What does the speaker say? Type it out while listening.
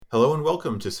Hello and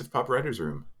welcome to SifPop Writers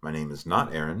Room. My name is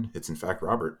not Aaron, it's in fact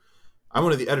Robert. I'm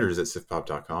one of the editors at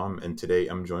sifpop.com, and today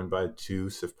I'm joined by two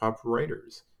SifPop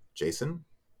writers, Jason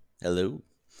Hello.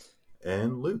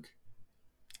 and Luke.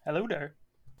 Hello there.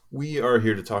 We are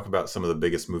here to talk about some of the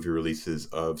biggest movie releases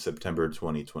of September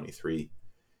 2023.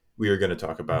 We are going to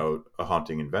talk about A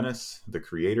Haunting in Venice, The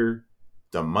Creator,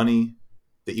 Dumb Money,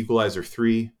 The Equalizer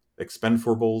 3,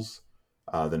 Expendables,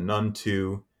 The Nun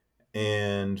 2,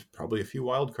 and probably a few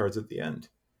wild cards at the end.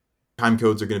 Time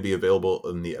codes are going to be available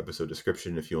in the episode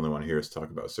description if you only want to hear us talk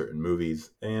about certain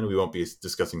movies, and we won't be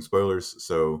discussing spoilers,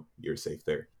 so you're safe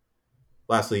there.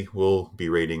 Lastly, we'll be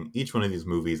rating each one of these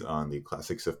movies on the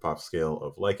classic Sif Pop scale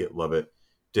of like it, love it,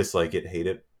 dislike it, hate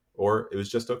it, or it was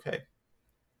just okay.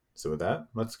 So with that,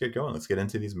 let's get going. Let's get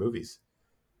into these movies.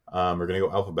 We're going to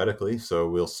go alphabetically, so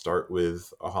we'll start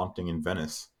with A Haunting in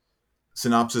Venice.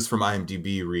 Synopsis from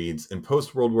IMDb reads, in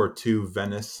post-World War II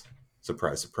Venice,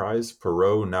 surprise, surprise,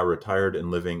 Perot, now retired and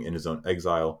living in his own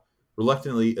exile,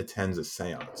 reluctantly attends a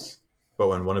seance. But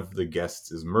when one of the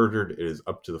guests is murdered, it is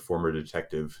up to the former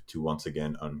detective to once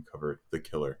again uncover the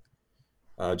killer.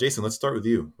 Jason, let's start with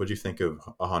you. What do you think of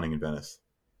A Haunting in Venice?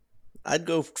 I'd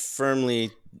go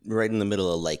firmly right in the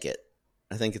middle of like it.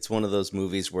 I think it's one of those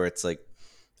movies where it's like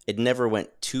it never went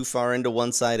too far into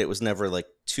one side. It was never like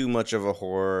too much of a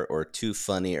horror or too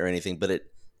funny or anything, but it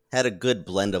had a good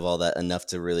blend of all that enough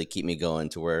to really keep me going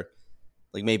to where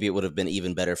like maybe it would have been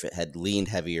even better if it had leaned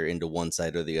heavier into one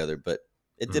side or the other, but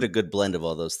it did a good blend of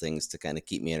all those things to kind of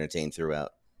keep me entertained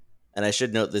throughout. And I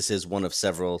should note this is one of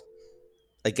several,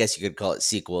 I guess you could call it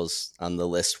sequels on the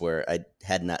list where I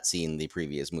had not seen the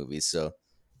previous movies, so it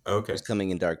was Okay, coming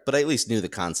in dark. But I at least knew the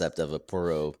concept of a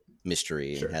Poirot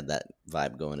mystery and sure. had that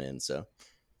vibe going in. So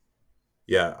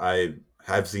Yeah, I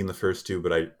have seen the first two,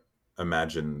 but I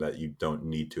imagine that you don't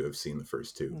need to have seen the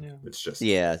first two. Yeah. It's just,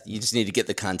 yeah, you just need to get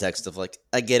the context of like,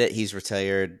 I get it. He's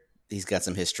retired. He's got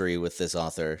some history with this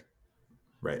author.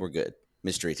 right. We're good.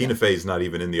 Mystery Tina time. Fey's not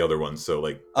even in the other one, so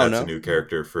like Oh that's a no. new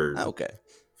character for Oh, okay.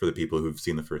 for the people who've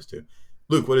seen the first two.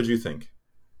 Luke, what did you think?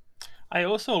 I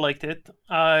also liked it.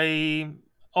 I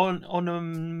on a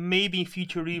maybe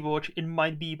future rewatch, it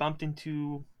might be bumped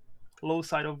into low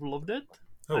side of loved it.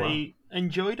 Oh wow. I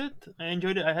enjoyed it. I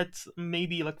enjoyed it. I had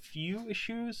maybe like few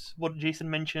issues. What Jason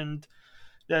mentioned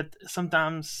that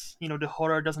sometimes the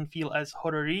horror doesn't feel as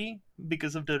horror-y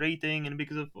because of the rating and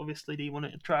because of obviously they want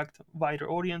to attract wider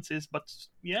audiences. But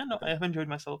yeah, no, I have enjoyed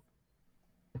myself.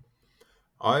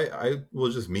 I will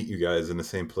just meet you guys in the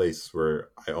same place where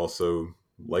I also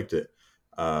liked it.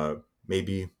 Uh,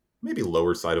 maybe maybe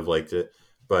lower side of liked it,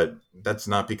 but that's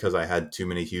not because I had too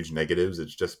many huge negatives.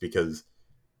 It's just because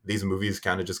these movies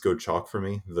kind of just go chalk for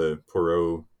me. The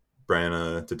Poirot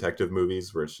Branagh detective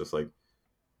movies, where it's just like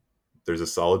there's a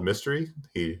solid mystery.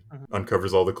 He Mhm.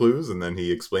 uncovers all the clues and then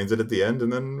he explains it at the end,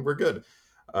 and then we're good.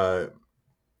 Uh,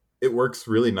 it works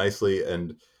really nicely,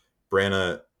 and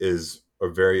Branagh is a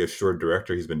very assured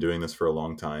director. He's been doing this for a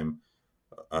long time,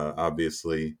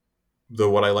 obviously. Though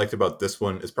what I liked about this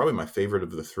one is probably my favorite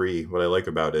of the three. What I like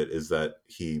about it is that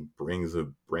he brings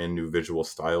a brand new visual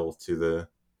style to the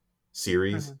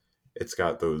series. Mhm. It's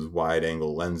got those wide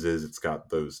angle lenses. It's got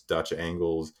those Dutch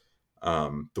angles.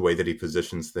 The way that he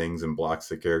positions things and blocks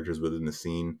the characters within the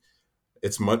scene.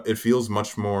 It feels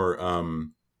much more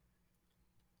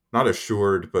not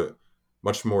assured, but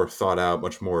much more thought out,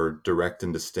 much more direct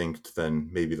and distinct than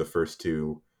maybe the first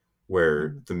two, where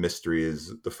Mhm. the mystery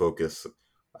is the focus,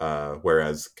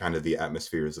 whereas kind of the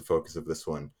atmosphere is the focus of this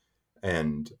one.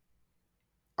 And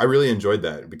I really enjoyed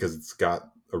that because it's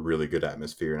got a really good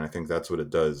atmosphere, and I think that's what it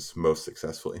does most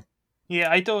successfully. Yeah,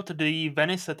 I thought the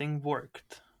Venice setting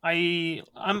worked.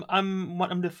 I'm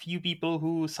one of the few people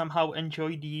who somehow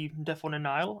enjoy the Death on the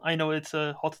Nile. I know it's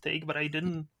a hot take, but I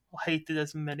didn't hate it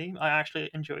as many. I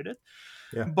actually enjoyed it.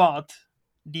 Yeah, But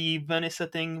the Venice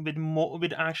setting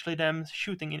with actually them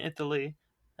shooting in Italy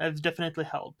has definitely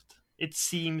helped. It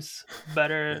seems yeah,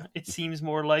 better. It seems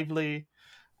more lively,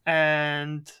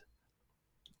 and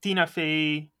Tina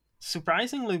Fey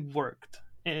surprisingly worked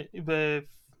with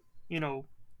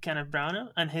Kenneth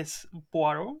Branagh and his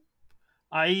Poirot.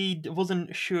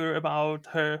 Wasn't sure about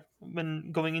her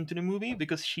when going into the movie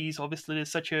because she's obviously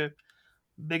such a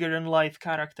bigger than life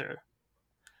character,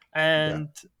 yeah. and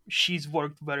she's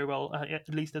worked very well. At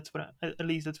least that's what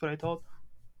I thought.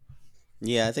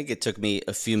 Yeah, I think it took me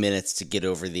a few minutes to get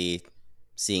over the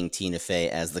seeing Tina Fey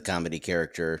as the comedy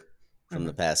character from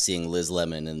the Mhm. past, seeing Liz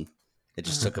Lemon, and it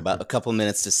just took about a couple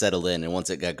minutes to settle in. And once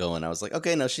it got going, I was like,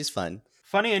 okay, no, she's fine.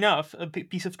 Funny enough, a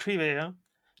piece of trivia: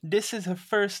 this is her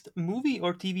first movie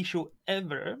or TV show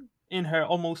ever in her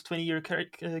almost 20-year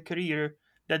career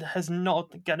that has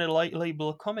not got a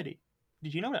label comedy.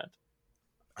 Did you know that?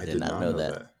 I I did did not not know know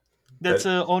that. that. That's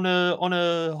That on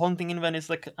a Haunting in Venice,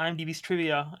 like IMDb's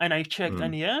trivia, and I checked,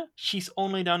 and mm, yeah, she's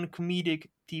only done comedic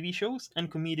TV shows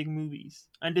and comedic movies,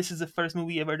 and this is the first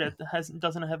movie ever that has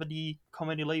doesn't have the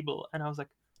comedy label, and I was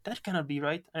like, that cannot be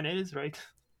right, and it is right.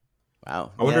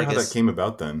 Wow. I Yeah, wonder I how that guess. came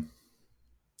about then.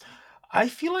 I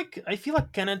feel like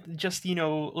Kenneth just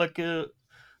like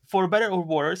for better or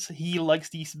worse, he likes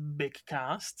these big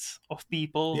casts of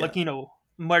people. Yeah. Like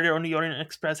Murder on the Orient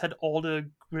Express had all the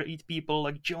great people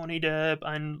like Johnny Depp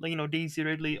and Daisy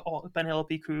Ridley,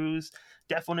 Penelope Cruz.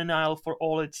 Death on the Nile, for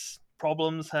all its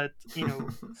problems, had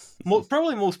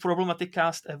probably most problematic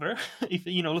cast ever. If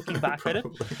looking back at it,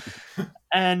 Probably.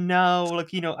 and now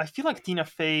I feel like Tina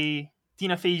Fey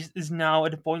is now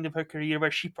at the point of her career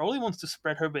where she probably wants to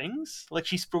spread her wings. Like,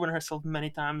 she's proven herself many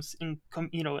times in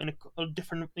a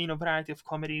different variety of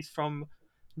comedies, from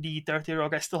the 30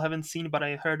 Rock I still haven't seen but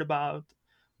I heard about,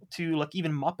 to like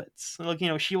even Muppets. Like,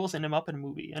 she was in a Muppet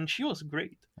movie and she was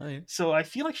great. Oh, yeah. So I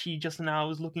feel like she just now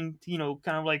is looking to,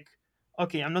 kind of like,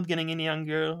 okay, I'm not getting any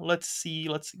younger. Let's see,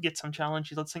 let's get some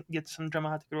challenges. Let's get some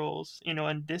dramatic roles.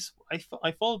 And this,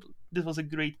 I thought this was a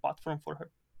great platform for her.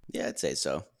 Yeah, I'd say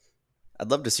so. I'd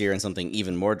love to see her in something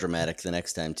even more dramatic the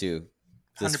next time too.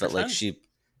 This felt like 100%. she,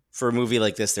 for a movie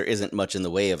like this, there isn't much in the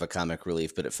way of a comic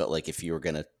relief, but it felt like if you were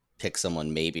gonna pick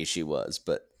someone, maybe she was.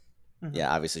 But Hmm.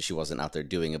 yeah, obviously she wasn't out there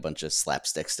doing a bunch of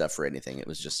slapstick stuff or anything. It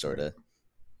was just sort Right. of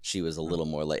she was a little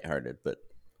more lighthearted. But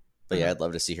yeah, Hmm. I'd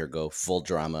love to see her go full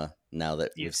drama now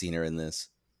that Yeah. we've seen her in this.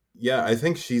 Yeah, I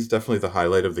think she's definitely the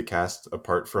highlight of the cast,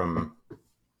 apart from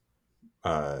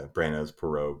Branagh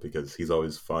Perot, because he's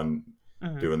always fun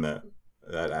Hmm. doing that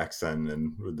accent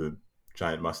and with the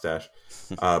giant mustache.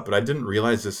 But I didn't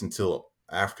realize this until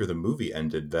after the movie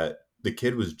ended, that the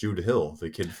kid was Jude Hill, the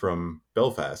kid from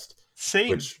Belfast, Same.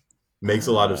 which makes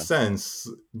a lot of Uh, sense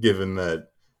given that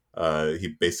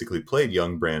he basically played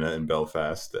young Branagh in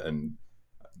Belfast, and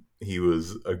he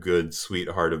was a good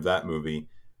sweetheart of that movie.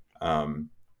 Um,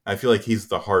 I feel like he's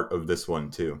the heart of this one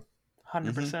too.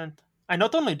 100%. And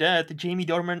not only that, Jamie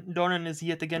Dornan is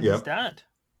yet again his Yep. dad.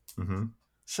 Mm-hmm.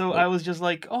 So I oh, was just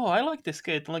like, oh, I like this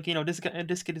kid. Like,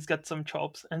 this kid has got some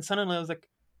chops. And suddenly I was like,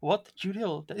 what? Jude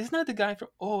Hill? Isn't that the guy from?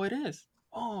 Oh, it is.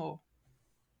 Oh,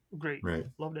 great. Right.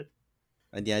 Loved it.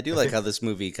 and yeah, I do I like think. how this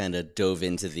movie kind of dove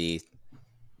into the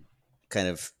kind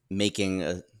of making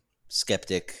a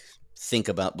skeptic think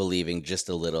about believing just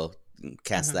a little,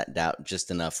 cast Hmm. that doubt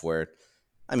just enough where,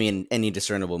 I mean, any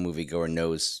discernible moviegoer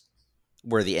knows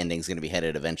where the ending's going to be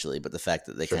headed eventually, but the fact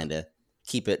that they Sure. kind of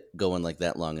keep it going like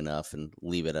that long enough and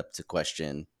leave it up to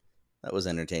question, that was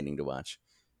entertaining to watch.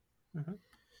 Hmm.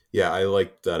 Yeah, I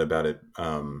liked that about it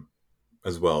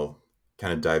as well.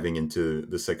 Kind of diving into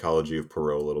the psychology of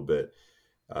Perot a little bit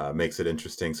makes it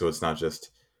interesting. So it's not just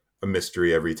a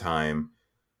mystery every time.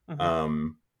 Hmm.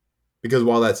 Um, because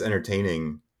while that's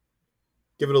entertaining,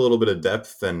 give it a little bit of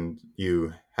depth, and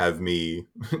you have me,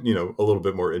 a little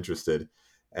bit more interested.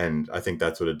 And I think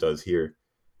that's what it does here.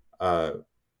 Uh,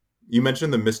 you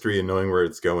mentioned the mystery and knowing where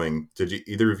it's going. Did you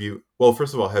either of you? Well,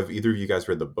 first of all, have either of you guys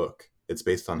read the book? It's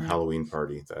based on No. Halloween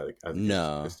Party that Agatha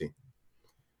No, Christie.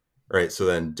 All right. So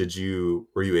then,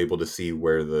 were you able to see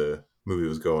where the movie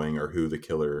was going, or who the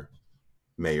killer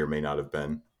may or may not have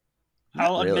been? not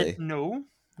I'll admit, really. no.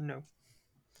 No.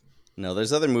 No,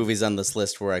 there's other movies on this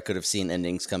list where I could have seen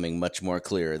endings coming much more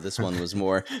clear. This one was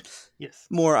more Yes.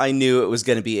 I knew it was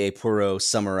going to be a Poirot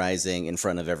summarizing in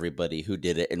front of everybody who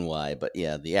did it and why. But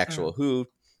yeah, the Mhm. actual who,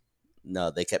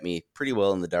 no, they kept me pretty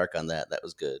well in the dark on that. That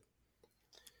was good.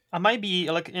 I might be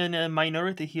like in a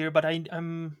minority here, but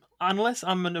I'm unless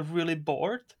I'm really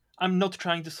bored, I'm not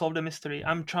trying to solve the mystery.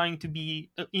 I'm trying to be,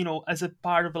 as a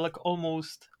part of like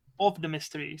almost of the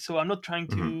mystery. So I'm not trying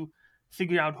Hmm. to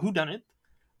figure out who done it.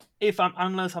 If I'm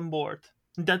Unless I'm bored,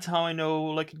 that's how I know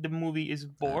like the movie is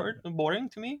boring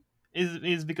to me.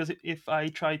 Is because if I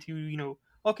try to,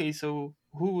 okay, so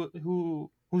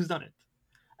who's done it?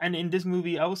 And in this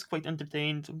movie I was quite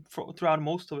entertained throughout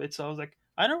most of it, so I was like,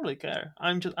 I don't really care,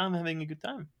 I'm having a good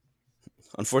time.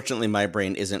 Unfortunately, my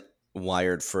brain isn't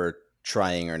wired for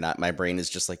trying or not. My brain is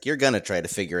just like, you're going to try to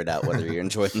figure it out whether you're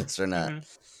enjoying this or not.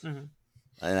 Hmm. Hmm.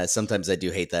 And sometimes I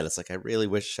do hate that. It's like I really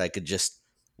wish I could just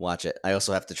watch it. I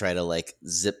also have to try to like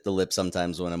zip the lip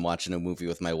sometimes when I'm watching a movie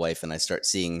with my wife and I start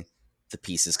seeing the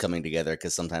pieces coming together,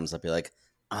 because sometimes I'll be like,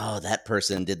 "Oh, that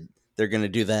person did. They're gonna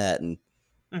do that," and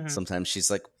Hmm. sometimes she's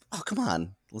like, "Oh, come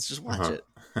on, let's just watch Uh-huh.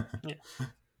 it." Yeah.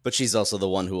 But she's also the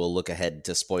one who will look ahead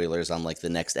to spoilers on like the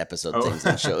next episode Oh. things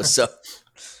on shows, so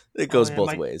it Oh goes yeah, both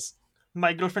my ways.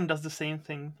 my girlfriend does the same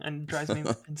thing and it drives me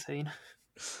insane.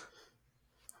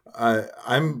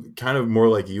 I'm kind of more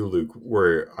like you, Luke,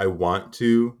 where I want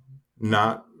to Hmm.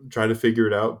 not try to figure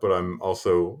it out, but I'm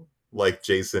also like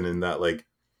Jason in that like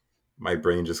my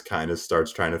brain just kind of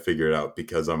starts trying to figure it out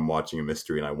because I'm watching a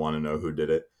mystery and I want to know who did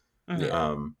it. Hmm. Yeah.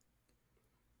 Um,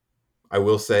 I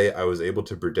will say I was able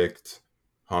to predict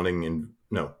Haunting in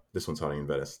no, this one's Haunting in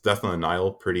Venice. Death on the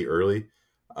Nile pretty early,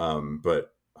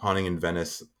 but Haunting in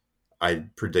Venice, I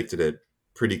predicted it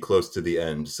pretty close to the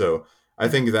end. So I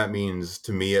Hmm. think that means,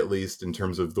 to me at least, in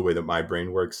terms of the way that my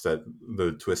brain works, that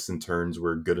the twists and turns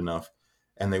were good enough,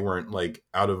 and they weren't like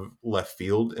out of left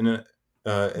field in an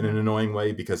Hmm. annoying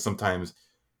way. Because sometimes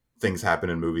things happen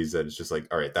in movies that it's just like,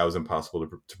 all right, that was impossible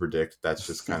to predict. That's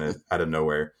just kind of out of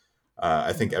nowhere.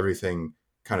 I think Hmm. everything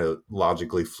kind of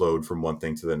logically flowed from one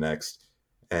thing to the next.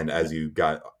 And Yeah. as you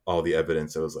got all the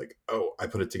evidence, it was like, oh, I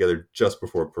put it together just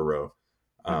before Perot.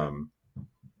 Hmm. Um,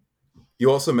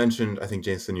 you also mentioned, I think,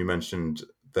 Jason, you mentioned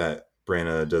that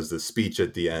Branagh does the speech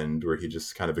at the end where he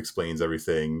just kind of explains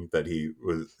everything that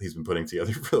he's been putting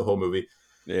together for the whole movie,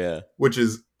 Yeah. which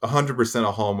is 100%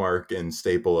 a hallmark and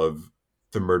staple of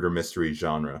the murder mystery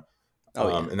genre. Oh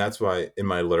yeah. And that's why in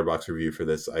my letterbox review for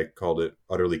this, I called it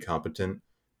utterly competent,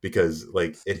 because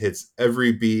like it hits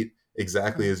every beat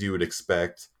exactly Hmm. as you would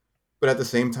expect, but at the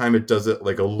same time, it does it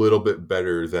like a little bit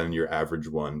better than your average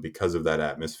one because of that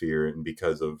atmosphere and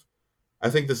because of, I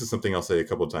think this is something I'll say a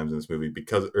couple of times in this movie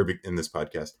because, or in this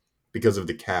podcast, because of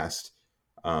the cast.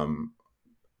 Um,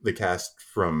 the cast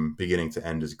from beginning to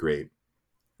end is great.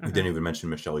 We Hmm. didn't even mention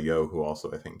Michelle Yeoh, who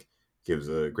also I think gives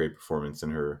a great performance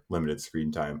in her limited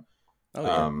screen time. Oh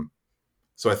yeah. Um,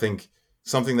 so I think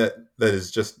something that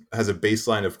is just has a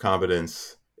baseline of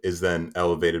competence is then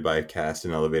elevated by a cast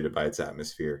and elevated by its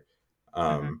atmosphere. Hmm.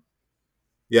 Um,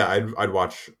 yeah, I'd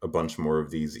watch a bunch more of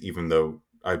these, even though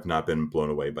I've not been blown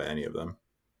away by any of them.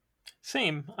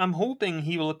 Same. I'm hoping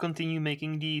he will continue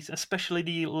making these, especially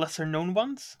the lesser known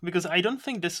ones, because I don't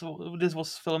think this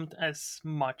was filmed as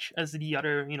much as the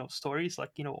other stories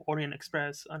like Orient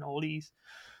Express and all these.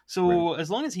 Right. So as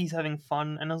long as he's having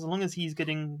fun and as long as he's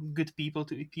getting good people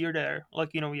to appear there,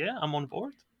 like yeah, I'm on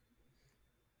board.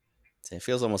 It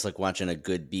feels almost like watching a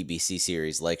good BBC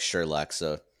series like Sherlock.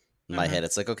 So in my Hmm. head,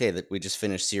 it's like, okay, that we just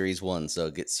finished series one, so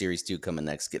get series two coming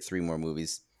next. Get three more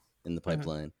movies in the Hmm.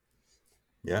 pipeline.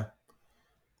 Yeah.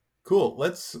 Cool.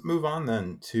 Let's move on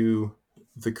then to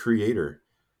the creator.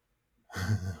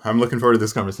 I'm looking forward to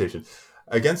this conversation.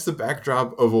 Against the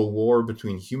backdrop of a war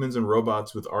between humans and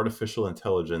robots with artificial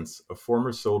intelligence, a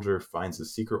former soldier finds a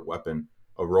secret weapon,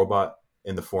 a robot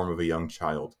in the form of a young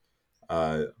child.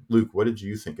 Luke, what did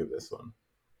you think of this one?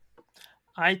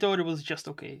 I thought it was just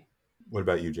okay. What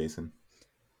about you, Jason?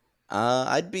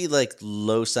 I'd be like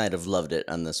low side of loved it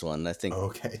on this one. I think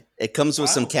Okay. it comes with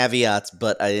some Wow. caveats,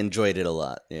 but I enjoyed it a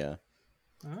lot. Yeah.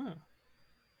 Mm.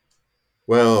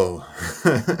 Well,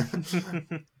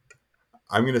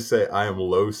 I'm going to say I am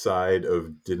low side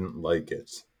of didn't like it,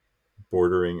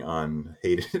 bordering on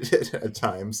hated it at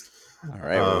times. All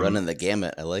right, we're Um, running the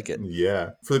gamut. I like it.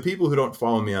 Yeah. For the people who don't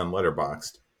follow me on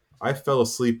Letterboxd, I fell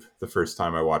asleep the first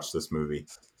time I watched this movie.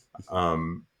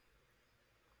 Um,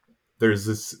 there's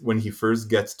this when he first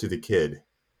gets to the kid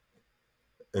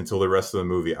until the rest of the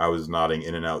movie, I was nodding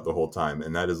in and out the whole time,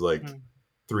 and that is like Mm.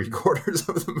 three-quarters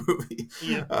of the movie.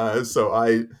 Yeah.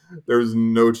 So there was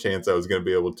no chance I was going to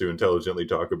be able to intelligently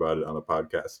talk about it on a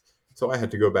podcast. So I had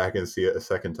to go back and see it a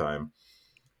second time.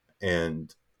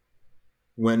 And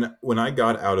when I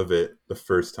got out of it the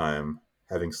first time,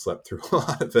 having slept through a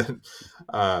lot of it,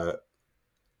 uh,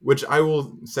 which I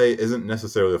will say isn't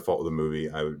necessarily the fault of the movie.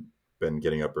 I've been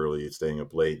getting up early, staying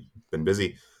up late, been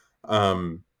busy.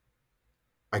 Um,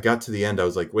 I got to the end. I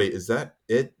was like, wait, is that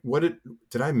it?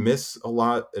 Did I miss a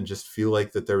lot and just feel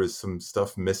like that there was some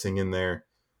stuff missing in there?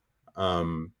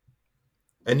 Um,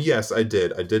 and yes, I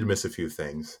did. I did miss a few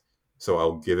things, so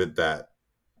I'll give it that.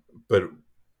 But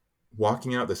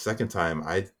walking out the second time,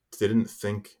 I didn't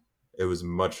think it was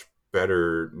much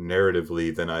better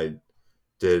narratively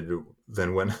did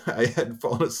than when I had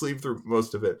fallen asleep through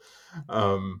most of it.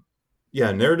 Um,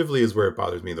 yeah, narratively is where it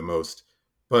bothers me the most.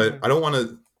 But Mm. I don't want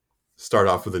to start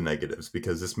off with the negatives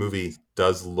because this movie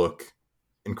does look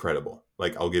incredible.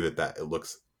 Like, I'll give it that. It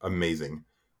looks amazing.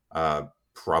 Uh,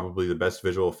 Probably the best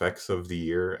visual effects of the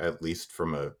year, at least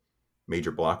from a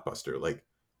major blockbuster. Like,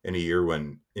 in a year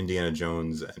when Indiana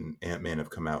Jones and Ant Man have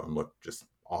come out and look just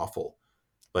awful.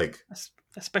 Like,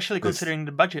 Especially this, considering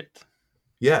the budget.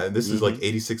 yeah, this is like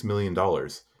Mm-hmm. $86 million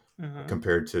Hmm.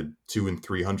 compared to 2 and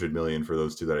 300 million for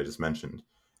those two that I just mentioned.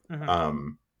 Hmm.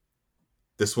 Um,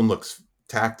 this one looks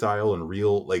tactile and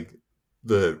real, like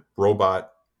the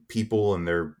robot people and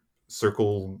their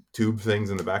circle tube things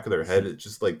in the back of their head. It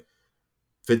just like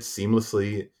fits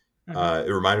seamlessly. Hmm.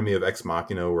 It reminded me of Ex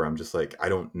Machina, where I'm just like, I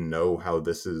don't know how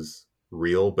this is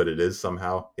real, but it is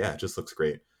somehow. Yeah, it just looks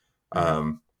great. Hmm.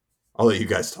 Um, I'll let you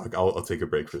guys talk. I'll take a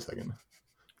break for a second.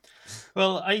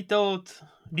 Well, I thought,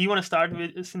 do you want to start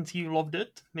with, since you loved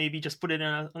it? Maybe just put it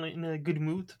in a good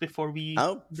mood before we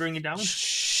Oh, bring it down.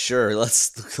 sure.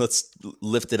 Let's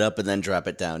lift it up and then drop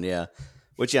it down. Yeah,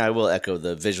 which yeah, I will echo.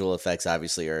 The visual effects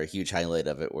obviously are a huge highlight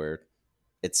of it, where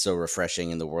it's so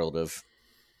refreshing in the world of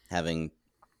having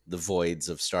the voids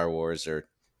of Star Wars or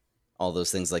all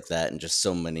those things like that, and just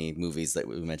so many movies that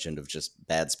we mentioned of just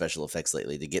bad special effects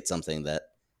lately. To get something that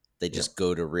they Yeah, just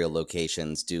go to real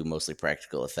locations, do mostly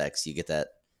practical effects, you get that.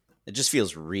 It just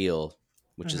feels real,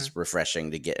 which Hmm. is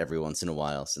refreshing to get every once in a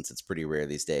while since it's pretty rare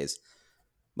these days.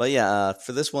 But yeah,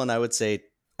 for this one, I would say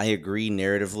I agree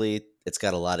narratively. It's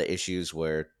got a lot of issues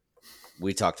where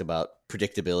we talked about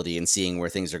predictability and seeing where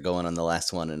things are going on the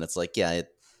last one. And it's like, yeah,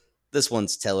 this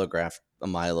one's telegraphed a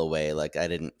mile away. Like, I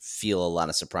didn't feel a lot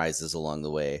of surprises along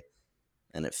the way.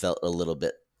 And it felt a little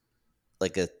bit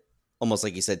like almost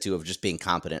like you said, too, of just being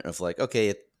competent, of like,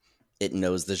 okay, it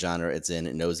knows the genre it's in,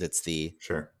 it knows it's the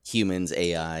sure. humans,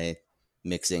 AI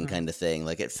mixing Hmm. kind of thing.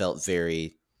 Like, it felt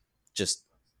very just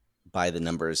by the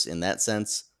numbers in that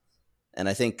sense. And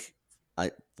I think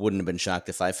I wouldn't have been shocked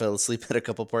if I fell asleep at a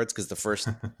couple parts, because the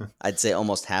first, I'd say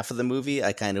almost half of the movie,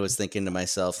 I kind of was thinking to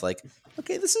myself, like,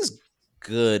 okay, this is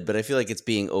good, but I feel like it's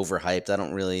being overhyped. I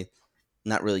don't really,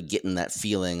 not really getting that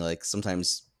feeling. Like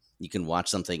sometimes you can watch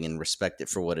something and respect it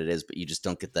for what it is, but you just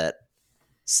don't get that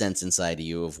sense inside of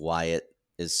you of why it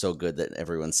is so good that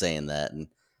everyone's saying that. And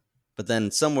but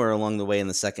then somewhere along the way in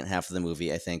the second half of the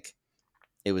movie, I think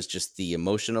it was just the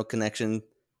emotional connection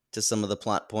to some of the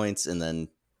plot points, and then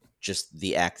just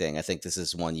the acting. I think this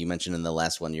is one you mentioned in the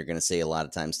last one. You're going to say a lot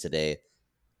of times today.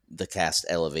 The cast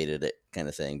elevated it, kind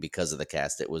of thing. Because of the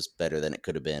cast, it was better than it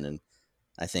could have been. And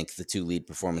I think the two lead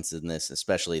performances in this,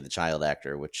 especially the child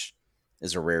actor, which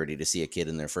is a rarity to see a kid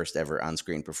in their first ever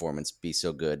on-screen performance be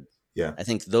so good. Yeah, I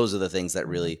think those are the things that Hmm.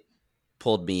 really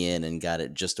pulled me in and got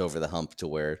it just over the hump to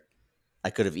where I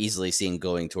could have easily seen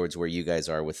going towards where you guys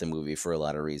are with the movie for a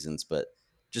lot of reasons, but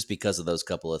just because of those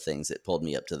couple of things, it pulled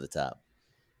me up to the top.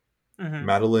 Hmm.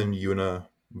 Madeline Una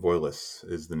Voiles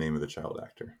is the name of the child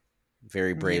actor.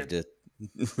 Very brave Yes, to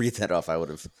read that off. I would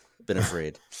have been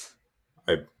afraid.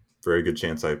 I very good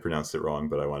chance I pronounced it wrong,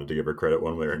 but I wanted to give her credit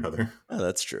one way or another. Oh,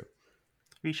 that's true.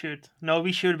 we should. No,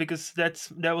 we should, because that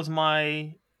was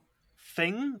my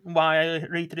thing. Why I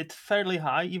rated it fairly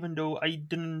high, even though I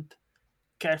didn't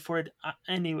care for it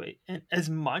anyway and as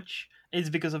much, is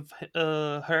because of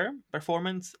her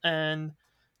performance and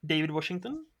David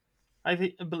Washington. I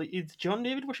believe it's John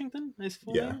David Washington, his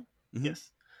full Yeah, name. Hmm.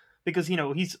 Yes, because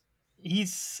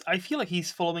he's. I feel like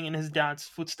he's following in his dad's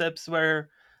footsteps, where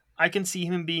I can see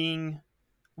him being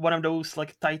one of those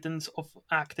like titans of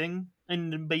acting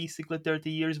in basically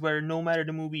 30 years, where no matter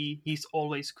the movie, he's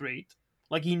always great.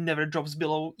 Like he never drops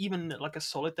below even like a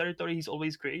solid territory. He's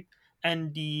always great,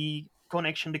 and the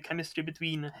connection, the chemistry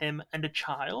between him and the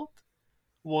child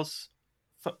was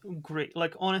great.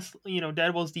 Like honestly,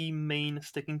 that was the main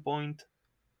sticking point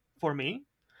for me,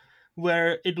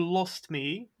 where it lost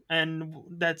me. And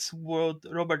that's what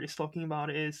Robert is talking about,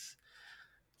 is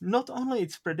not only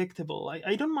it's predictable,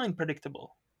 I don't mind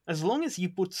predictable as long as you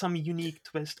put some unique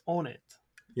twist on it.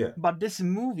 yeah, But this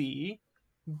movie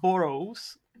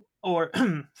borrows or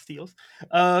steals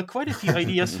quite a few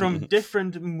ideas from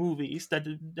different movies that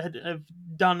have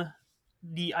done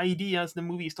the ideas the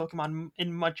movie is talking about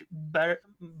in much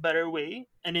better way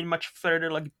and in much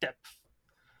further like depth,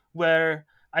 where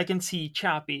I can see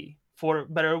Chappie, for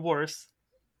better or worse.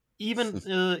 Even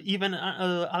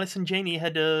Alison Janney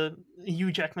had a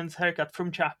Hugh Jackman's haircut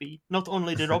from Chappie. Not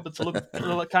only the robots looked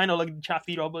kind of like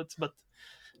Chappie robots, but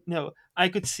no, I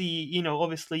could see,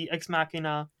 obviously Ex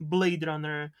Machina, Blade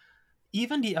Runner,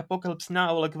 even the Apocalypse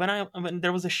Now. Like when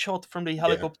there was a shot from the yeah.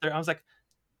 helicopter, I was like,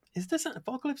 "Is this an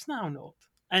Apocalypse Now note?"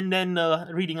 And then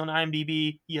reading on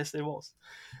IMDb, yes, there was.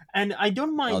 And I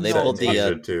don't Oh, mind they Set in pulled notes, but the.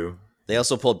 Asia too. They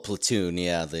also pulled Platoon.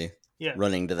 Yeah, the yeah,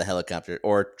 running to the helicopter,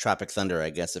 or Tropic Thunder, I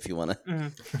guess, if you want to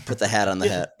mhm. put the hat on the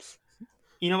Yeah. hat.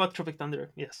 You know what, Tropic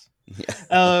Thunder? Yes. Yeah.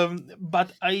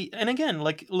 But and again,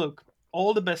 like, look,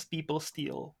 all the best people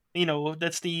steal.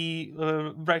 That's the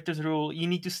writer's rule. You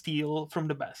need to steal from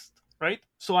the best, right?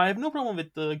 So I have no problem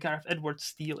with Gareth Edwards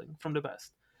stealing from the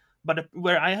best. But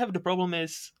where I have the problem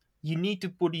is you need to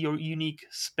put your unique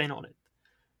spin on it.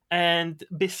 And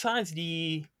besides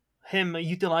the him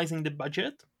utilizing the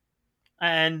budget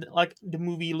and like the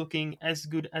movie looking as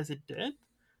good as it did,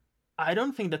 I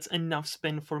don't think that's enough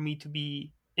spin for me to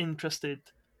be interested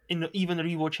in even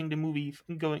rewatching the movie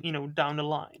going, down the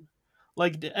line.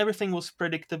 Like everything was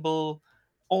predictable.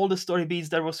 All the story beats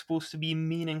that were supposed to be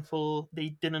meaningful, they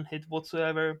didn't hit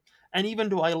whatsoever. And even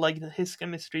though I liked his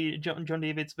chemistry, John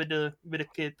David's with the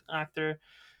kid actor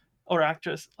or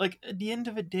actress, like at the end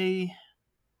of the day,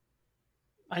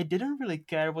 I didn't really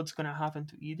care what's gonna happen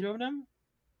to either of them.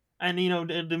 And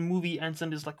the movie ends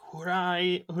on this like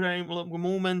hooray, hooray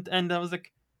moment, and I was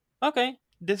like, okay,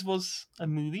 this was a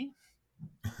movie.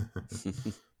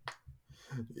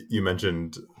 You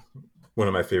mentioned one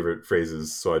of my favorite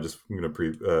phrases, so I'm going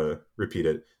to repeat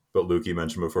it. But Luke, you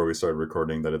mentioned before we started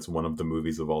recording that it's one of the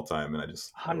movies of all time, and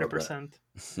I love that. 100%.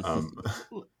 Um,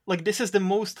 Like this is the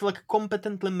most like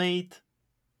competently made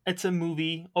it's a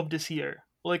movie of this year.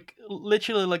 Like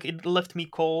literally, like it left me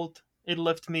cold. It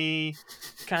left me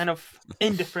kind of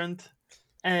indifferent.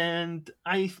 And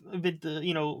with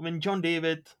when John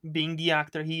David being the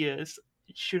actor he is,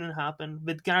 it shouldn't happen.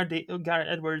 With Gareth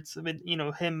Edwards, with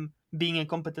him being a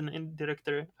competent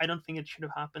director, I don't think it should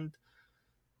have happened.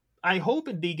 I hope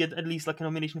they get at least like a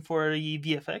nomination for a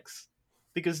VFX,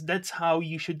 because that's how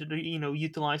you should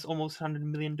utilize almost $100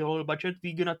 million budget.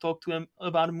 We're gonna talk to him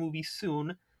about a movie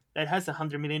soon that has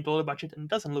 $100 million budget and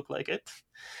doesn't look like it.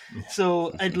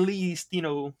 So at least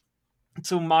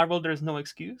so Marvel, there's no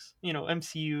excuse.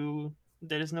 MCU,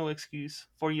 there is no excuse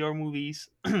for your movies,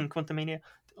 Quantumania,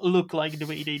 look like the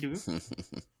way they do.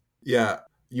 yeah,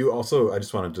 you also. I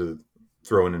just wanted to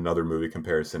throw in another movie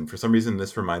comparison. For some reason,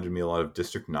 this reminded me a lot of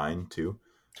District 9 too.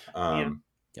 Yeah. Um,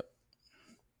 Yep.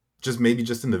 just maybe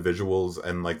just in the visuals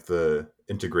and like the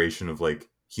integration of like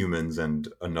humans and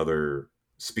another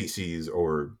species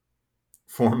or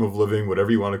form of living,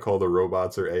 whatever you want to call the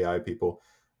robots or AI people.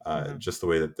 hmm Just the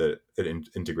way that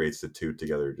integrates the two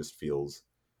together just feels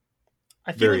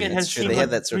I feel like very it That's has true. They had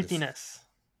seamless that sort of grittiness.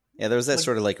 there was that Like,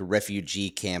 sort of like refugee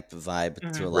camp vibe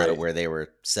to a mhm, lot of right. where they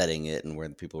were setting it and where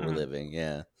the people were mhm. living.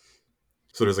 Yeah.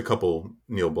 So there's a couple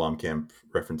Neil Blomkamp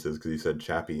references because he said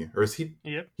Chappie, or is he?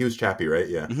 Yep. He was Chappie, right?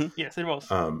 Yeah. Hmm. Yes, it was.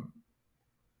 Um,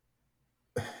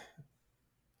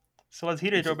 So let's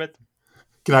hear it, Robert.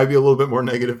 can I be a little bit more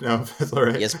negative now, if that's all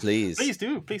right? Yes, please. Please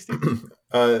do. Please do.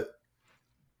 uh,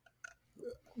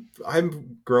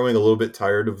 I'm growing a little bit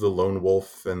tired of the lone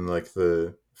wolf and like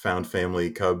the found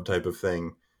family cub type of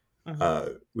thing. hmm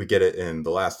We get it in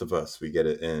The Last of Us. We get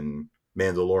it in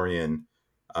Mandalorian.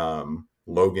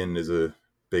 Logan is a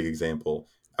big example.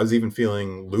 I was even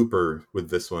feeling Looper with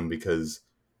this one because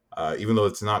even though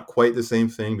it's not quite the same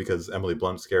thing, because Emily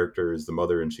Blunt's character is the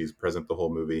mother and she's present the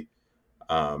whole movie,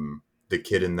 the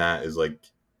kid in that is like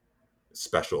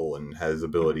special and has hmm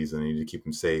abilities and they need to keep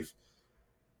him safe.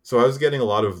 So I was getting a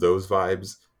lot of those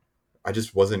vibes. I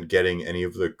just wasn't getting any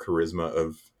of the charisma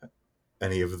of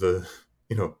any of the,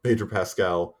 Pedro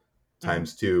Pascal hmm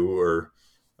times two or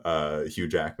Hugh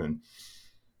Jackman.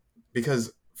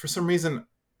 Because for some reason,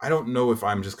 I don't know if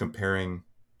I'm just comparing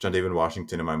John David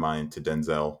Washington in my mind to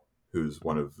Denzel, who's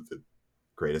one of the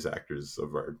greatest actors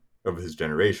of his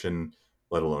generation,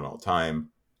 let alone all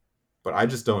time. But I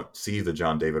just don't see the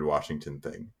John David Washington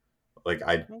thing. Like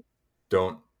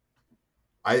don't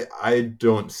I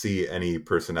don't see any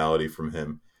personality from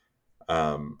him.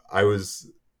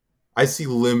 I see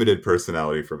limited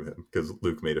personality from him because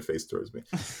Luke made a face towards me.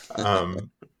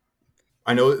 Um,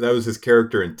 I know that was his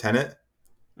character in Tenet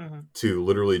hmm to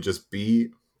literally just be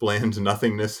bland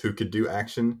nothingness who could do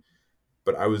action,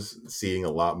 but I was seeing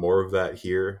a lot more of that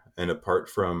here. And apart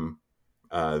from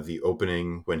the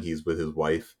opening when he's with his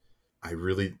wife,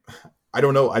 I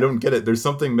don't know. I don't get it. There's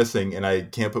something missing, and I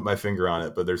can't put my finger on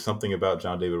it. But there's something about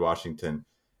John David Washington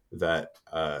that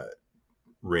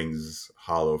rings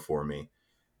hollow for me.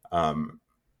 Um,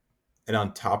 and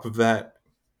on top of that,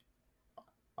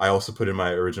 I also put in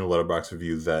my original Letterboxd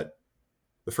review that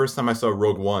the first time I saw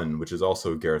Rogue One, which is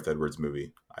also a Gareth Edwards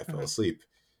movie, I fell hmm asleep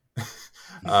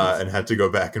and had to go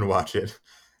back and watch it.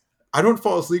 I don't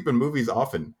fall asleep in movies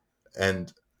often,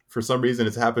 and for some reason,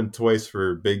 it's happened twice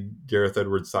for big Gareth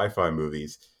Edwards sci-fi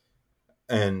movies,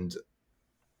 and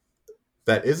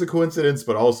that is a coincidence,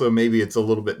 but also maybe it's a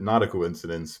little bit not a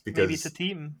coincidence Maybe it's a because,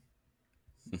 team.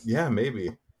 yeah,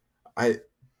 maybe I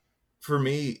for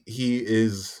me he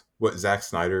is what Zack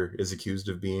Snyder is accused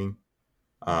of being.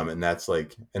 hmm And that's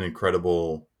like an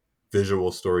incredible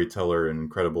visual storyteller, an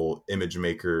incredible image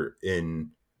maker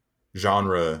in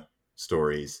genre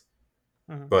stories,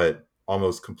 hmm but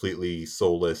almost completely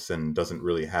soulless and doesn't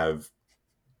really have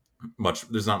much.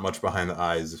 There's not much behind the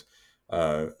eyes,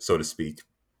 so to speak.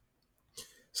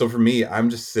 So for me, I'm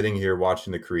just sitting here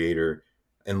watching the creator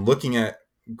and looking at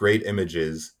great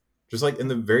images, just like in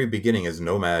the very beginning, as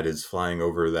Nomad is flying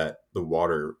over the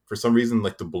water, for some reason,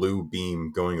 like the blue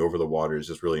beam going over the water is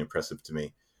just really impressive to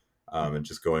me, Mhm. and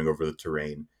just going over the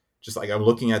terrain. Just like I'm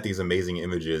looking at these amazing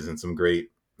images and some great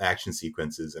action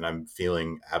sequences, and I'm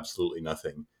feeling absolutely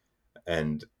nothing,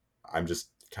 and I'm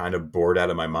just kind of bored out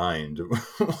of my mind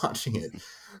watching it,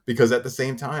 because at the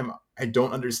same time, I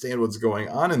don't understand what's going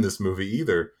on in this movie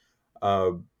either.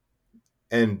 Uh,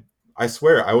 and I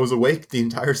swear I was awake the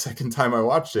entire second time I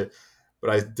watched it, but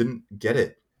I didn't get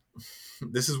it.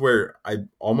 This is where I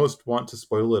almost want to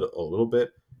spoil it a little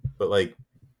bit, but like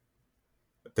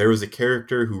there was a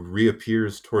character who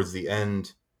reappears towards the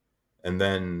end, and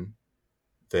then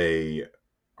they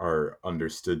are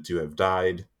understood to have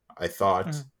died, I thought,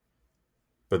 Mhm.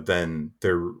 but then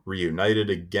they're reunited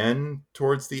again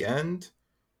towards the end.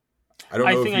 I don't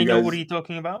I know if think I you know what guys. you're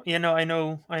talking about. Yeah, no, I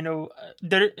know.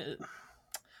 There,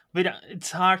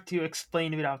 it's hard to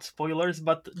explain without spoilers,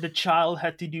 but the child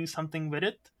had to do something with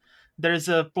it. There's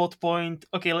a plot point.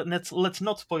 Okay, let's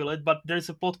not spoil it, but there's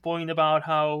a plot point about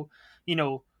how you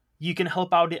know you can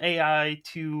help out the AI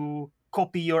to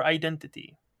copy your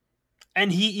identity,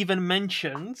 and he even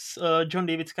mentions John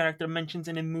David's character mentions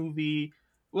in a movie.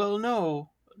 Well,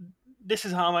 no, this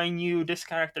is how I knew this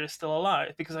character is still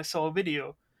alive because I saw a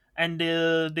video. And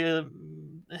the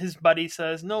his buddy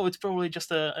says, no, it's probably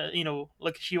just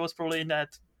like she was probably in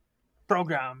that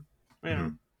program, you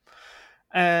know. Mhm.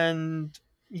 And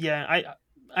yeah, I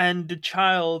and the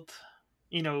child,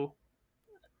 you know,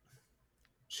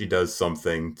 She does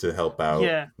something to help out.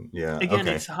 yeah. Yeah, Again,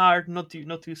 okay. it's hard not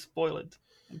to spoil it.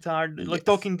 It's hard like Yes.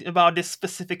 talking about this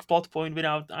specific plot point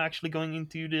without actually going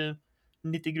into the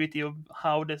nitty gritty of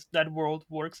how that world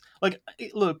works. Like,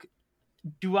 look,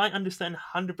 do I understand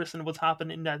 100% what's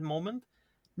happened in that moment?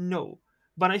 No.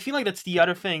 But I feel like that's the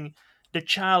other thing. The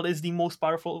child is the most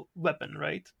powerful weapon,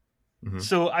 right? Hmm.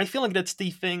 So I feel like that's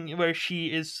the thing where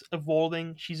she is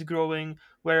evolving, she's growing,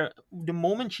 where the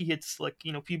moment she hits like,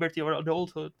 puberty or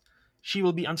adulthood, she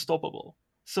will be unstoppable.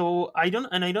 So I don't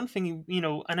think,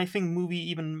 and I think movie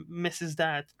even misses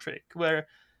that trick where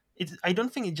I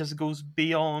don't think it just goes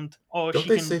beyond, oh, Don't she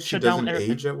they can say she shut down doesn't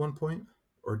everything. age at one point?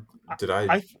 Or I, did I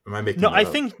I am I no, making that I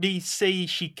up? think they say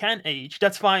she can age.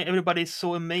 That's why everybody's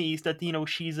so amazed that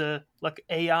she's a like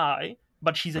AI,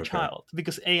 but she's a Okay. child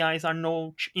because AIs are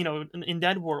no, in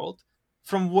that world.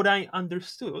 From what I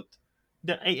understood,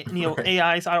 Right.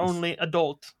 AIs are only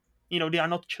adult. They are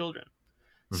not children.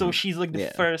 So Hmm. she's like the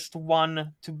Yeah. first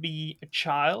one to be a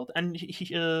child, and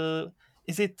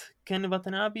is it Ken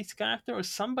Watanabe's character or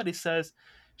somebody says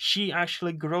she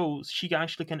actually grows, she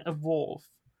actually can evolve,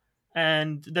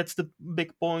 and that's the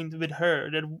big point with her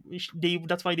that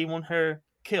that's why they want her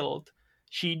killed.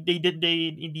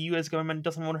 The U.S. government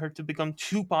doesn't want her to become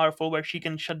too powerful where she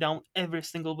can shut down every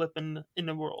single weapon in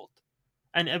the world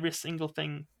and every single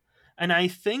thing. And I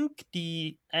think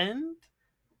the end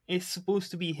is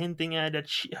supposed to be hinting at that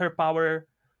her power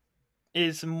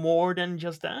is more than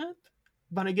just that.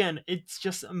 But again, it's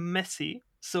just messy,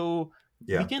 so we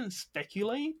Yeah. can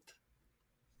speculate.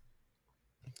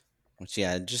 Which,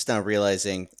 yeah, just now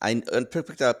realizing I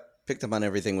picked up on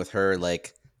everything with her.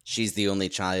 Like, she's the only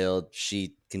child,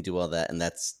 she can do all that, and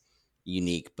that's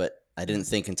unique. But I didn't Mhm.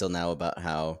 think until now about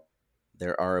how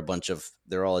they're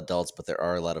all adults, but there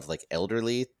are a lot of like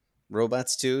elderly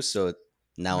robots too. So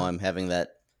now Mhm. I'm having that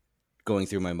going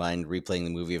through my mind, replaying the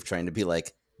movie of trying to be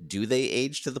like, do they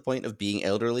age to the point of being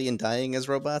elderly and dying as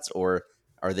robots, or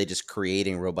are they just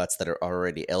creating robots that are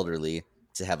already elderly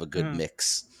to have a good Mhm.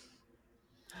 mix?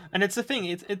 And it's the thing,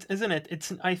 it's isn't it?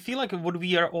 It's I feel like what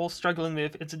we are all struggling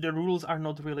with. It's the rules are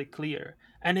not really clear.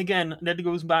 And again, that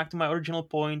goes back to my original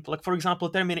point. Like for example,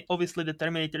 Terminator. Obviously, the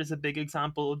Terminator is a big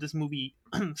example of this movie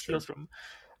steals Sure. from.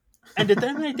 And the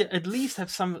Terminator at least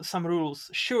have some rules.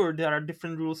 Sure, there are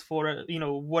different rules for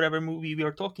whatever movie we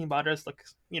are talking about. There's like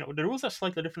the rules are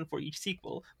slightly different for each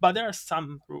sequel, but there are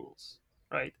some rules,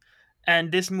 right?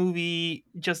 And this movie,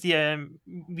 just yeah,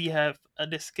 we have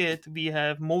this kid. We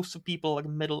have most of people like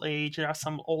middle age. There are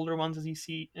some older ones, as you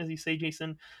say,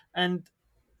 Jason. And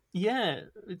yeah,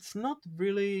 it's not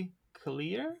really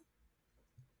clear,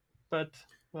 but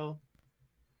well,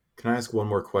 Can I ask one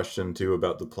more question too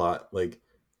about the plot? Like,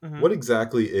 mhm. what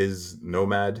exactly is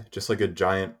Nomad? Just like a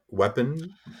giant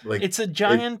weapon? Like It's a it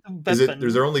giant is it is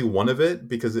weapon. there only one of it?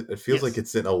 Because it feels like Yes.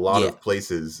 it's in a lot Yeah. of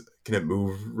places. Can it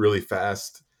move really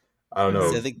fast? I don't Hmm.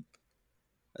 So know.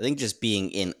 I think just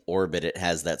being in orbit, it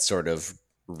has that sort of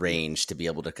range to be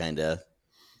able to kind of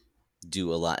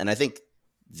do a lot. And I think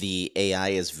the AI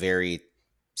is very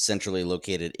centrally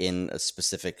located in a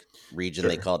specific region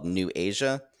they Sure. called New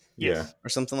Asia. Yeah. Yes. or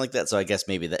something like that. So I guess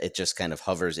maybe that it just kind of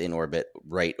hovers in orbit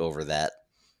right over that.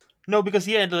 No, because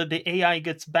yeah, the AI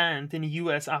gets banned in the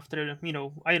US after,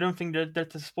 I don't think that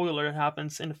that's a spoiler that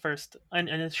happens in the first, and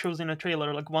it shows in a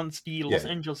trailer, like once the Los Yeah.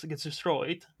 Angeles gets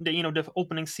destroyed, the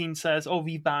opening scene says, oh,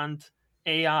 we banned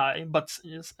AI, but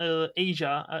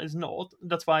Asia is not.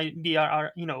 That's why they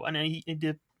are, and then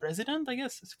the president, I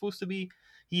guess, is supposed to be,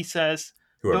 he says,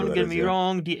 Whoever don't that get is. me Yeah.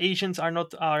 wrong, the Asians are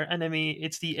not our enemy,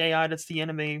 it's the AI that's the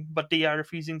enemy, but they are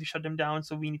refusing to shut them down,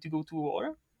 so we need to go to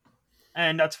war.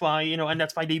 And that's why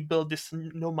they build this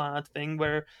nomad thing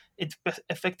where it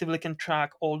effectively can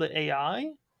track all the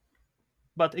AI.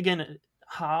 But again,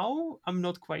 how, I'm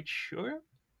not quite sure.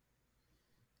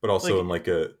 But also Like in like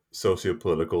a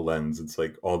socio-political lens, it's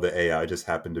like all the AI just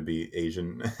happened to be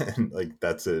Asian, and like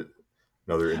that's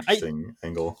another i interesting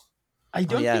angle. I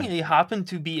Oh don't think yeah, it happened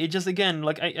to be. It just, again,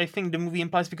 like I think the movie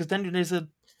implies, because then there's a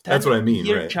That's 10 what I mean,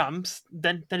 year right? jumps,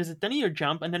 then there is a 10-year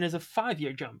jump, and then there's a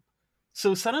 5-year jump.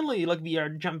 So suddenly, like, we are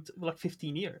jumped like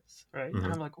 15 years, right?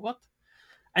 And I'm Hmm. like, what?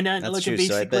 And then, that's like, true.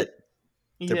 So I basically, bet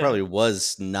there yeah. probably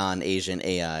was non-Asian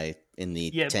AI in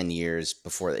the Yeah. 10 years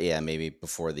before. Yeah, maybe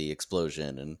before the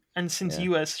explosion, and And since yeah.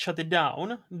 US shut it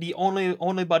down, the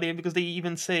only body, because they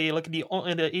even say, like, the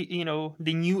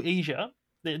new Asia,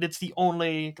 that's the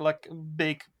only, like,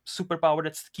 big superpower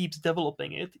that keeps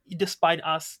developing it, despite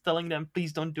us telling them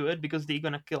please don't do it because they're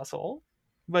gonna kill us all.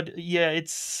 But yeah,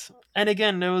 it's, and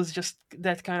again, there was just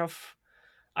that kind of,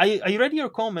 I read your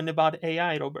comment about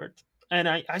AI, Robert, and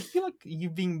I feel like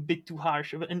you're being a bit too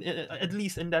harsh, at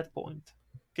least in that point.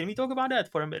 Can we talk about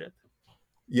that for a minute?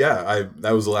 Yeah, I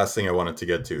that was the last thing I wanted to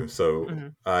get to. So Mm-hmm.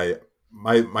 I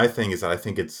my thing is that I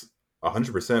think it's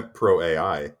 100% pro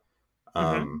AI.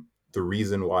 Mm-hmm. The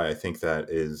reason why I think that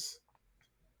is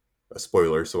a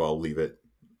spoiler, so I'll leave it.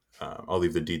 I'll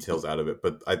leave the details out of it.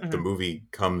 But the Mm-hmm. movie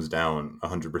comes down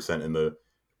 100% in the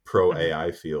pro Mm-hmm.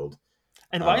 AI field,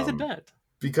 And why is it um, bad?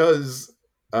 because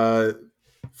uh,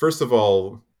 first of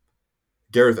all,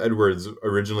 Gareth Edwards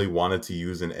originally wanted to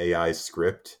use an AI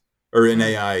script or an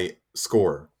Mm-hmm. AI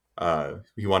score.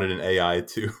 He wanted an AI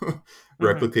to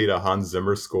Mm-hmm. replicate a Hans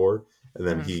Zimmer score, and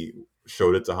then Mm-hmm. he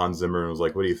showed it to Hans Zimmer and was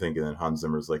like, "What do you think?" And then Hans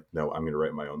Zimmer's like, "No, I'm going to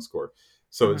write my own score."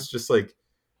 So Mm-hmm. it's just like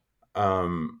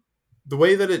um, the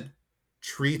way that it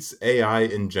treats AI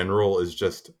in general is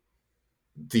just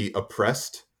the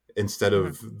oppressed instead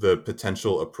Mm-hmm. of the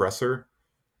potential oppressor.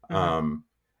 Mm-hmm. Um,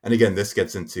 and again, this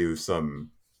gets into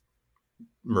some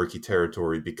murky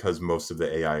territory because most of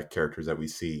the AI characters that we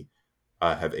see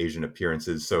have Asian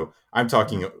appearances. So I'm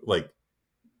Mm-hmm. talking like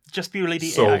Just purely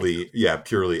the AI stuff. solely, yeah,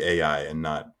 purely AI and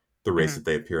not the race Mm-hmm. that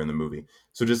they appear in the movie.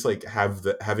 So just like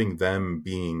having them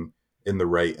being in the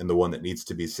right and the one that needs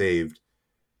to be saved.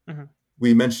 Mm-hmm.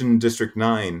 We mentioned District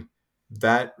 9.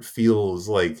 That feels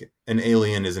like an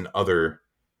alien is an other,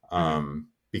 Mm-hmm.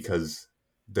 because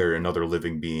they're another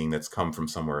living being that's come from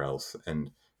somewhere else,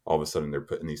 and all of a sudden they're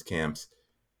put in these camps.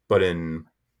 But in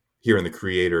here in the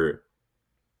creator,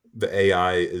 the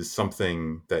AI is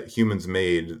something that humans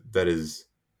made that is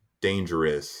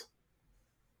dangerous,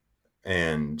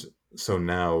 and so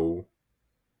now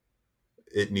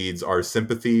it needs our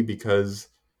sympathy because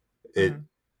Mm-hmm.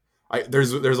 it.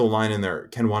 There's a line in there.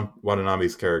 Ken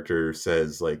Watanabe's character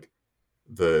says like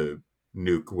the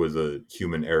nuke was a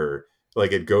human error.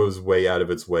 Like it goes way out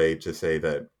of its way to say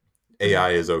that Mm-hmm.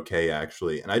 AI is okay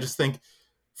actually. And I just think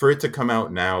for it to come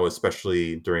out now,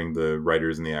 especially during the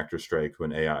writers and the actor strike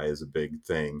when AI is a big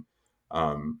thing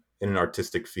in an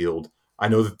artistic field, I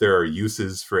know that there are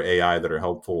uses for AI that are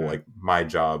helpful. Mm-hmm. Like my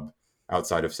job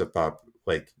outside of SIPOP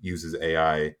like uses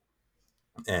AI,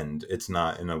 and it's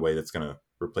not in a way that's going to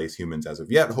replace humans as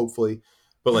of yet, hopefully.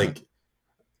 But Mm-hmm. like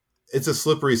it's a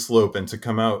slippery slope, and to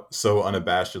come out so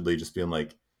unabashedly just being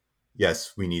like,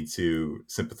 yes, we need to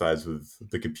sympathize with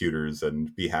the computers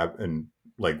and be happy and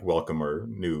like welcome our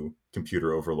new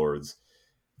computer overlords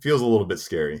feels a little bit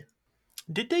scary.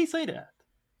 Did they say that?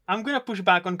 I'm gonna push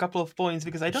back on a couple of points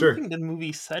because I don't Sure. think the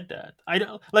movie said that. I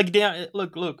don't like they are,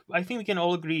 look. I think we can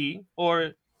all agree,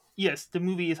 or yes, the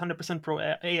movie is 100% pro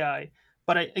AI.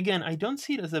 But I don't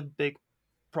see it as a big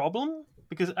problem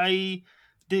because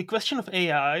the question of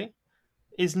AI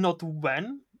is not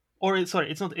when, or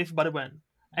sorry, it's not if but when.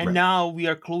 And Right. now we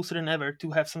are closer than ever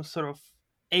to have some sort of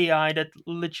AI that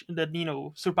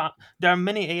surpass. There are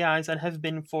many AIs that have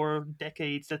been for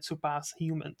decades that surpass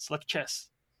humans, like chess.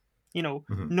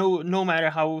 Hmm. No matter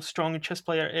how strong a chess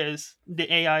player is,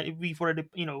 the AI we've already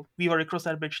crossed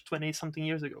that bridge 20 something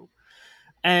years ago.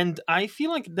 And I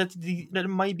feel like that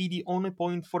might be the only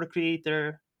point for the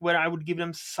creator where I would give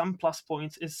them some plus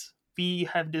points is we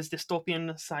have this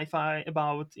dystopian sci-fi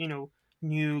about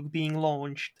nuke being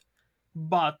launched,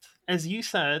 But as you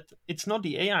said, it's not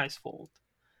the AI's fault.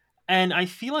 And I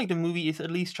feel like the movie is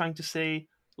at least trying to say,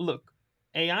 look,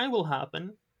 AI will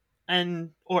happen,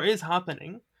 and or is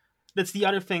happening. That's the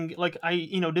other thing. Like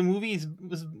the movie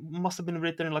must have been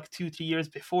written like 2 3 years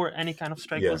before any kind of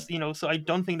strike Yeah. was. So I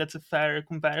don't think that's a fair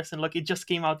comparison. Like it just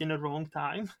came out in the wrong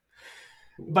time.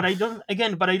 But I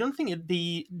don't think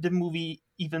the movie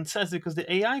even says, because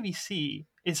the AI we see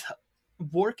is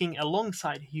working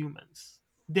alongside humans.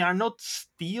 They are not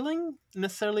stealing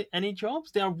necessarily any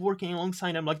jobs. They are working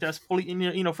alongside them. Like there's for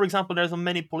example, there's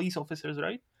many police officers,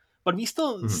 right? But we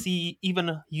still Mhm. see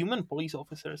even human police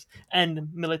officers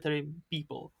and military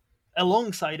people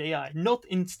alongside AI, not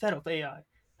instead of AI.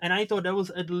 And I thought that was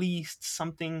at least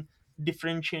something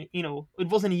differentiate. It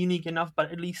wasn't unique enough,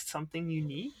 but at least something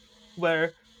unique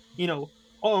where you know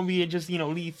or we just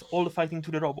leave all the fighting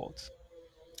to the robots.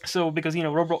 So because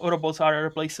robots are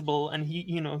irreplaceable, and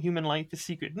human life is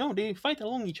secret. No, they fight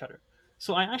along each other.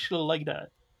 So I actually like that.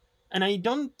 And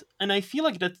I feel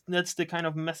like that's the kind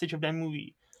of message of that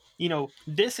movie.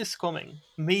 This is coming,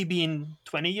 maybe in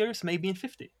 20 years, maybe in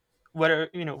 50. Whether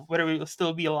we will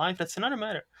still be alive, that's another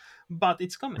matter. But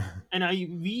it's coming. And I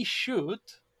we should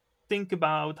think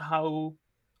about how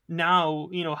now,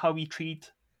 how we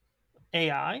treat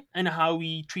AI and how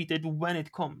we treat it when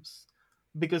it comes,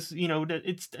 because that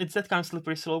it's that kind of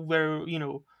slippery slope where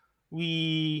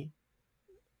we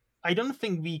I don't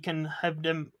think we can have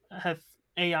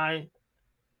AI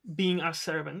being our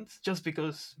servants just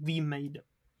because we made them.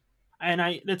 And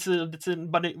I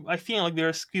feel like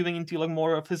we're skewing into like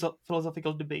more of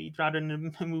philosophical debate rather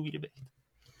than a movie debate.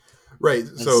 Right.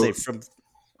 I'd say So from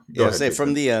go yeah, I'd ahead, say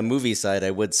from Jason. the movie side,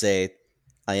 I would say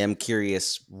I am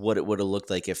curious what it would have looked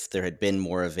like if there had been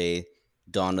more of a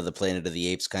Dawn of the Planet of the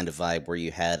Apes kind of vibe, where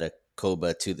you had a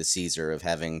Koba to the Caesar of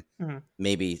having Hmm.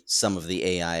 maybe some of the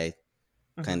AI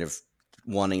Hmm. kind of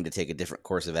wanting to take a different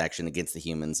course of action against the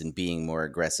humans and being more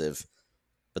aggressive.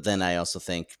 But then I also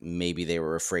think maybe they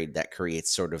were afraid that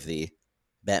creates sort of the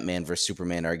Batman versus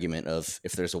Superman argument of,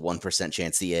 if there's a 1%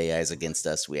 chance the AI is against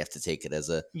us, we have to take it as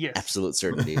a Yes. absolute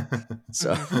certainty.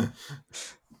 So Hmm.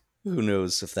 who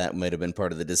knows if that might have been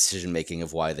part of the decision making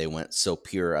of why they went so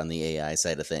pure on the AI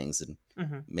side of things and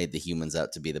Hmm. made the humans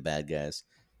out to be the bad guys.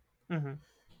 Hmm.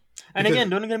 And Because again,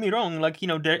 don't get me wrong, like,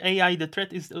 the AI, the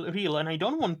threat is real, and I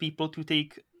don't want people to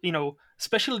take,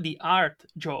 especially the art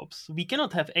jobs. We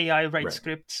cannot have AI write right.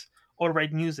 scripts or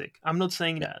write music. I'm not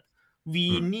saying Yeah. that.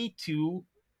 We Mhm. need to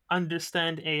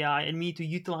understand AI and we need to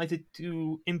utilize it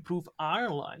to improve our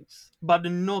lives, but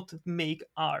not make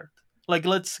art. Like,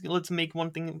 let's make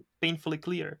one thing painfully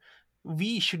clear.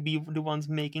 We should be the ones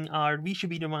making art. We should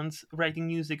be the ones writing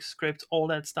music, scripts, all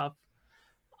that stuff,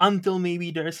 until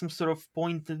maybe there is some sort of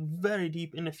point very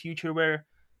deep in the future where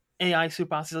AI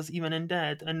surpasses us even in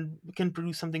that and can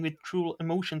produce something with true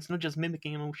emotions, not just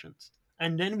mimicking emotions.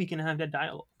 And then we can have that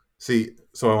dialogue. See,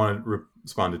 so I want to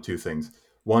respond to two things.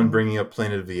 One, Hmm. bringing up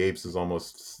Planet of the Apes is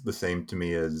almost the same to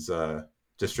me as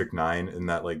District 9, in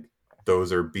that like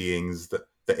those are beings that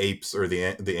the apes or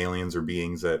the aliens are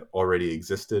beings that already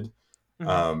existed, Hmm.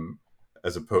 um,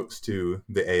 as opposed to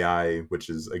the AI, which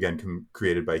is again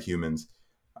created by humans.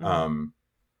 Hmm. Um,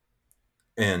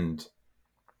 and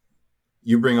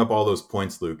you bring up all those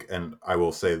points, Luke, and I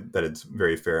will say that it's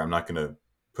very fair. I'm not going to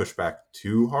push back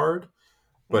too hard,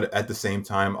 Hmm. but at the same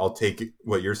time, I'll take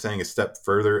what you're saying a step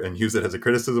further and use it as a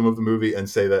criticism of the movie and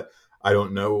say that I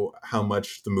don't know how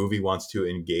much the movie wants to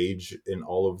engage in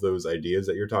all of those ideas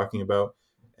that you're talking about.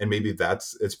 And maybe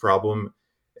that's its problem,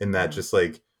 in that Hmm. just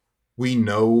like we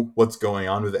know what's going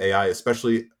on with AI,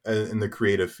 especially in the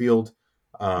creative field.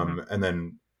 Hmm. And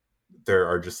then there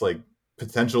are just like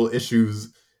potential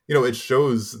issues. It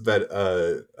shows that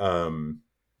the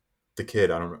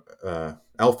kid, I don't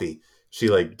Alfie, she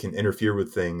like can interfere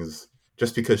with things.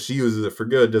 Just because she uses it for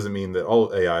good doesn't mean that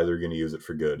all AIs are going to use it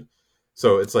for good.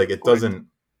 So it's like it Correct. doesn't.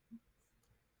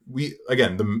 We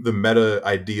again the meta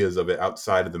ideas of it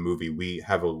outside of the movie. We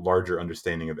have a larger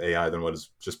understanding of AI than what is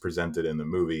just presented in the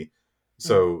movie. Hmm.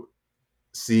 So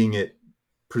seeing it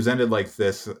presented like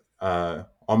this,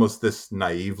 almost this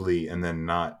naively, and then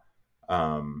not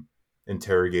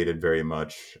interrogated very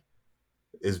much,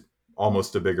 is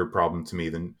almost a bigger problem to me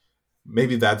than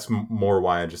maybe that's more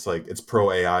why I just like it's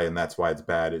pro AI and that's why it's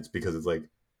bad. It's because it's like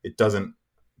it doesn't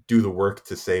do the work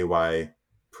to say why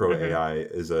pro Hmm. AI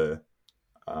is a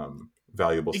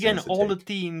valuable Again, stance to take.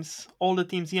 all the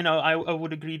teams, I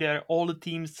would agree there. All the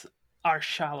teams are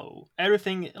shallow.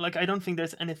 Everything, like, I don't think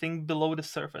there's anything below the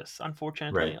surface,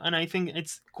 unfortunately. Right. And I think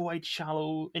it's quite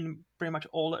shallow in pretty much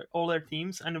all their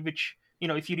teams, and which,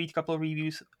 if you read a couple of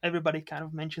reviews, everybody kind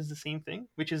of mentions the same thing,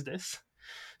 which is this.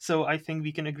 So I think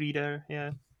we can agree there.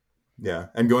 Yeah. Yeah,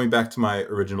 and going back to my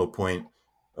original point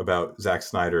about Zack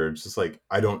Snyder, it's just like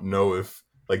I don't know if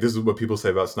like this is what people say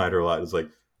about Snyder a lot. Is like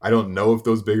I don't know if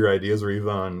those bigger ideas were even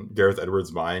on Gareth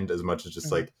Edwards' mind as much as just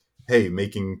Hmm. like, hey,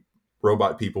 making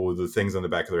robot people with the things on the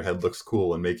back of their head looks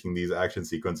cool, and making these action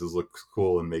sequences look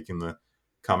cool, and making the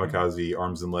Hmm. kamikaze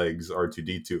arms and legs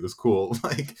R2D2 is cool.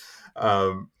 Like,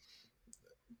 um,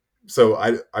 so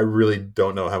I really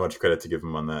don't know how much credit to give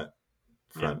him on that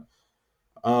Yeah. front.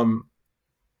 Um,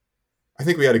 I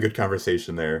think we had a good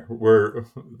conversation there. We're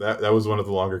that was one of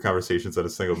the longer conversations at a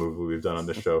single movie we've done on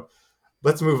this show.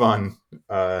 Let's move on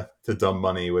to Dumb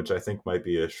Money, which I think might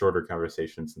be a shorter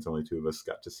conversation since only two of us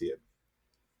got to see it.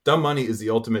 Dumb Money is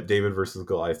the ultimate David versus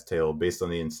Goliath tale based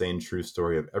on the insane true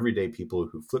story of everyday people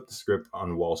who flipped the script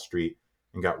on Wall Street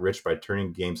and got rich by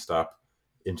turning GameStop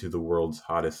into the world's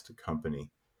hottest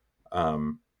company.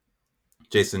 Um,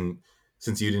 Jason,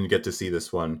 since you didn't get to see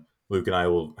this one, Luke and I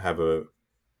will have a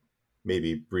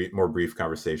maybe more brief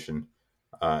conversation,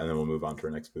 and then we'll move on to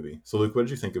our next movie. So, Luke, what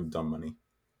did you think of Dumb Money?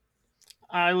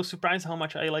 I was surprised how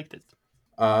much I liked it.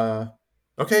 Uh,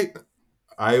 okay,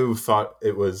 I thought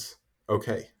it was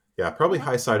okay. Yeah, probably Okay.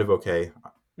 high side of okay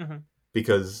Hmm.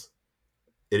 because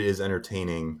it is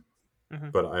entertaining, Hmm.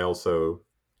 but I also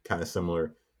kind of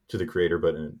similar to the creator,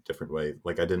 but in a different way.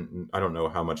 Like I don't know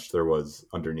how much there was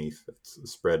underneath. It's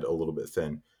spread a little bit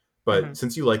thin. Hmm. But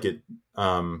since you like it,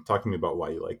 talk to me about why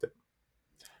you liked it.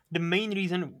 The main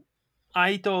reason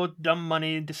I thought Dumb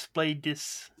Money displayed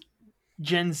this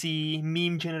Gen Z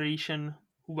meme generation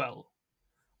well.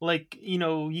 Like,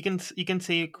 you can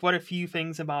say quite a few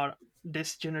things about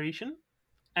this generation,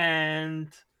 and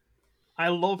I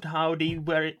loved how they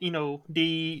were,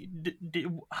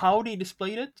 how they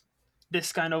displayed it.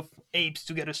 This kind of apes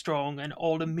together strong, and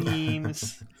all the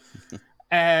memes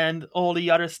and all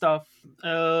the other stuff.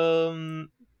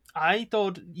 I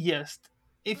thought, yes,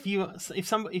 if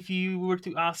you were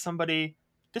to ask somebody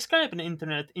describe an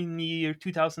internet in the year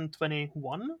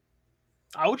 2021,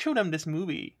 I would show them this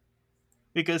movie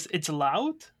because it's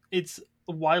loud, it's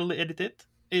wildly edited,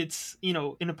 it's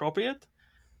inappropriate,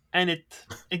 and it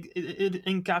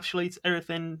encapsulates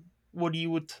everything what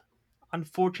you would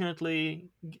unfortunately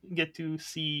get to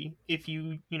see if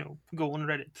you go on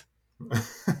Reddit,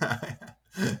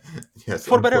 Yes,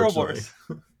 for better or unfortunately.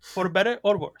 worse, for better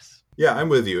or worse. Yeah, I'm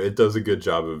with you. It does a good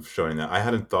job of showing that. I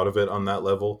hadn't thought of it on that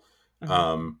level,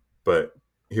 Hmm. but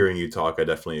hearing you talk, I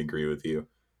definitely agree with you.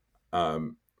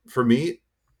 Um, for me,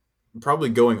 probably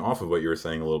going off of what you were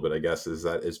saying a little bit, I guess, is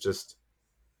that it's just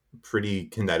pretty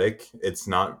kinetic. It's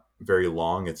not very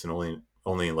long. It's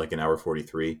only like an hour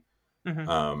 43.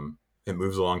 Hmm. It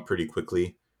moves along pretty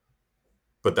quickly,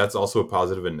 but that's also a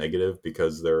positive and negative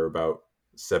because there are about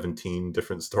 17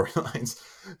 different storylines.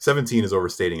 17 is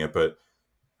overstating it, but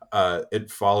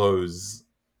it follows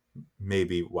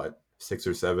maybe what 6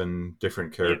 or 7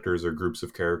 different Yeah. characters or groups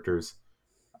of characters.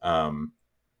 Um,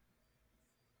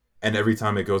 and every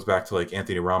time it goes back to like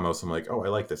Anthony Ramos, I'm like, oh, I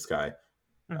like this guy,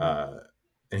 Hmm. uh,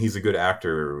 and he's a good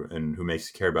actor and who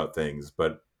makes you care about things,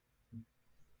 but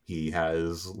he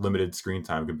has limited screen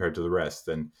time compared to the rest,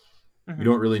 and you Hmm.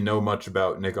 don't really know much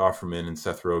about Nick Offerman and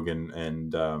Seth Rogen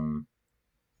and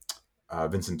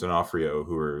Vincent D'Onofrio,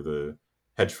 who are the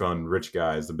hedge fund rich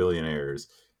guys, the billionaires.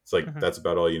 It's like Hmm. that's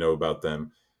about all you know about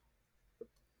them.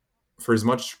 For as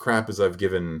much crap as I've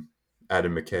given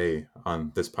Adam McKay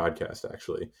on this podcast,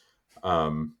 actually,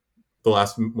 um, the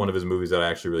last one of his movies that I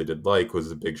actually really did like was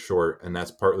The Big Short, and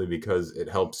that's partly because it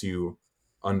helps you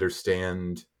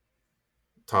understand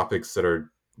topics that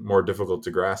are more difficult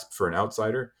to grasp for an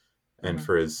outsider, and Hmm.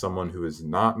 for as someone who is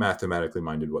not mathematically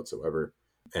minded whatsoever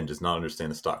and does not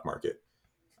understand the stock market.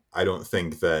 I don't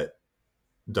think that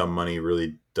Dumb Money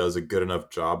really does a good enough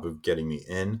job of getting me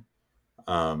in.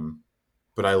 Um,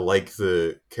 but I like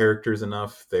the characters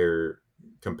enough. They're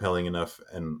compelling enough.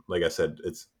 And like I said,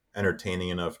 it's entertaining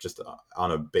enough just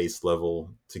on a base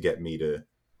level to get me to,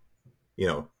 you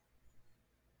know,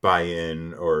 buy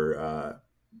in or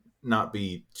not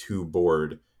be too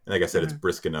bored. And like I said, it's Hmm.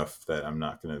 brisk enough that I'm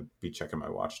not going to be checking my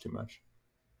watch too much.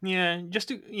 Yeah, just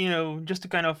to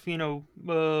kind of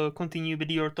continue with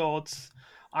your thoughts.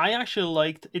 I actually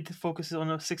liked it focuses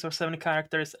on 6 or 7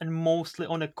 characters and mostly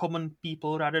on the common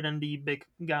people rather than the big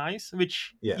guys.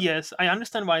 Which, Yeah, yes, I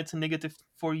understand why it's a negative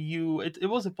for you. It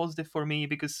was a positive for me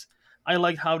because I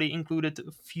liked how they included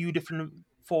a few different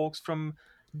folks from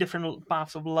different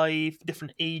paths of life,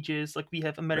 different ages. Like we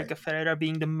have right. America Ferrera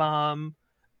being the mom.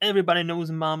 Everybody knows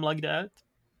a mom like that,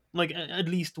 like at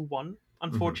least one, Hmm.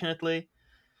 unfortunately.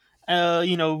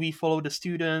 We follow the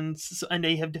students, and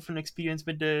they have different experience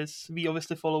with this. We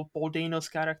obviously follow Paul Dano's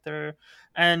character,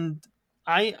 and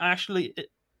I actually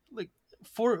like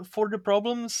for the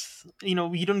problems.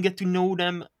 You don't get to know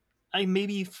them. I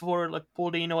maybe for like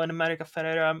Paul Dano and America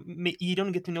Ferrera, you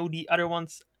don't get to know the other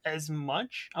ones as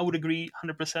much. I would agree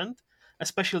 100%.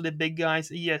 Especially the big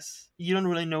guys. Yes, you don't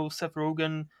really know Seth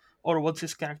Rogen or what's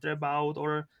his character about,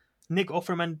 or Nick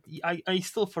Offerman. I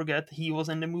still forget he was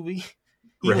in the movie.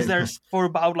 He was Right. there It's for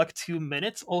about like 2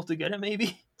 minutes altogether,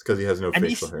 maybe. because he has no And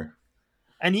facial he's hair.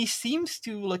 and he seems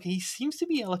to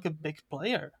be like a big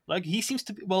player. Like he seems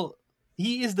to be well.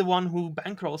 He is the one who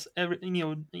bankrolls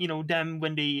them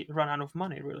when they run out of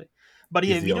money, really. But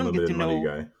yeah, He's the we don't get unlimited to money know.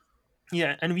 guy.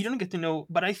 Yeah, and we don't get to know.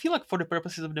 But I feel like for the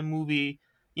purposes of the movie,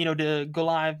 the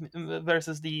Goliath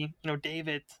versus the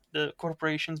David, the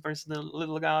corporations versus the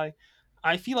little guy.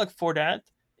 I feel like for that,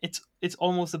 it's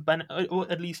almost a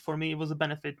at least for me, it was a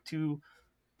benefit to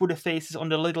put the faces on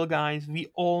the little guys we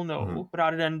all Hmm. know,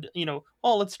 rather than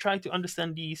oh, let's try to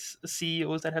understand these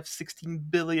CEOs that have $16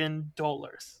 billion.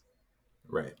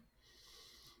 Right.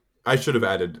 I should have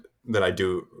added that I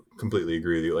do completely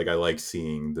agree with you. Like, I like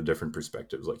seeing the different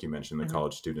perspectives, like you mentioned, the Hmm.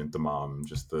 college student, the mom,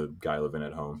 just the guy living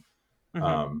at home, Hmm.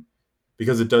 um,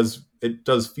 because it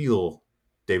does feel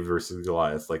David versus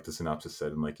Goliath, like the synopsis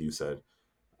said, and like you said.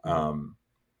 Hmm. Um,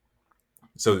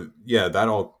 so yeah, that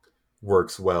all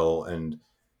works well, and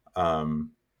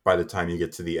by the time you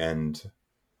get to the end,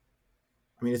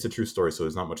 I mean, it's a true story, so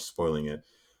there's not much spoiling it,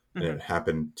 and Hmm. it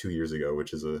happened 2 years ago,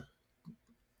 which is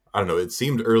I don't know. It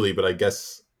seemed early, but I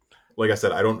guess, like I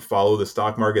said, I don't follow the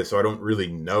stock market, so I don't really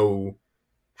know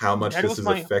how much That this was has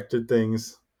my affected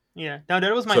things. Yeah. Now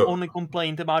that was my So, only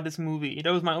complaint about this movie.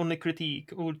 That was my only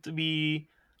critique. Would be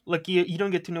like you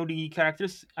don't get to know the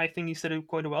characters. I think you said it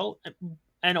quite well,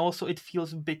 and also it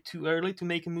feels a bit too early to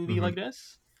make a movie like mhm,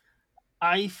 this.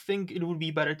 I think it would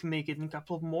be better to make it in a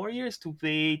couple of more years, to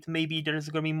wait. Maybe there's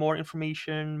going to be more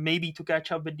information. Maybe to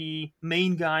catch up with the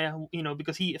main guy,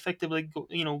 because he effectively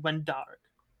went dark,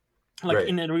 like right,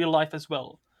 in real life as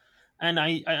well. And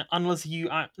unless you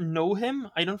know him,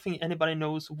 I don't think anybody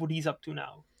knows what he's up to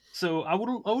now. So I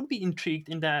would be intrigued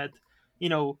in that, you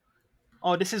know,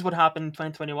 oh, this is what happened in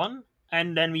 2021,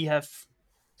 and then we have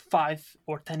 5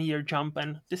 or 10 year jump,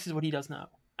 and this is what he does now,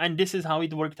 and this is how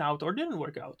it worked out or didn't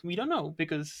work out. We don't know,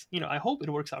 because I hope it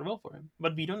works out well for him,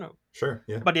 but we don't know. sure,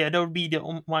 yeah, But yeah, that would be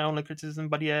my only criticism.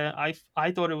 But yeah,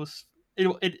 I thought it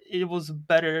was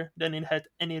better than it had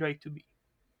any right to be.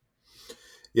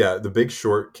 yeah. The Big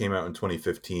Short came out in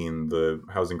 2015. The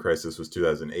housing crisis was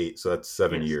 2008, so that's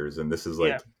seven Yes. years, and this is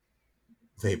Yeah. like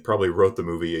they probably wrote the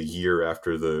movie a year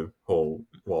after the whole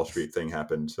Wall Street thing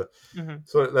happened. So, Hmm.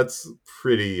 so that's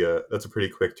pretty. That's a pretty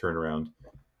quick turnaround.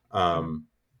 Hmm. Um,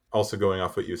 Also, going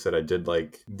off what you said, I did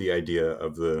like the idea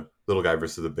of the little guy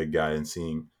versus the big guy, and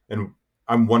seeing, and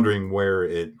I'm wondering where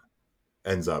it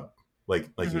ends up. Like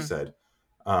you Hmm. said,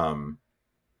 um,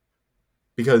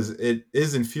 because it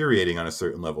is infuriating on a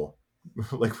certain level,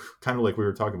 like kind of like we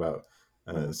were talking about,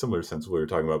 Hmm. similar sense we were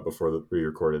talking about before we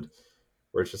recorded,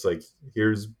 where it's just like,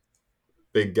 here's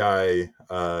big guy,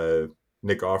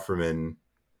 Nick Offerman,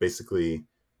 basically.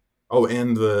 Oh,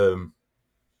 and the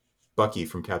Bucky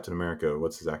from Captain America.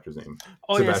 What's his actor's name?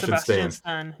 Oh yeah, Sebastian Sebastian Stan.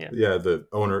 Stan. Yeah. Yeah,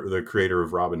 the creator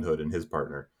of Robin Hood, and his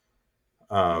partner.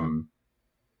 Hmm. Um,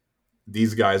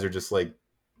 these guys are just like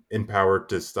empowered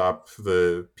to stop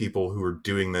the people who are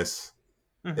doing this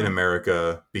in Hmm.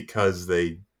 America, because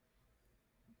they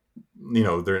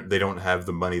don't have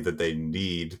the money that they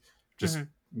need, just Hmm.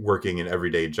 working an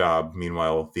everyday job.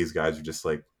 Meanwhile, these guys are just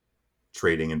like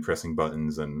trading and pressing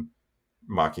buttons and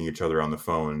mocking each other on the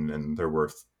phone, and they're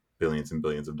worth billions and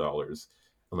billions of dollars,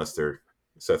 unless they're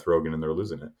Seth Rogen and they're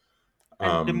losing it.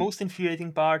 And the Um, most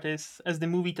infuriating part is, as the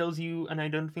movie tells you, and I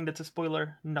don't think that's a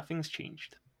spoiler, nothing's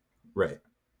changed. right.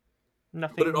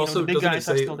 But it Nothing. The also big doesn't it guys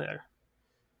are say still there.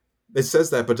 it says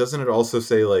that, but doesn't it also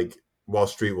say like Wall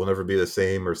Street will never be the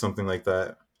same or something like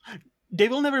that? They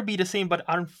will never be the same, but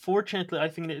unfortunately, I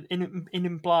think that it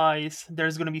implies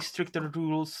there's going to be stricter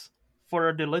rules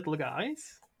for the little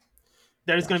guys.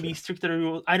 There's going to be Gotcha. stricter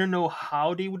rules. I don't know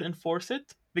how they would enforce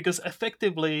it, because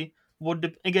effectively,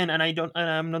 again, and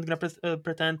I'm not going to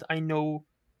pretend I know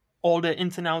all the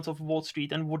ins and outs of Wall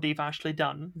Street and what they've actually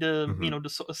done. Hmm.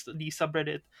 The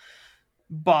subreddit,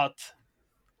 but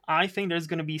I think there's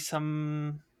going to be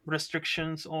some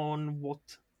restrictions on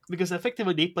what, because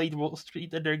effectively they played Wall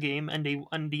Street at their game, and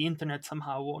the internet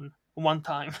somehow won one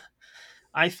time.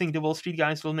 I think the Wall Street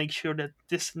guys will make sure that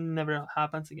this never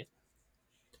happens again.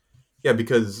 Yeah,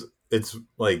 because it's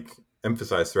like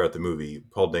emphasized throughout the movie,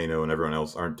 Paul Dano and everyone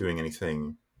else aren't doing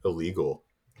anything illegal.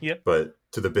 Yep. But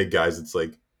to the big guys, it's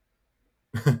like,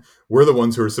 we're the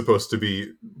ones who are supposed to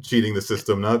be cheating the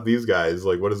system, not these guys.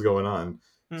 Like, what is going on?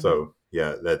 Mm-hmm. So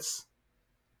yeah, that's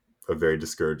a very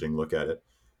discouraging look at it.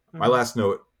 My Mm-hmm. last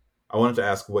note, I wanted to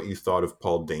ask what you thought of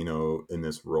Paul Dano in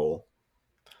this role.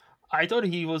 I thought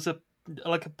he was a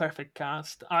perfect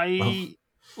cast. Oh,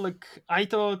 I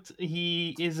thought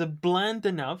he is a bland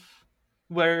enough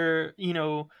where,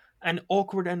 and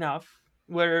awkward enough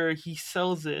where he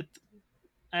sells it,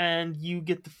 and you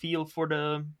get the feel for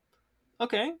the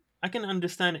okay. I can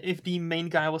understand if the main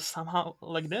guy was somehow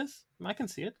like this. I can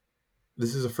see it.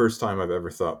 this is the first time I've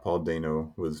ever thought Paul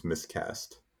Dano was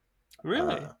miscast.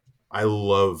 Really. Uh, I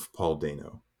love Paul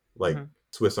Dano, like Mm-hmm.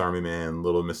 Swiss Army Man,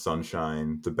 Little Miss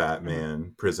Sunshine, The Mm-hmm.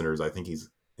 Batman, Prisoners. I think he's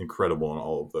incredible in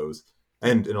all of those,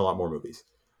 Mm-hmm. and in a lot more movies.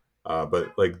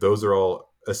 But like those are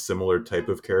all a similar type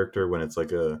of character when it's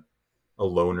like a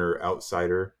loner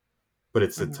outsider, but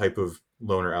it's a Mm-hmm. type of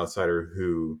loner outsider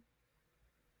who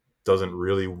doesn't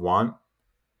really want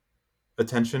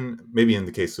attention. Maybe in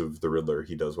the case of the Riddler,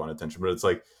 he does want attention, but it's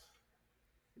like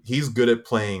he's good at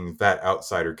playing that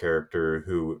outsider character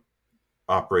who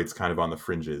operates kind of on the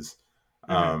fringes.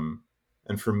 Mm-hmm.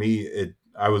 And for me, it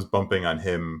I was bumping on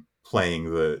him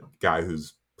playing the guy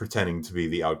who's pretending to be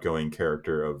the outgoing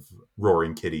character of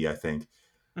Roaring Kitty. I think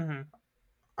Mm-hmm.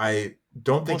 I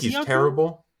don't think Was he he's outgoing?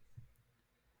 terrible.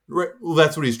 Right, well,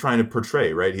 that's what he's trying to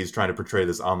portray, right? He's trying to portray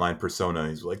this online persona.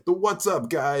 He's like, "The what's up,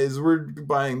 guys? We're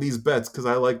buying these bets because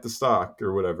I like the stock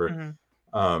or whatever."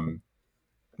 Mm-hmm. Um,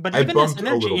 But I even his bumped a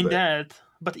energy little in bit. that,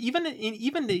 but even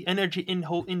the energy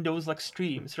in those like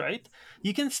streams, right?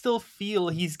 You can still feel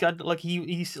he's got like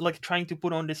he's like trying to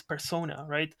put on this persona,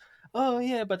 right? Oh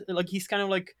yeah, but like he's kind of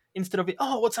like instead of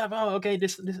oh what's up, oh okay,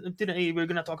 this today we're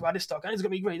gonna talk about this talk and it's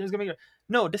gonna be great, it's gonna be great.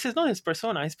 No, this is not his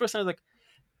persona. His persona is like,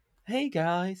 hey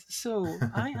guys, so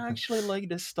I actually like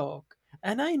this talk,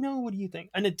 and I know what you think.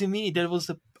 And to me, that was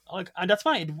the like, and that's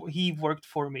why he worked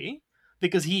for me,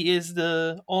 because he is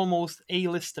the almost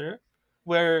A-lister,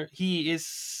 where he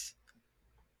is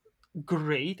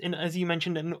great, and as you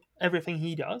mentioned, in everything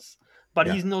he does. But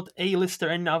Yeah. he's not A-lister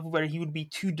enough where he would be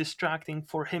too distracting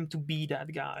for him to be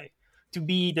that guy, to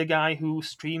be the guy who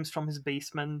streams from his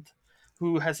basement,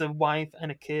 who has a wife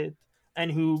and a kid,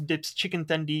 and who dips chicken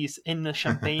tendies in the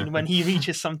champagne when he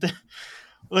reaches something.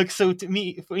 Like, so to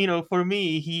me, for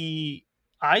me,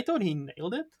 I thought he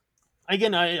nailed it.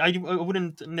 Again, I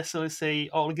wouldn't necessarily say,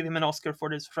 oh, I'll give him an Oscar for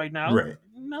this right now. Right.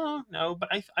 No, no, but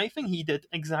I think he did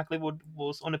exactly what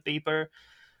was on the paper.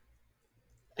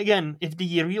 Again, if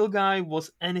the real guy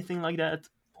was anything like that,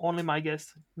 only my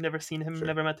guess. Never seen him, Sure.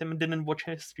 never met him, didn't watch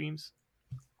his streams.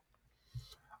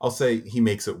 I'll say he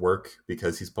makes it work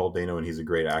because he's Paul Dano and he's a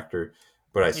great actor,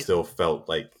 but I Yeah, still felt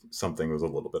like something was a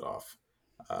little bit off.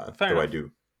 fair Though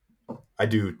enough. I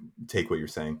do take what you're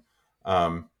saying.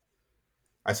 Um,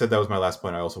 I said that was my last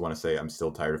point. I also want to say I'm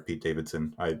still tired of Pete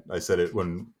Davidson. I said it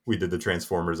when we did the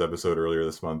Transformers episode earlier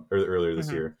this month or earlier this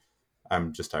Hmm. year.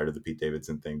 I'm just tired of the Pete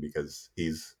Davidson thing because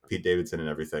he's Pete Davidson and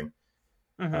everything.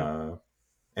 Hmm. Uh,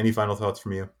 any final thoughts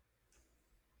from you?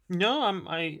 No,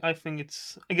 I think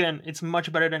it's, again, it's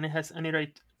much better than it has any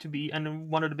right to be, and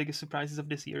one of the biggest surprises of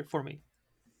this year for me.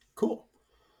 Cool.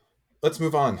 Let's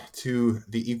move on to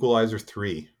The Equalizer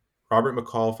 3. Robert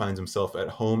McCall finds himself at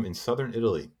home in southern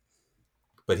Italy,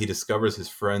 but he discovers his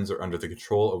friends are under the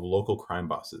control of local crime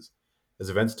bosses. As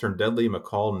events turn deadly,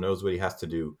 McCall knows what he has to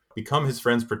do become his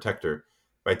friend's protector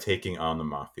by taking on the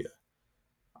mafia.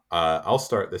 I'll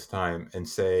start this time and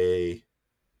say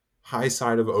high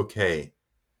side of okay.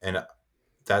 And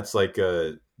that's like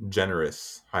a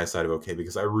generous high side of okay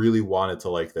because I really wanted to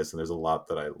like this, and there's a lot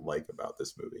that I like about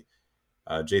this movie.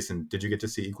 Jason, did you get to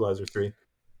see Equalizer 3?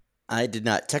 I did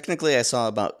not. Technically, I saw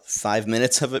about 5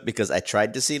 minutes of it because I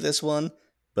tried to see this one,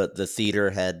 but the theater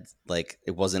had, like,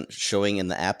 it wasn't showing in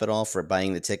the app at all for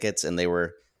buying the tickets, and they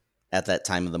were at that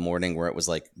time of the morning where it was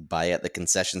like buy at the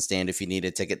concession stand if you need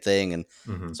a ticket thing. And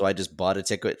Mm-hmm. so I just bought a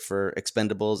ticket for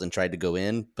Expendables and tried to go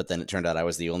in, but then it turned out I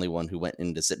was the only one who went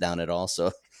in to sit down at all.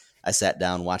 So I sat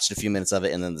down, watched a few minutes of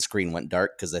it, and then the screen went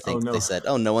dark because I Oh think they no. said,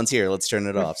 oh, no one's here. Let's turn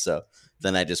it off. So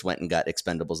then I just went and got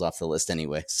Expendables off the list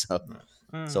anyway.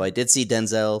 So I Mm. did see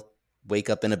Denzel wake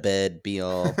up in a bed, be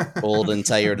all old and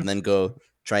tired, and then go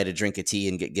try to drink a tea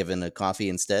and get given a coffee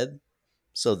instead.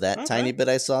 So that tiny Okay, bit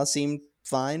I saw seemed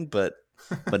fine, but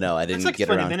no, I it's didn't like get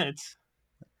 20 around. minutes.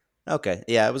 Okay,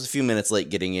 yeah, I was a few minutes late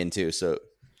getting in too, so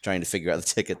trying to figure out the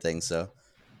ticket thing. So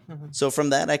Mhm. so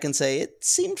from that I can say it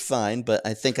seemed fine, but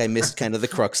I think I missed kind of the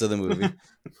crux of the movie.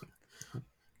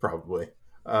 Probably.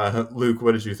 Luke,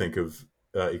 what did you think of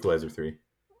Equalizer 3?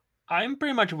 I'm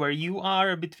pretty much where you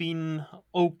are, between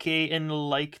okay and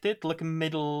liked it, like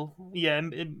middle. Yeah,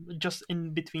 just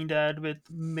in between that, with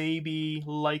maybe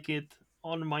like it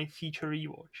on my feature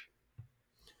rewatch.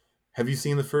 Have you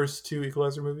seen the first two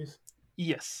Equalizer movies?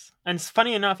 Yes, and it's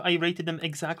funny enough, I rated them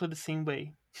exactly the same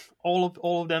way. All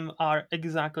of them are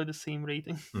exactly the same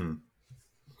rating. Hmm.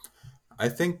 I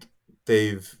think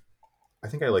they've. I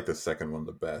think I like the second one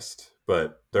the best,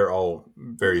 but they're all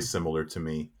very similar to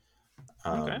me.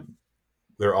 Okay. Um,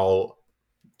 they're all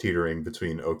teetering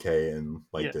between okay and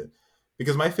Yeah. liked it.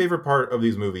 Because my favorite part of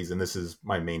these movies, and this is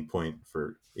my main point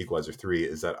for Equalizer 3,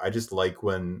 is that I just like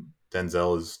when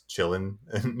Denzel is chilling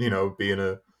and, being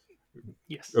a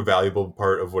Yes. valuable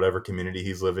part of whatever community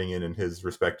he's living in his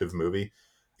respective movie.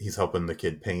 He's helping the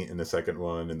kid paint in the second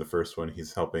one. In the first one,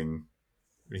 he's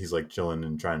like chilling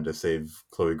and trying to save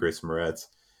Chloe Grace Moretz.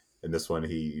 In this one,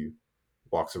 he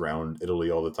walks around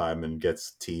Italy all the time and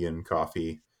gets tea and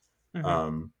coffee. Hmm.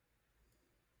 Um,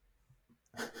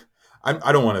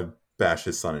 I don't want to bash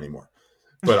his son anymore,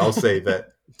 but I'll say that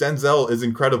Denzel is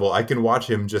incredible. I can watch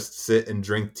him just sit and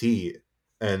drink tea,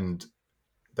 and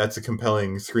that's a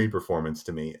compelling screen performance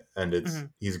to me, and Hmm.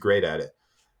 he's great at it.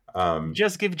 Um,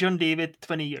 Just give John David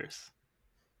 20 years.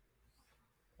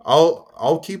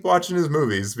 I'll keep watching his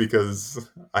movies because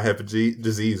I have a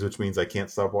disease, which means I can't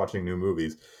stop watching new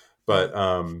movies. Hmm. But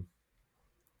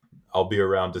I'll be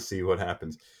around to see what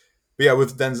happens. But yeah,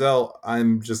 with Denzel,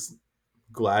 I'm just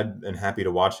glad and happy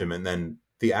to watch him. And then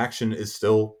the action is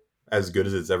still as good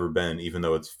as it's ever been, even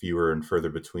though it's fewer and further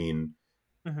between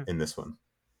Hmm. in this one.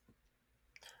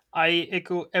 I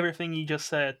echo everything you just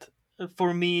said.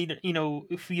 For me,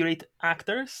 if we rate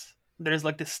actors, there's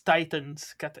like this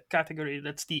Titans category.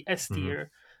 That's the S Mm-hmm.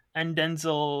 tier, and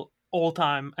Denzel all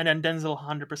time, and then Denzel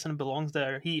 100% belongs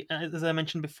there. He, as I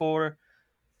mentioned before,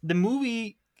 the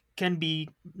movie can be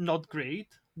not great,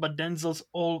 but Denzel's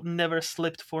all never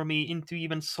slipped for me into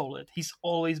even solid. He's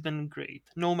always been great,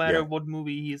 no matter Yeah. what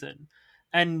movie he's in.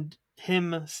 And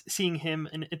seeing him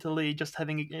in Italy, just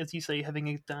having, as you say, having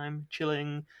a time,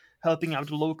 chilling, helping out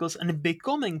the locals, and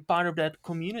becoming part of that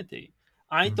community.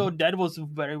 I Mm-hmm. thought that was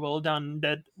very well done.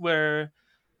 That where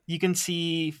you can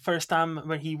see first time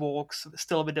when he walks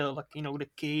still with the, like, the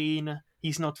cane,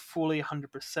 he's not fully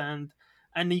 100%,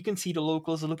 and you can see the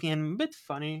locals looking at him a bit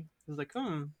funny. It's like,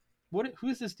 who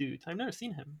is this dude? I've never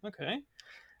seen him. Okay.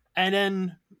 And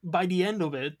then by the end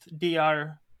of it, they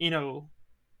are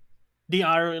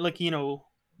like,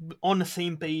 on the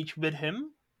same page with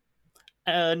him,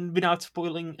 and without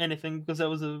spoiling anything, because that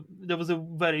was a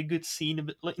very good scene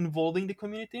like, involving the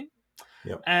community,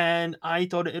 Yep. and I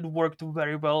thought it worked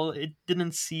very well. It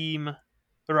didn't seem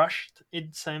rushed.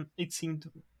 It seemed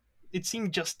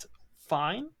just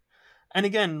fine. And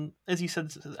again, as you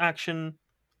said, action.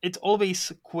 It's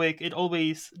always quick. It's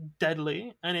always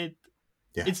deadly, and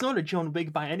Yeah. it's not a John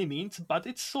Wick by any means, but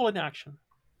it's solid action.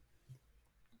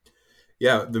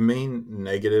 Yeah. The main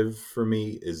negative for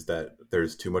me is that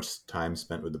there's too much time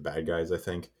spent with the bad guys, I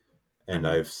think. And Hmm.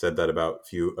 I've said that about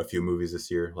a few movies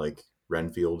this year, like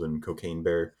Renfield and Cocaine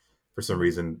Bear. For some Hmm.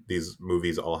 reason, these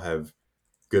movies all have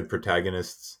good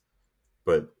protagonists,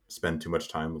 but spend too much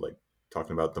time like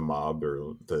talking about the mob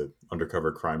or the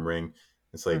undercover crime ring.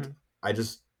 It's like Hmm. I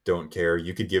just don't care.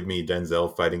 You could give me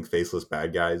Denzel fighting faceless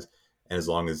bad guys, and as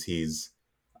long as he's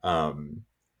um,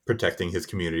 protecting his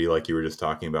community, like you were just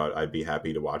talking about, I'd be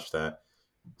happy to watch that.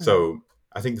 Hmm. So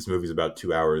I think this movie's about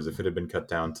 2 hours. If it had been cut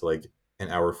down to like an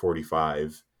hour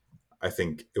 45, I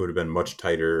think it would have been much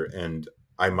tighter, and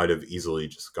I might have easily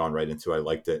just gone right into I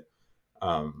liked it.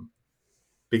 Um,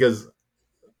 because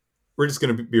we're just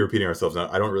going to be repeating ourselves now.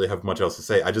 I don't really have much else to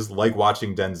say. I just like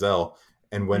watching Denzel,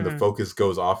 and when the Hmm. focus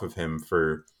goes off of him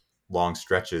for long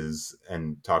stretches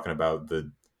and talking about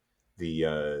the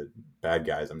bad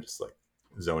guys, I'm just like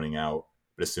zoning out.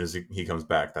 But as soon as he comes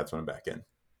back, that's when I'm back in.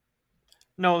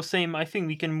 No, same. I think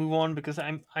we can move on because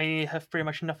I have pretty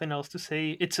much nothing else to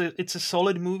say. It's a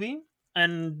solid movie,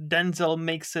 and Denzel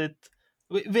makes it.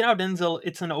 Without Denzel,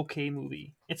 it's an okay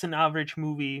movie. It's an average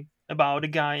movie about a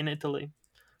guy in Italy.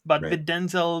 But Right. with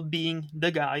Denzel being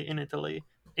the guy in Italy,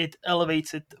 it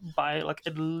elevates it by like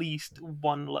at least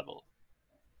one level.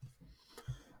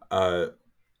 Uh,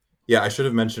 yeah, I should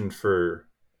have mentioned for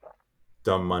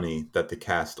Dumb Money that the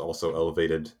cast also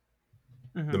elevated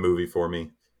the Hmm. movie for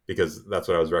me because that's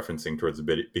what I was referencing towards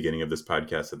the beginning of this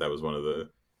podcast. That was one of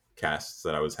the casts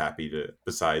that I was happy to.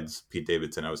 Besides Pete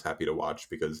Davidson, I was happy to watch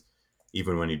because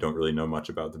even when you don't really know much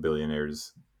about the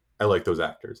billionaires, I like those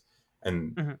actors.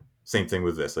 And Hmm. same thing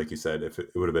with this, like you said, if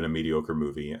it would have been a mediocre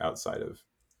movie outside of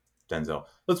Denzel.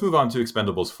 Let's move on to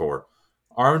Expendables 4.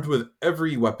 Armed with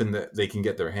every weapon that they can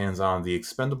get their hands on, the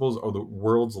Expendables are the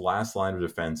world's last line of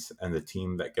defense and the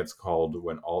team that gets called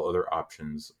when all other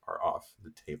options are off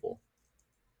the table.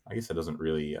 I guess that doesn't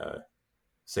really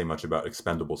say much about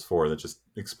Expendables 4. That just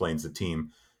explains the team. Mhm.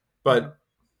 But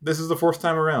this is the fourth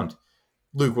time around.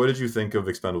 Luke, what did you think of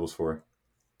Expendables 4?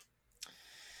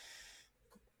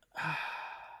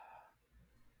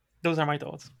 Those are my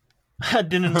thoughts. I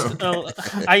didn't.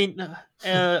 Okay.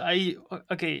 I.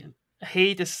 Okay.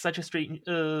 Hate is such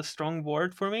a strong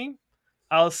word for me.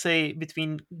 I'll say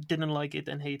between didn't like it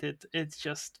and hate it. It's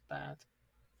just bad.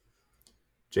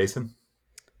 Jason?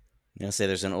 Say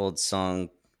there's an old song.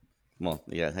 Well,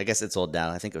 yeah, I guess it's old now.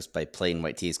 I think it was by Plain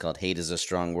White Tees called "Hate is a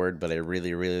Strong Word," but I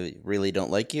really, really, really don't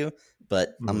like you.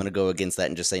 But I'm Mm. gonna go against that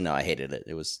and just say no. I hated it.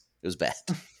 It was bad.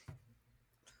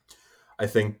 I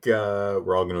think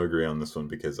we're all going to agree on this one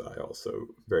because I also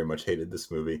very much hated this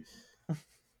movie.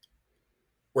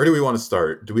 Where do we want to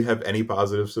start? Do we have any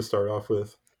positives to start off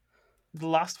with? The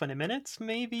last 20 minutes,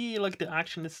 maybe like the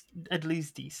action is at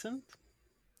least decent.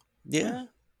 Yeah,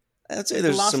 Yeah, I'd say like the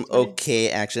there's some last 20. okay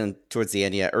action towards the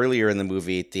end. Yeah, earlier in the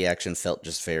movie, the action felt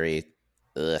just very,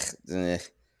 ugh.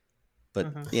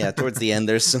 But Mhm. yeah, towards the end,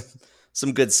 there's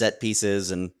some good set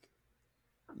pieces, and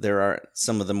there are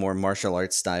some of the more martial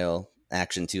arts style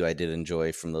action too. I did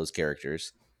enjoy from those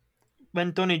characters.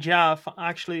 When Tony Jaa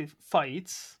actually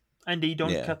fights and they don't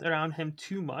Yeah, cut around him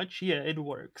too much, yeah, it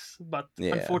works. But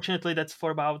yeah, unfortunately, that's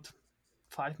for about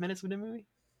 5 minutes of the movie.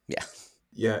 yeah.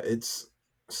 Yeah, it's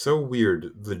so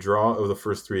weird. The draw of the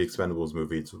first three Expendables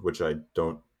movies, which I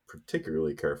don't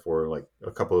particularly care for, like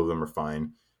a couple of them are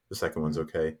fine. The second one's Hmm.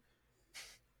 okay.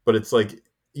 But it's like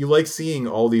you like seeing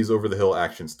all these over the hill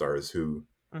action stars who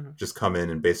Hmm. just come in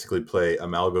and basically play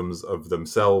amalgams of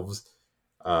themselves,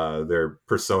 their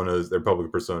personas, their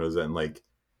public personas, and like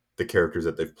the characters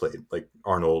that they've played. Like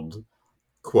Arnold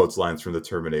quotes lines from the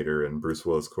Terminator and Bruce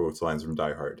Willis quotes lines from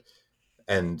Die Hard.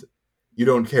 And you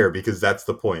don't care because that's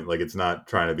the point. Like it's not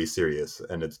trying to be serious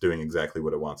and it's doing exactly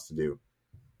what it wants to do.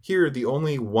 Here, the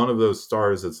only one of those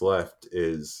stars that's left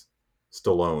is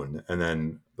Stallone, and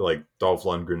then like Dolph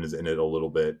Lundgren is in it a little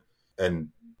bit, and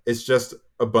it's just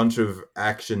a bunch of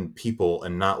action people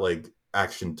and not like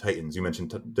action titans. You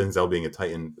mentioned Denzel being a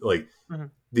titan. Like Hmm.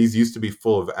 these used to be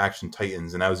full of action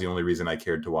titans, and that was the only reason I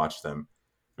cared to watch them.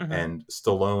 Hmm. And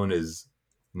Stallone is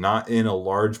not in a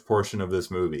large portion of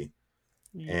this movie,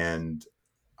 Yes. and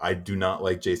I do not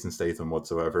like Jason Statham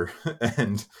whatsoever.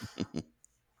 And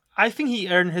I think he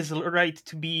earned his right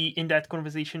to be in that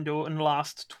conversation though in the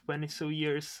last 20 so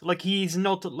years. Like he's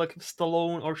not like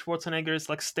Stallone or Schwarzenegger's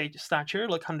like stage stature,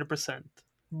 like 100%.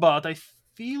 But I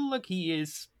feel like he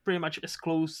is pretty much as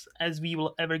close as we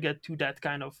will ever get to that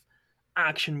kind of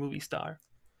action movie star.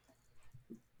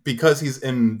 because he's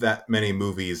in that many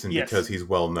movies and because Yes. he's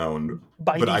well known,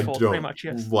 By but I default, pretty don't much,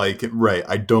 yes. like it. Right,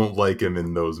 I don't like him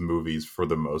in those movies for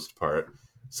the most part.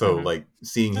 So Hmm. like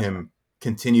seeing That's fine. him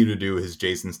continue to do his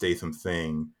Jason Statham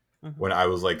thing Hmm. when I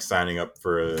was like signing up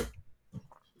for a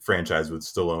franchise with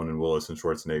Stallone and Willis and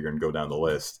Schwarzenegger and go down the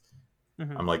list.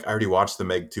 Hmm. I'm like, I already watched The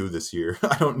Meg 2 this year.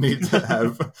 I don't need to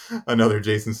have another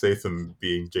Jason Statham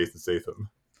being Jason Statham.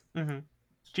 Hmm.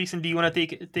 Jason, do you want to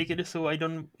take it so I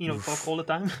don't talk all the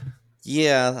time?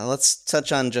 Yeah, let's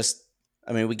touch on just.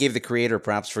 I mean, we gave the creator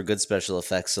props for good special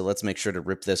effects, so let's make sure to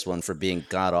rip this one for being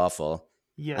god awful.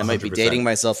 I might Yes. be dating 100%.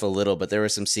 myself a little, but there were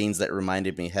some scenes that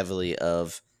reminded me heavily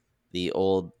of the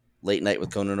old Late Night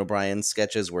with Conan O'Brien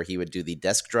sketches where he would do the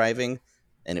desk driving,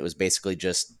 and it was basically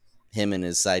just him and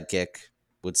his sidekick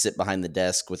would sit behind the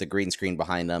desk with a green screen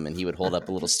behind them, and he would hold up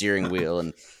a little steering wheel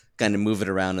and kind of move it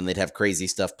around, and they'd have crazy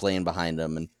stuff playing behind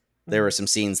them. And there were Hmm. some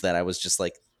scenes that I was just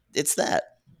like, it's that,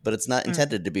 but it's not Hmm.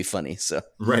 intended to be funny. So,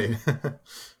 Right.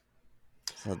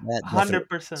 so that definitely,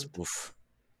 100%. oof.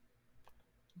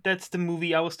 That's the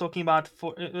movie I was talking about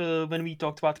for when we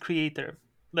talked about creator.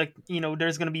 Like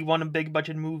there's gonna be one big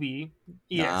budget movie. Ah,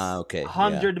 Yes, okay, yeah.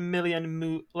 100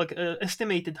 million like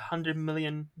estimated $100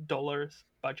 million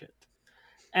budget,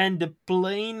 and the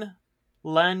plane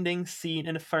landing scene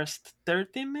in the first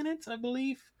 30 minutes, I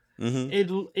believe.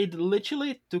 Mm-hmm. It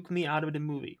literally took me out of the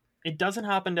movie. It doesn't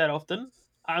happen that often.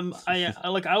 I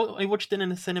watched it in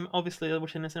the cinema. Obviously, I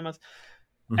watched it in the cinemas,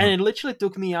 and Mhm. it literally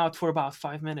took me out for about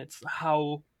 5 minutes.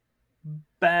 How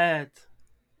bad.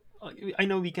 I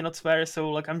know we cannot swear,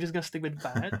 so like I'm just gonna stick with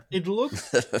bad. It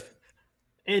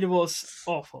was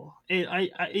awful.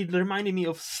 It reminded me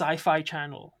of Sci-Fi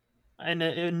Channel,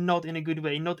 and not in a good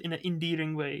way, not in an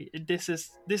endearing way. This is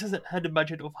had a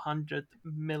budget of 100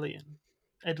 million,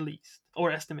 at least,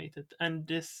 or estimated, and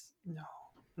this no,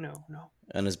 no, no.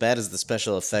 And as bad as the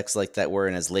special effects like that were,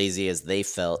 and as lazy as they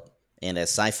felt, And as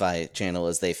Sci-Fi Channel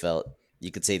as they felt,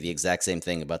 you could say the exact same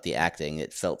thing about the acting.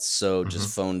 It felt so just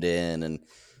Hmm. phoned in, and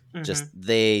just Hmm.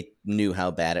 they knew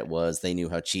how bad it was. They knew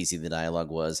how cheesy the dialogue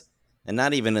was, and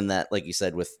not even in that, like you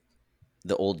said, with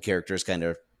the old characters kind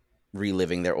of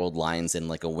reliving their old lines in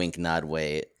like a wink nod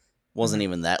way. It wasn't Hmm.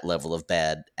 even that level of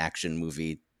bad action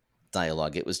movie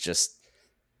dialogue. It was just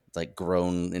like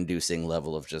groan inducing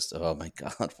level of just, oh my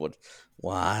god, what,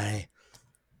 why?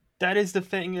 That is the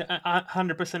thing. I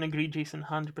 100% agree, Jason.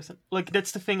 100%. Like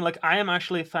that's the thing. Like I am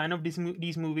actually a fan of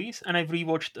these movies, and I've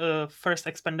rewatched first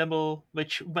Expendable,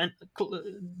 which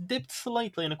dipped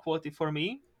slightly in a quality for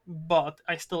me, but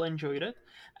I still enjoyed it.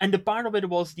 And the part of it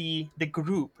was the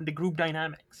group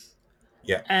dynamics.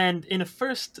 Yeah. And in the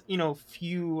first,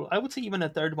 few, I would say even a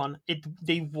third one,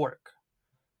 they work.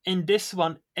 In this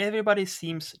one, everybody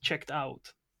seems checked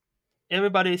out.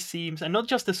 Everybody seems, and not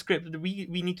just the script. We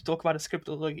need to talk about the script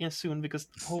like soon, because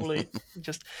holy,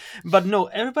 just. But no,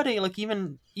 everybody, like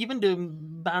even the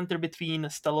banter between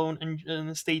Stallone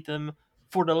and Statham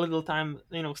for the little time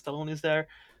Stallone is there,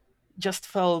 just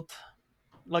felt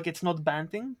like it's not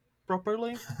banting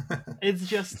properly. It's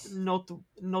just not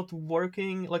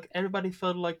working. Like everybody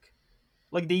felt like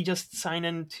they just sign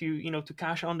in to to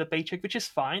cash on the paycheck, which is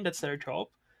fine, that's their job.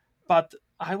 But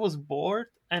I was bored,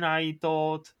 and I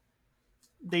thought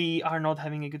they are not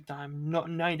having a good time, not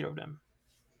neither of them.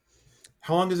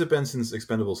 How long has it been since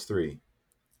Expendables 3?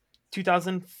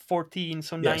 2014,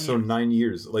 so Yeah, 9 so years. 9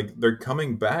 years. Like they're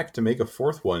coming back to make a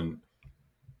fourth one,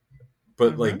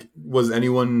 but Hmm. like, was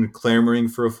anyone clamoring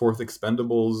for a fourth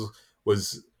Expendables?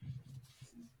 Was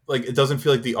like, it doesn't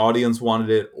feel like the audience wanted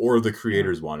it or the Hmm.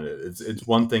 creators wanted it. It's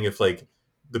one thing if like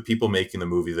the people making the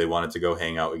movie, they wanted to go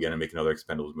hang out again and make another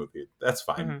Expendables movie. That's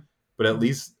fine, Hmm. but at Hmm.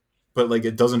 least, but like,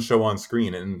 it doesn't show on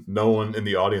screen, and no one in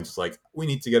the audience is like, we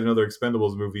need to get another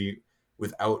Expendables movie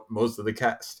without most of the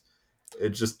cast. It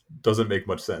just doesn't make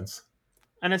much sense.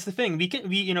 And that's the thing.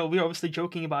 We're obviously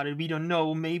joking about it. We don't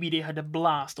know. Maybe they had a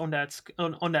blast on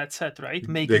on that set, right?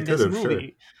 They Making could this have, sure.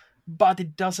 movie, but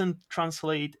it doesn't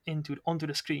translate into onto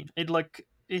the screen.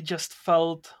 It just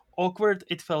felt awkward.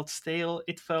 It felt stale.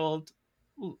 It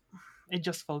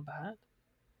just felt bad.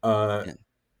 Uh, Yeah.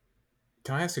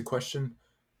 can I ask a question?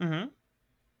 Hmm.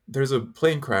 There's a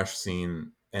plane crash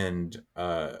scene, and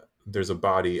there's a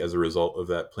body as a result of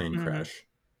that plane Hmm. crash.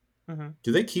 Hmm.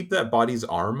 Do they keep that body's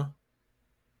arm?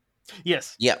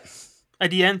 Yes. Yeah.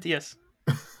 At the end, yes,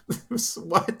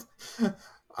 What?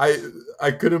 I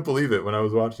I couldn't believe it when I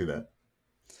was watching that.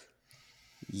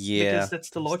 because Yeah. that's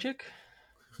the logic.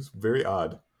 It was very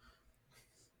odd.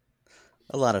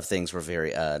 A lot of things were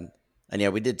very odd. And yeah,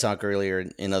 we did talk earlier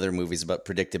in other movies about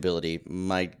predictability.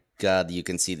 My God, you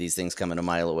can see these things coming a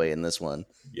mile away in this one.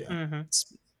 Yeah. Hmm.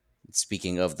 S-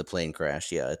 Speaking of the plane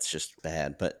crash, yeah, it's just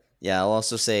bad. But yeah, I'll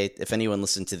also say if anyone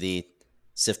listened to the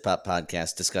Sif Pop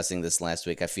podcast discussing this last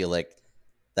week, I feel like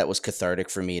that was cathartic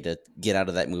for me to get out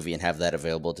of that movie and have that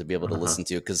available to be able to Uh-huh. listen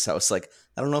to, because I was like,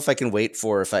 I don't know if I can wait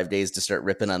 4 or 5 days to start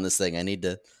ripping on this thing. I need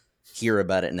to hear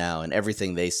about it now. And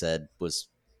everything they said was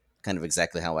kind of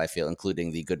exactly how I feel,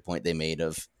 including the good point they made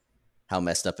of how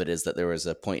messed up it is that there was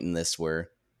a point in this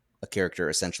where a character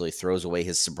essentially throws away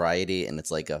his sobriety, and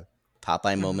it's like a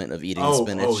Popeye Hmm. moment of eating the Oh,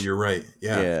 spinach. you're right.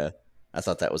 Yeah. Yeah. I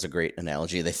thought that was a great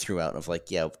analogy they threw out of like,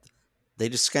 yeah, they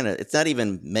just kind of, it's not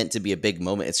even meant to be a big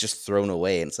moment. It's just thrown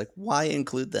away. And it's like, why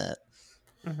include that?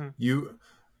 Hmm. You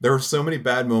There were so many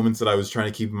bad moments that I was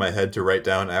trying to keep in my head to write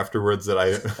down afterwards that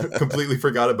I completely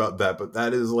forgot about that, but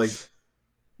that is like,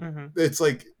 Hmm. it's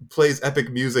like plays epic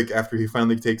music after he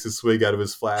finally takes a swig out of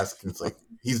his flask, and it's like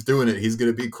he's doing it. He's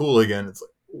going to be cool again. It's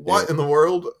like, Yeah. what in the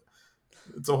world?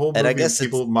 It's a whole And I movie of guess it's,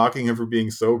 people mocking him for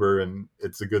being sober, and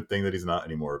it's a good thing that he's not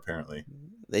anymore, apparently.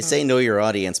 they say know your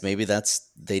audience. Maybe that's,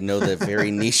 they know the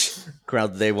very niche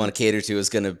crowd that they want to cater to is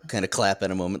going to kind of clap at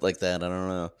a moment like that. I don't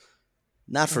know.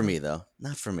 Not for Hmm. me, though.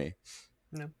 Not for me.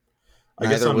 No. I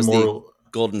guess Neither on was the moral,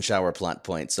 golden shower plot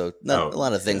point. So not, a oh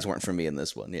lot of things yeah, weren't for me in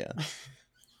this one. Yeah.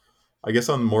 I guess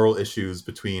on moral issues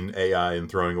between AI and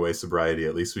throwing away sobriety,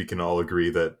 at least we can all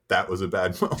agree that that was a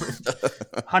bad moment.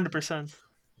 100%.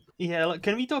 Yeah, like,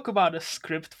 can we talk about the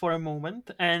script for a moment,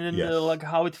 and then Yes. like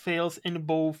how it fails in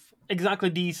both exactly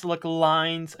these like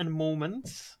lines and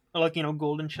moments, like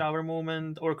golden shower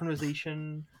moment or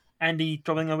conversation, and the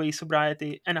throwing away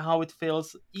sobriety, and how it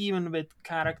fails even with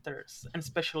characters, and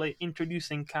especially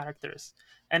introducing characters,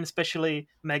 and especially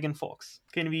Megan Fox.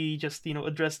 Can we just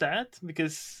address that?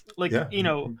 Because like Yeah.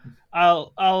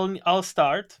 I'll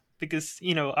start, because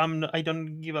I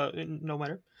don't give a no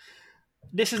matter.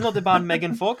 This is not about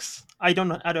Megan Fox. I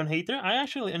don't hate her. I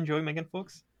actually enjoy Megan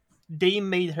Fox. They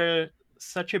made her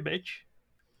such a bitch.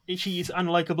 she is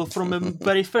unlikable from a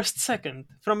very first second.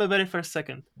 From a very first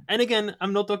second. And again,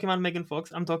 I'm not talking about Megan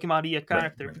Fox. I'm talking about the Right,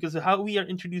 character, right. because how we are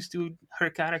introduced to her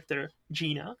character,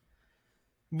 Gina.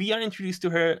 We are introduced to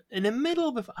her in the middle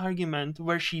of an argument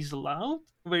where she's loud,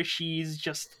 where she's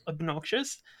just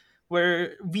obnoxious,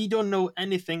 where we don't know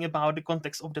anything about the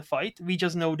context of the fight. We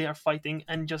just know they are fighting,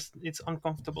 and just it's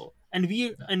uncomfortable. And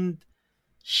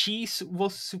she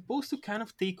was supposed to kind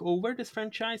of take over this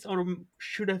franchise, or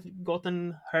should have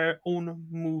gotten her own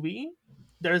movie.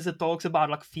 There's a talks about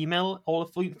like female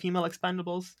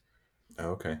Expendables, Oh,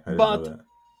 okay, I didn't know but that.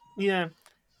 yeah,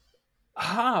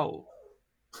 how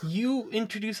you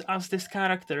introduce us this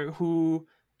character who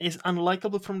is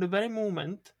unlikable from the very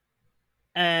moment,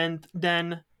 and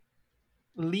then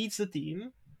leads the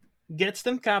team, gets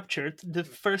them captured the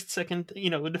first second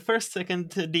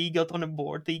they got on a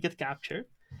board, they get captured.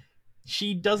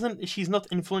 She's not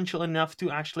influential enough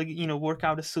to actually work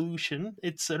out a solution.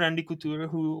 It's Randy Couture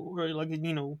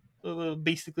who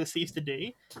basically saves the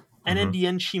day, and at Hmm. the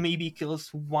end she maybe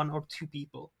kills one or two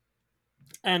people,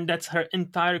 and that's her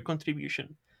entire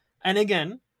contribution. And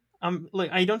again,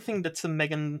 I don't think that's a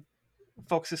Megan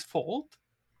Fox's fault.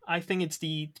 I think it's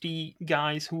the three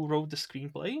guys who wrote the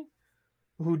screenplay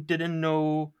who didn't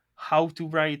know how to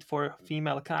write for a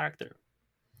female character.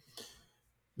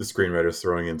 The screenwriter's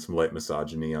throwing in some light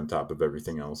misogyny on top of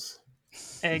everything else.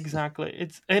 Exactly.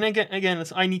 It's and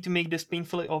I need to make this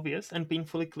painfully obvious and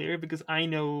painfully clear, because I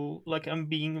know like I'm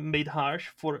being made harsh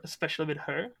for, especially with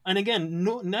her. And again,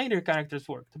 no, neither characters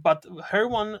worked, but her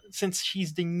one, since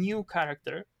she's the new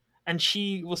character and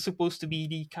she was supposed to be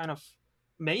the kind of,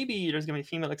 maybe there's gonna be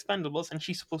female Expendables and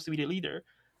she's supposed to be the leader.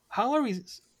 How are we?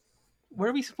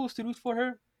 Were we supposed to root for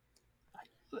her?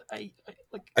 Like I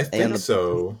I And think don't.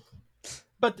 so.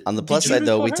 But on the plus did you side, root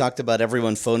though, for we her? talked about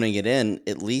everyone phoning it in.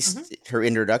 At Hmm. least her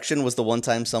introduction was the one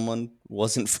time someone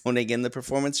wasn't phoning in the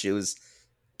performance. She was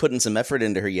putting some effort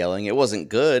into her yelling. It wasn't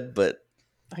good, but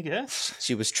I guess.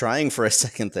 she was trying for a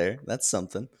second there. That's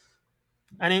something.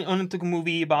 And it only took a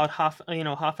movie about half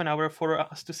an hour for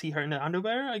us to see her in the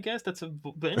underwear. I guess that's a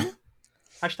win.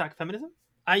 Hashtag feminism.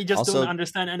 I just don't Also,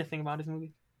 understand anything about this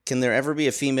movie. can there ever be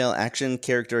a female action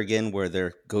character again where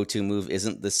their go-to move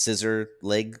isn't the scissor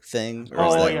leg thing, or Oh,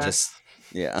 is Oh I that know. just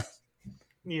yes,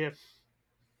 yeah? yeah.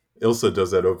 Ilsa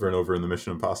does that over and over in the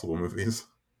Mission Impossible movies.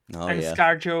 Oh And yeah.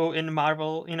 ScarJo in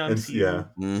Marvel, And yeah, MCU.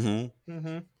 Mm-hmm.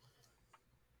 Hmm.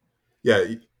 yeah,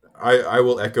 I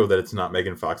will echo that it's not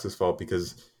Megan Fox's fault,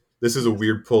 because this is a Yes.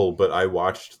 weird pull, but I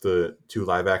watched the two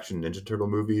live action Ninja Turtle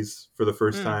movies for the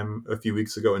first Mm. time a few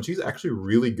weeks ago, and she's actually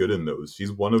really good in those.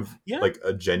 She's one of Yeah. like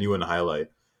a genuine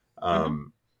highlight. Hmm.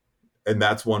 Um, and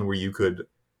that's one where you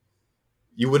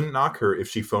wouldn't knock her if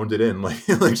she phoned it in like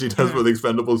she does Hmm. with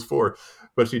Expendables 4,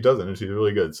 but she doesn't, and she's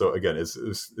really good. So again, it's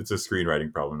a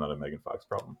screenwriting problem, not a Megan Fox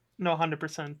problem. No,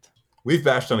 100%. We've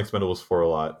bashed on Expendables 4 a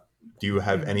lot. Do you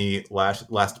have Hmm. any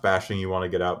last bashing you want to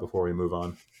get out before we move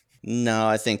on? No,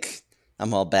 I think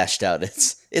I'm all bashed out.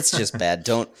 It's just bad.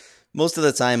 Don't most of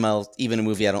the time I'll even a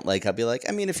movie I don't like, I'll be like,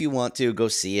 I mean, if you want to go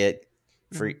see it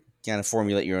for Hmm. kind of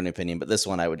formulate your own opinion, but this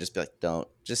one I would just be like, don't,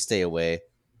 just stay away.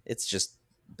 It's just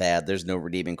bad. There's no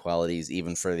redeeming qualities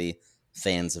even for the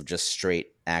fans of just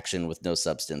straight action with no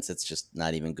substance. It's just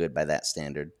not even good by that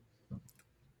standard.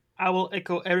 I will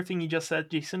echo everything you just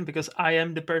said, Jason, because I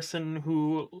am the person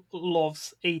who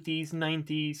loves 80s,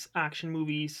 90s action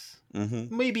movies.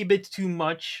 Mhm. Maybe a bit too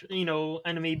much,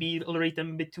 and maybe rate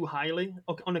them a bit too highly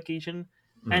on occasion.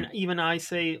 And Mm. even I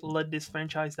say, let this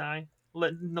franchise die.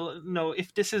 No,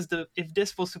 if this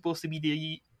was supposed to be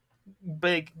the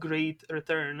big great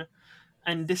return,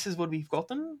 and this is what we've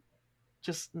gotten,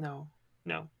 just no,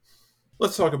 no.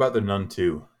 Let's talk about the Nun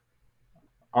 2.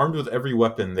 Armed with every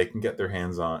weapon they can get their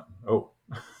hands on. Oh.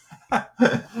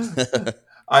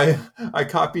 I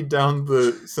copied down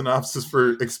the synopsis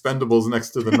for Expendables next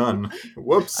to the Nun.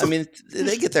 Whoops. I mean,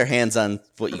 they get their hands on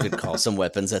what you could call some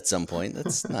weapons at some point.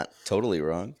 That's not totally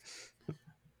wrong.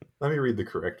 Let me read the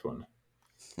correct one.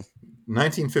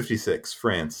 1956,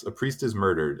 France. A priest is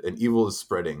murdered, and evil is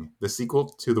spreading. The sequel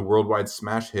to the worldwide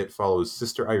smash hit follows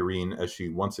Sister Irene as she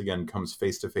once again comes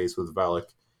face to face with Valak,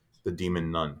 the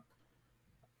demon nun.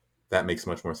 That makes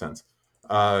much more sense.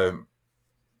 Uh,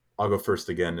 I'll go first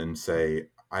again and say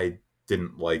I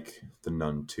didn't like the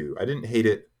Nun 2. I didn't hate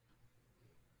it.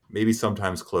 Maybe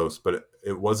sometimes close, but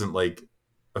it wasn't like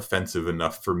offensive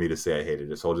enough for me to say I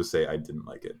hated it. So I'll just say I didn't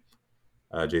like it.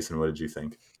 Jason, what did you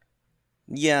think?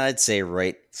 Yeah, I'd say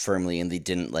right firmly in the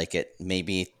didn't like it.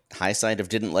 Maybe high side of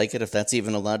didn't like it, if that's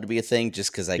even allowed to be a thing,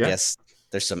 just because I Yeah. guess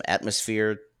there's some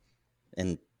atmosphere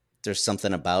and there's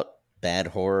something about bad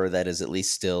horror that is at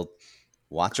least still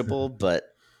watchable, but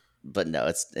but no,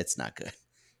 it's not good.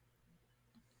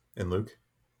 And Luke?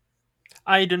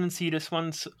 I didn't see this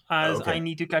one Oh, as I okay,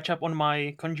 need to catch up on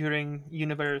my Conjuring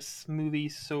universe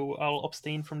movies, so I'll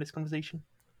abstain from this conversation.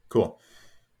 cool.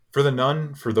 For The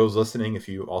Nun, for those listening, if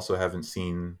you also haven't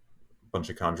seen a bunch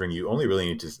of Conjuring, you only really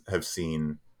need to have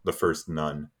seen the first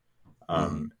Nun.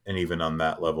 Hmm. And even on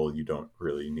that level, you don't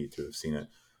really need to have seen it.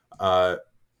 Uh,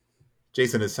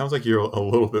 Jason, it sounds like you're a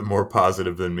little bit more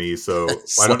positive than me, so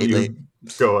why don't Slightly. you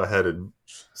go ahead and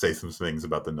say some things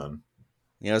about The Nun?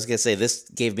 I was gonna say this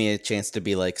gave me a chance to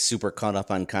be like super caught up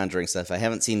on Conjuring stuff. I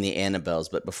haven't seen the Annabelles,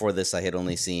 but before this, I had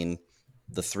only seen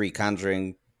the three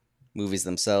Conjuring movies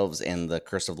themselves and the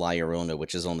Curse of La Llorona,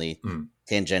 which is only Mm,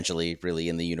 tangentially really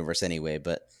in the universe anyway.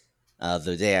 But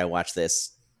the day I watched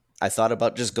this, I thought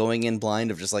about just going in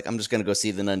blind of just like I'm just gonna go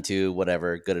see the Nun 2,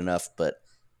 whatever, good enough. But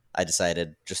I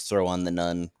decided just throw on the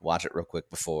Nun, watch it real quick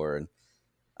before, and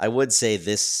I would say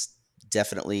this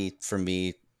definitely for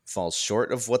me falls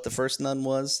short of what the first Nun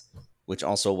was, which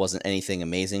also wasn't anything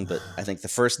amazing. But I think the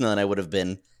first Nun I would have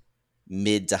been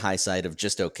mid to high side of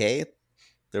just okay.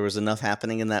 There was enough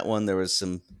happening in that one. There was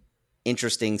some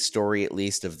interesting story at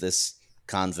least of this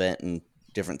convent and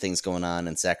different things going on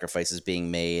and sacrifices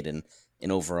being made and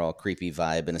an overall creepy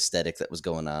vibe and aesthetic that was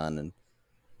going on. And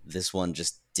this one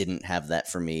just didn't have that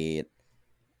for me.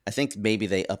 I think maybe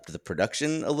they upped the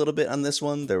production a little bit on this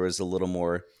one. There was a little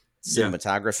more yeah,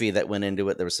 cinematography that went into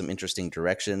it. There was some interesting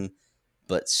direction,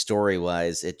 but story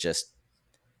wise, it just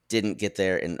didn't get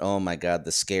there. And oh my god,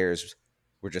 the scares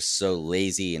were just so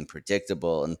lazy and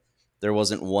predictable. And there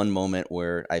wasn't one moment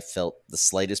where I felt the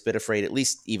slightest bit afraid. At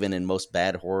least even in most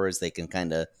bad horrors, they can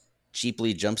kind of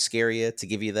cheaply jump scare you to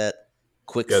give you that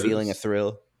quick yeah. feeling of There's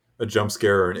thrill. a jump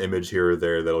scare or an image here or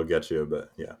there that'll get you,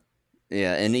 but yeah,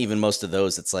 Yeah, and even most of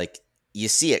those, it's like you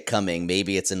see it coming.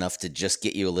 Maybe it's enough to just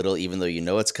get you a little, even though you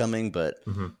know it's coming,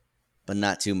 hmm but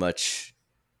not too much,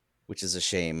 which is a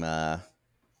shame. Well,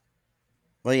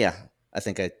 yeah, I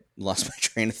think I lost my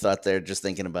train of thought there just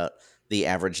thinking about the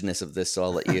averageness of this. So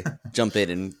I'll let you jump in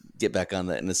and get back on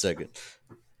that in a second.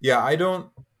 yeah. I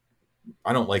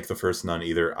don't like the first Nun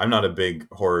either. I'm not a big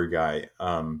horror guy.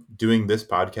 Doing this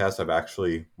podcast, I've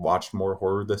actually watched more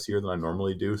horror this year than I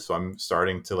normally do, so I'm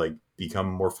starting to like become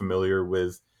more familiar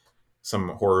with some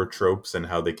horror tropes and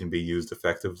how they can be used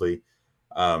effectively.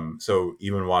 So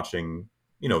even watching,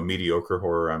 mediocre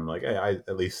horror, I'm like, hey, I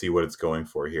at least see what it's going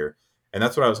for here, and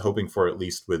that's what I was hoping for, at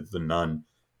least with The Nun,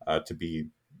 to be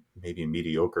maybe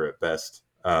mediocre at best.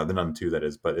 The Nun 2, that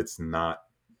is, but it's not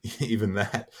even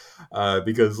that,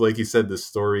 because, like you said, the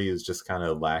story is just kind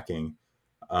of lacking.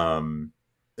 Um,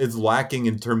 it's lacking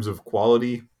in terms of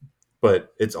quality,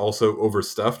 but it's also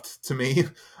overstuffed to me.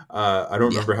 I don't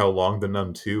Yeah. remember how long The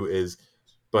Nun 2 is,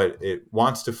 but it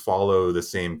wants to follow the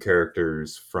same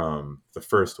characters from the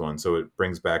first one. So it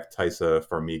brings back Taisa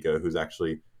Farmiga, who's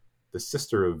actually the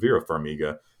sister of Vera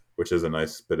Farmiga, which is a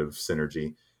nice bit of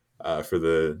synergy for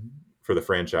the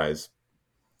franchise.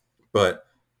 But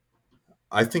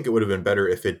I think it would have been better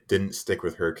if it didn't stick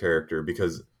with her character,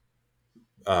 because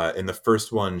in the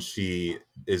first one she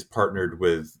is partnered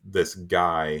with this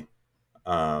guy.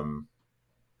 Um,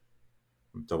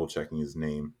 I'm double checking his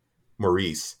name,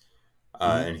 Maurice,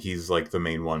 Hmm. and he's like the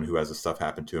main one who has the stuff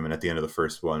happen to him. And at the end of the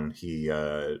first one, he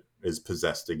is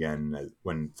possessed again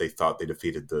when they thought they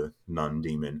defeated the nun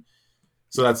demon.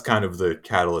 So Yeah. that's kind of the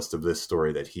catalyst of this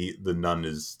story, that the nun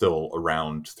is still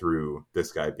around through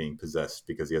this guy being possessed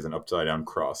because he has an upside down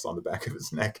cross on the back of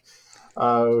his neck,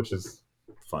 which is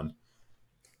fun.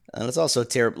 And it's also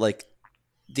terrible. Like,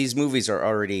 these movies are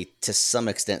already to some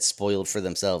extent spoiled for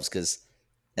themselves because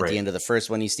at the Right. end of the first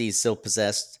one, you see he's still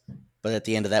possessed, but at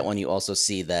the end of that one, you also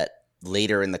see that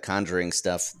later in the Conjuring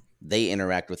stuff, they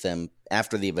interact with him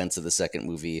after the events of the second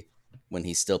movie when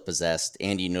he's still possessed,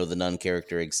 and you know the nun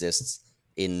character exists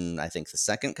in I think the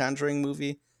second Conjuring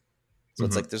movie. So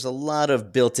it's like hmm there's a lot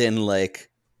of built-in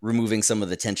like removing some of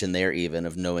the tension there, even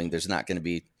of knowing there's not going to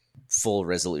be full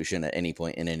resolution at any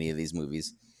point in any of these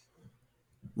movies.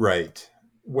 Right.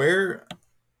 Where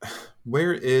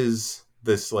where is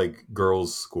this like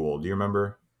girls' school? Do you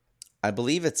remember? I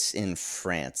believe it's in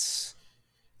France.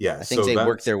 Yeah. I think So they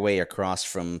work that's their way across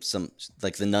from some,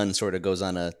 like the nun sort of goes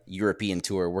on a European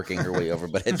tour working her way over,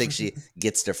 but I think she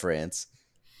gets to France.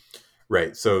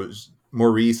 right. So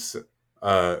Maurice,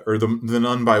 or the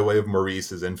nun by way of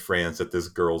Maurice, is in France at this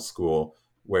girls' school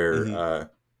where, Hmm.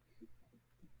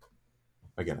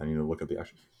 again, I need to look up the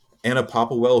actual Anna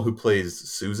Popplewell, who plays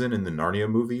Susan in the Narnia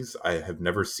movies. I have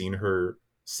never seen her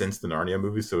since the Narnia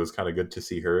movies, so it was kind of good to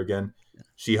see her again.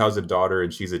 She has a daughter,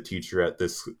 and she's a teacher at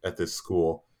this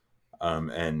school,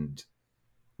 and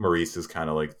Maurice is kind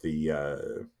of like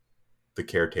the the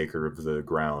caretaker of the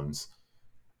grounds,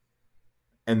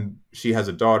 and she has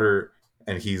a daughter,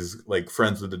 and he's like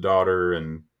friends with the daughter,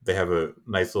 and they have a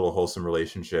nice little wholesome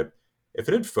relationship. If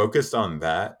it had focused on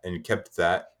that and kept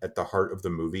that at the heart of the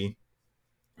movie,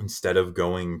 instead of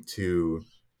going to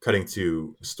cutting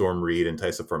to Storm Reed and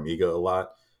Tysa Farmiga a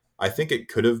lot, I think it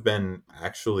could have been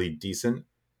actually decent.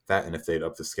 That, and if they'd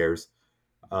up the scares,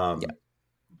 Yeah. um,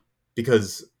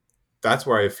 because that's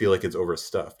where I feel like it's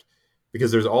overstuffed.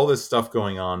 Because there's all this stuff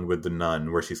going on with the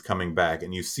nun where she's coming back,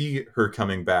 and you see her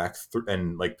coming back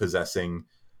and like possessing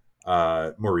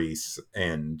Maurice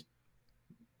and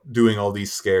doing all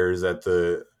these scares at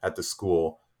the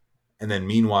school. And then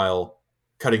meanwhile,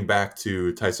 cutting back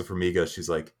to Taisa Farmiga, she's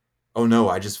like, "Oh no,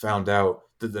 I just found out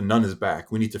that the nun is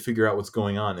back. We need to figure out what's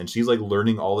going on." And she's like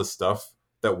learning all this stuff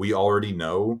that we already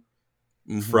know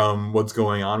Hmm. from what's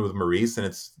going on with Maurice, and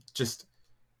it's just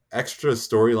extra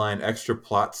storyline, extra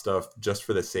plot stuff just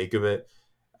for the sake of it.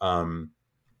 Um,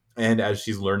 and as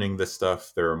she's learning this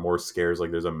stuff, there are more scares.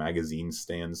 Like there's a magazine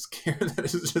stand scare that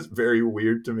is just very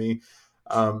weird to me.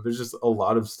 There's just a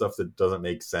lot of stuff that doesn't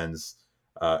make sense,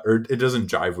 or it doesn't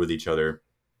jive with each other.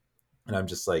 And I'm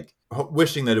just like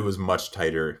wishing that it was much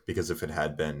tighter, because if it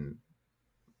had been,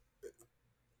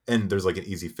 and there's like an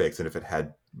easy fix, and if it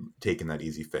had taken that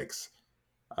easy fix,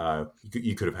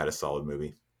 you could have had a solid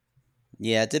movie.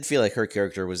 Yeah, it did feel like her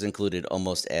character was included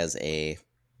almost as a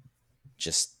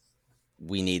just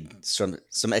we need some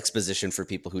exposition for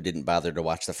people who didn't bother to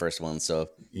watch the first one, so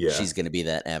Yeah, she's going to be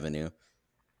that avenue.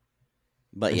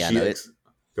 But and yeah, no,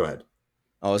 go ahead.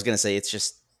 I was going to say it's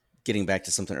just getting back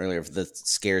to something earlier of the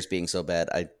scares being so bad.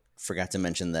 I forgot to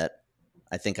mention that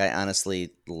I think I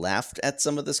honestly laughed at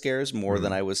some of the scares more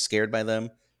than I Mm. was scared by them.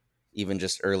 Even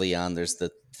just early on, there's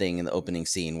the thing in the opening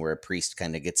scene where a priest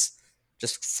kind of gets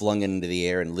just flung into the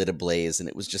air and lit ablaze, and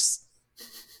it was just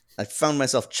I found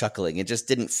myself chuckling. It just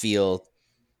didn't feel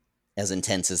as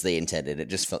intense as they intended. It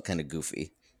just felt kind of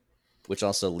goofy, which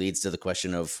also leads to the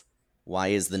question of why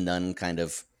is the nun kind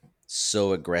of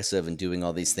so aggressive and doing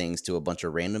all these things to a bunch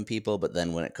of random people, but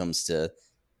then when it comes to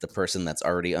the person that's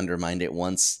already undermined it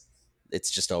once, it's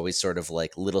just always sort of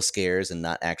like little scares and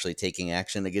not actually taking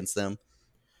action against them.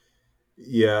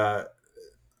 Yeah,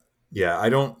 yeah, I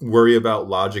don't worry about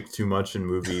logic too much in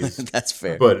movies, That's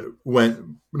fair. but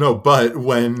when Oh, but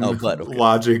okay.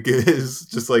 logic is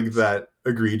just like that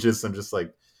egregious, I'm just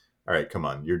like, all right, come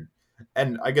on, you're.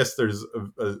 And I guess there's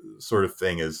a sort of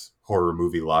thing as horror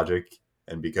movie logic,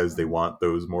 and because they want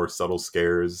those more subtle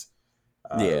scares,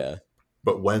 uh, Yeah.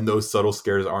 but when those subtle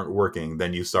scares aren't working,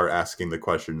 then you start asking the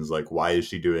questions like, why is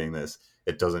she doing this?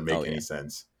 It doesn't Oh, make any yeah.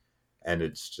 sense, and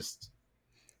it's just,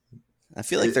 I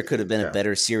feel like there could have been a yeah,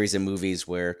 better series of movies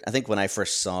where I think when I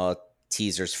first saw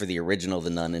teasers for the original The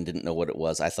Nun and didn't know what it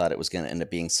was, I thought it was going to end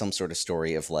up being some sort of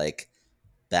story of like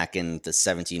back in the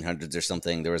 1700s or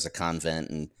something, there was a convent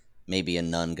and maybe a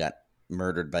nun got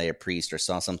murdered by a priest or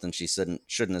saw something she shouldn't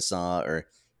have saw or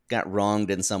got wronged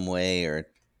in some way or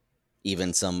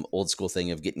even some old school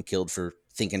thing of getting killed for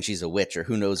thinking she's a witch or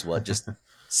who knows what. Just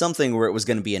something where it was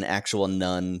going to be an actual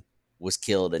nun was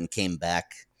killed and came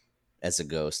back as a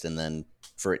ghost, and then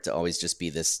for it to always just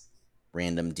be this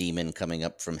random demon coming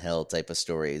up from hell type of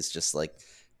story is just like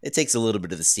it takes a little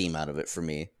bit of the steam out of it for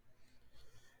me.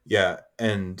 yeah.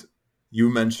 And you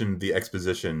mentioned the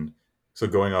exposition. So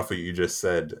going off what you just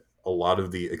said, a lot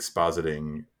of the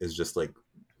expositing is just like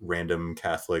random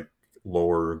Catholic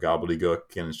lore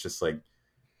gobbledygook, and it's just like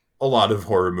a lot of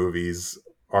horror movies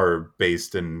are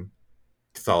based in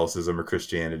Catholicism or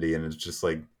Christianity, and it's just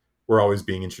like we're always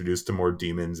being introduced to more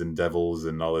demons and devils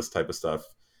and all this type of stuff.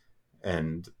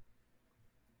 And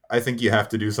I think you have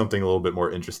to do something a little bit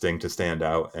more interesting to stand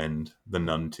out, and The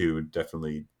Nun 2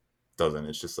 definitely doesn't.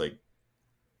 It's just like,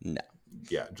 No.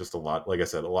 yeah, just a lot. Like I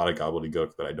said, a lot of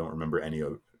gobbledygook that I don't remember any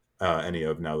of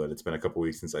now that it's been a couple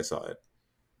weeks since I saw it.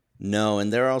 No,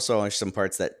 and there also are some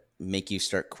parts that make you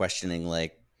start questioning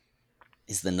like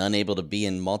is the nun able to be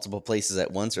in multiple places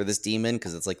at once or this demon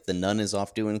because it's like the nun is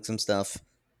off doing some stuff,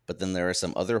 but then there are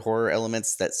some other horror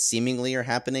elements that seemingly are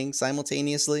happening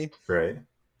simultaneously. Right?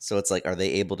 So it's like are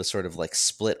they able to sort of like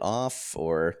split off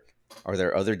or are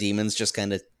there other demons just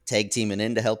kind of tag teaming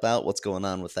in to help out? What's going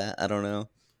on with that? I don't know.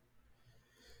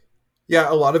 Yeah,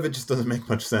 a lot of it just doesn't make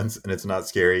much sense, and it's not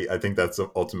scary. I think that's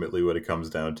ultimately what it comes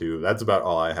down to. That's about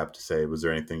all I have to say. Was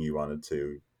there anything you wanted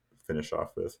to finish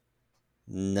off with?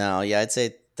 No, yeah, I'd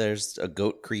say there's a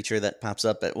goat creature that pops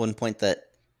up at one point that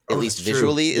at Oh, least that's true.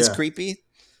 visually is Yeah. creepy.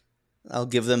 I'll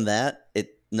give them that.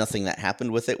 It nothing that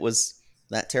happened with it was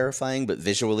that terrifying, but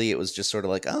visually it was just sort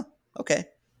of like, oh, okay.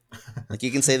 Like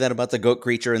you can say that about the goat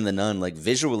creature and the nun. Like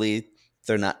visually,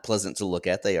 they're not pleasant to look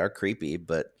at. They are creepy,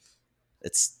 but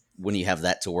it's when you have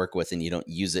that to work with and you don't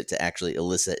use it to actually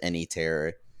elicit any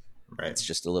terror, Right. it's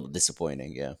just a little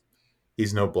disappointing. Yeah.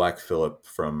 He's no Black Phillip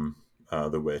from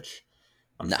The Witch,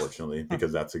 No. unfortunately,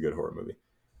 because that's a good horror movie.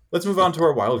 Let's move on to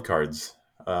our wild cards.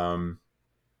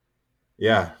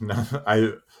 Yeah, no,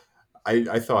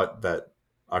 I thought that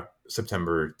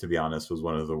September, to be honest, was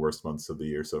one of the worst months of the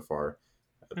year so far,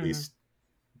 at Mhm. least,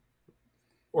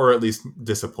 or at least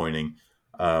disappointing.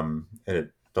 And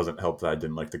it doesn't help that I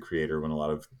didn't like The Creator when a lot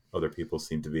of other people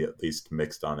seem to be at least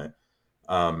mixed on it.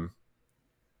 Um,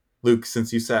 Luke,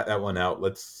 since you sat that one out,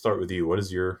 let's start with you. What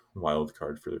is your wild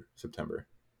card for September?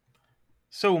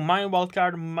 So my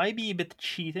wildcard might be a bit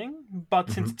cheating, but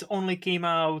since Mm-hmm. it only came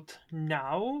out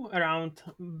now, around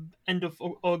end of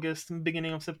August,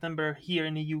 beginning of September here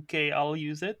in the UK, I'll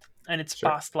use it, and it's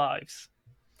Sure. Past Lives.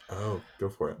 Oh, go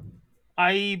for it.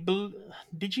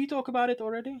 Did you talk about it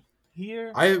already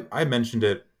here? I mentioned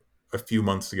it a few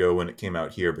months ago when it came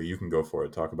out here, but you can go for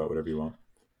it. Talk about whatever you want.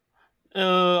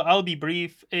 I'll be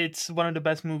brief. It's one of the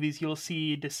best movies you'll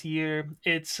see this year.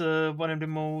 It's one of the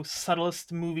most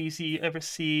subtlest movies you ever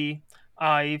see.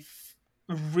 I've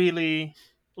really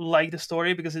liked the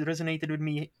story because it resonated with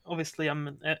me. Obviously,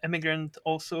 I'm an immigrant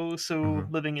also, so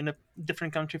Mm-hmm. living in a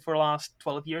different country for the last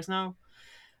 12 years now.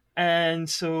 And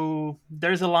so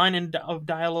there's a line of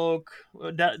dialogue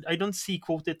that I don't see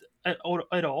quoted at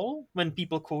all when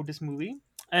people quote this movie.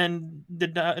 And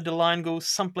the line goes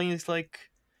something is like,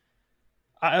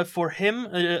 for him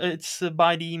it's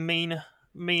by the main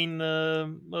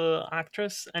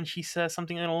actress, and she says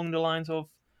something along the lines of,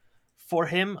 for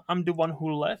him I'm the one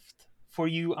who left, for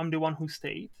you I'm the one who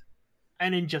stayed.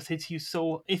 And it just hits you.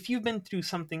 So if you've been through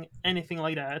something anything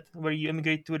like that, where you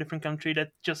immigrate to a different country,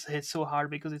 that just hits so hard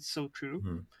because it's so true.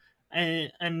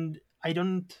 Mm-hmm. And I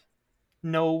don't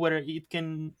know whether you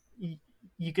can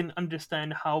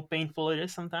understand how painful it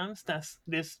is sometimes. That's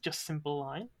this just simple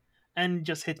line, and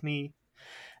just hit me.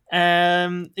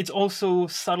 It's also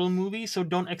subtle movie, so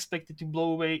don't expect it to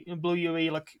blow you away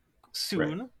like Right.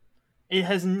 soon. It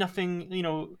has nothing,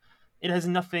 it has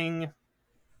nothing.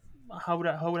 How would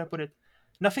I put it?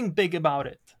 Nothing big about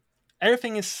it.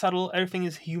 Everything is subtle. Everything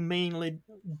is humanely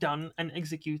done and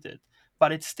executed,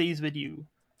 but it stays with you.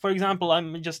 For example,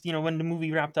 I'm just when the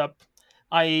movie wrapped up,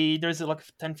 I there's like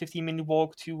a 10-15 minute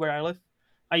walk to where I live.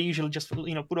 I usually just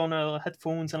put on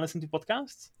headphones and listen to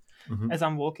podcasts Mm-hmm. as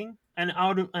I'm walking.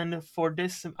 And for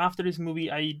this, after this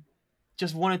movie, I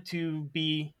just wanted to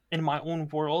be in my own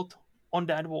world on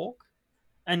that walk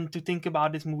and to think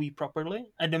about this movie properly.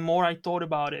 And the more I thought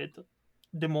about it,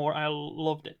 the more I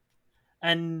loved it.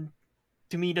 And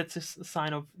to me, that's a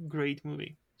sign of great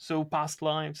movie. So Past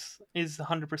Lives is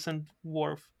 100%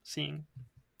 worth seeing.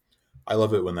 I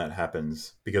love it when that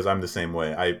happens because I'm the same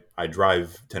way. I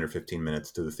drive 10 or 15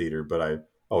 minutes to the theater, but I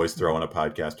always throw Mhm, on a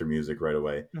podcast or music right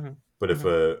away. mhm, But if mhm,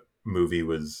 a movie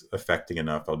was affecting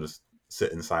enough, I'll just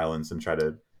sit in silence and try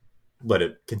to let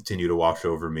it continue to wash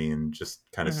over me and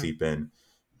just kind of mhm. seep in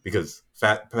because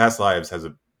Past Lives has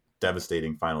a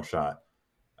devastating final shot.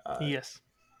 Uh, Yes.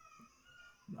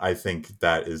 I think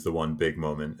that is the one big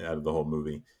moment out of the whole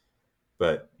movie.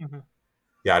 But Mhm.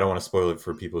 yeah, I don't want to spoil it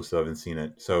for people who still haven't seen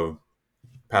it. So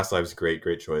Past Lives, great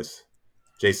choice.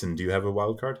 Jason, do you have a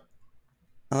wild card?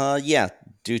 Yeah.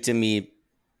 Due to me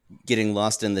getting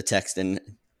lost in the text and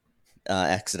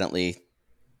accidentally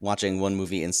watching one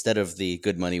movie instead of the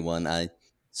Good Money one, I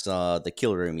saw The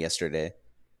Kill Room yesterday,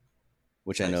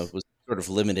 which I know Nice. was sort of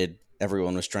limited.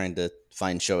 Everyone was trying to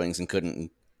find showings and couldn't. And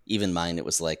even mine, it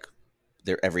was like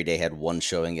their every day had one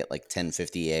showing at like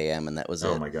 10:50 a.m. and that was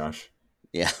Oh it. my gosh.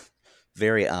 Yeah,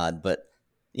 very odd. But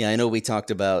yeah, I know we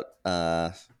talked about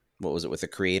what was it with the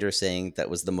creator saying that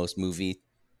was the most movie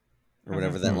or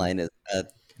whatever Mhm. that Hmm. line is.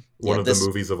 One Yeah, of the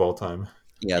movies of all time.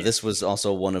 this Yes. was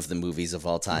also one of the movies of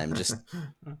all time. Just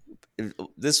Mm.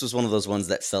 this was one of those ones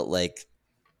that felt like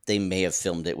they may have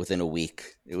filmed it within a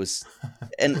week. It was,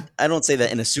 and I don't say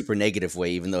that in a super negative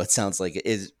way, even though it sounds like it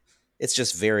is. It's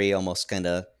just very almost kind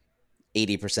of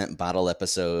 80% bottle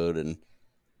episode and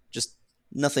just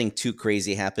nothing too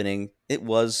crazy happening. It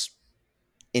was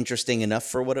interesting enough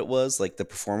for what it was. Like the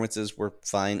performances were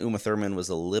fine. Uma Thurman was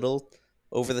a little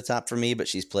over the top for me, but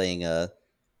she's playing a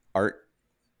art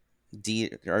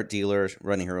art dealer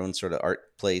running her own sort of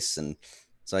art place, and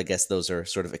so I guess those are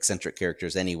sort of eccentric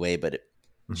characters anyway. But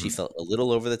she Hmm. felt a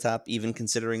little over the top, even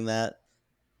considering that.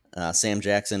 Sam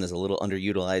Jackson is a little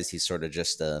underutilized. He's sort of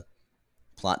just a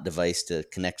plot device to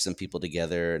connect some people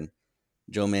together. And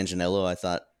Joe Manganiello, I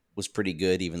thought, was pretty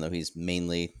good, even though he's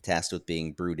mainly tasked with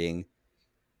being brooding.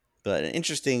 But an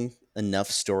interesting enough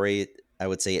story. I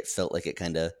would say it felt like it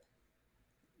kind of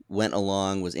went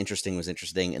along, was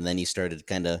interesting, and then you started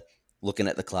kind of looking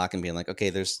at the clock and being like, okay,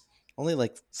 there's only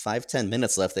like 5-10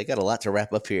 minutes left. They got a lot to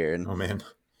wrap up here, and Oh man.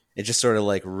 it just sort of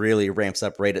like really ramps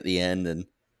up right at the end. And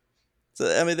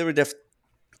so, I mean, there were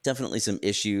definitely some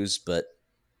issues, but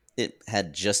it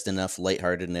had just enough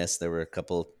lightheartedness. There were a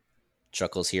couple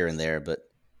chuckles here and there, but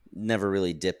never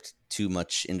really dipped too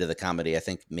much into the comedy. I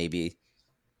think maybe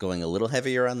going a little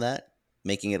heavier on that,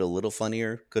 making it a little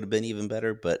funnier, could have been even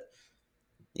better. But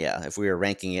yeah, if we were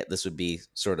ranking it, this would be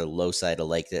sort of low side. I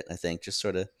liked it. I think just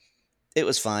sort of it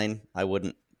was fine. I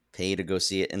wouldn't pay to go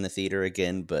see it in the theater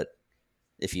again, but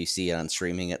if you see it on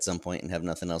streaming at some point and have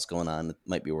nothing else going on, it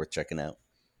might be worth checking out.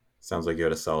 Sounds like you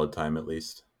had a solid time at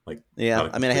least. Like Yeah, not a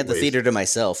I mean, I complete had the theater waste. to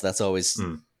myself. That's always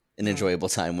Mm, an enjoyable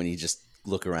time when you just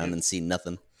look around Yeah. and see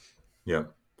nothing. yeah.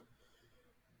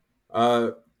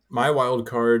 Uh, my wild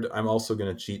card, I'm also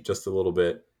going to cheat just a little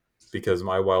bit because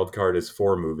my wild card is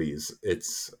 4 movies.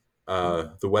 It's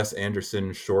the Wes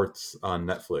Anderson shorts on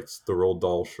Netflix, the Roald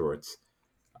Dahl shorts.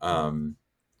 Um,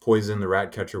 Poison, The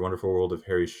Ratcatcher, Wonderful World of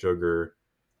Harry Sugar,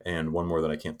 and one more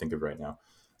that I can't think of right now.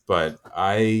 But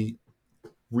I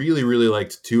really, really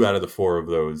liked 2 out of the 4 of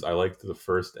those. I liked the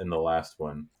first and the last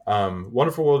one.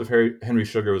 Wonderful World of Henry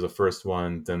Sugar was the first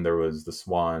one. Then there was The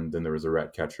Swan. Then there was The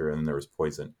Ratcatcher, and then there was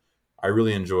Poison. I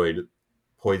really enjoyed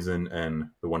Poison and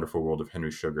The Wonderful World of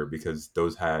Henry Sugar because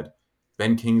those had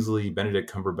Ben Kingsley,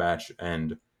 Benedict Cumberbatch,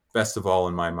 and best of all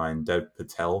in my mind, Dev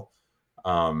Patel,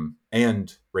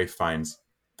 and Rafe Fiennes.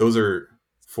 Those are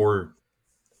 4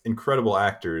 incredible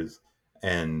actors,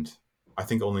 and I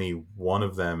think only one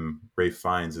of them, Rafe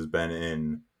Fiennes, has been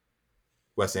in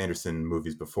Wes Anderson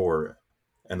movies before,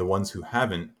 and the ones who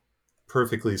haven't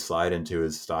perfectly slide into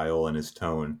his style and his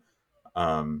tone.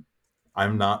 Um,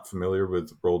 I'm not familiar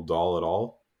with Roald Dahl at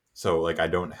all, so like I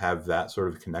don't have that sort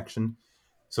of connection.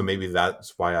 So maybe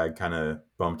that's why I kind of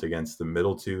bumped against the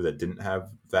middle 2 that didn't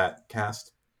have that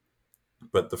cast.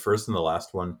 But the first and the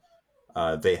last one,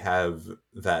 they have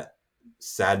that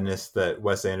sadness that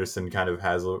Wes Anderson kind of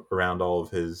has around all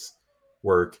of his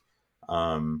work.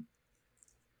 Um,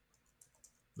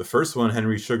 the first one,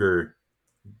 Henry Sugar,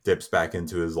 dips back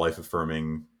into his life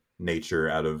affirming nature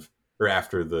out of or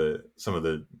after the some of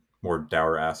the more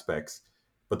dour aspects.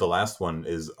 But the last one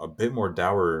is a bit more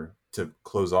dour to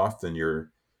close off than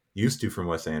you're used to from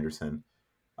Wes Anderson.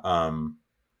 Um,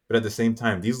 but at the same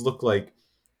time, these look like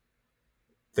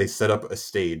they set up a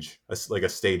stage, like a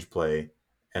stage play,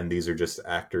 and these are just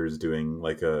actors doing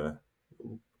like a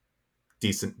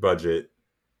decent budget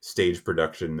stage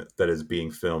production that is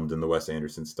being filmed in the Wes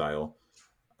Anderson style.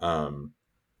 Um,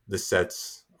 the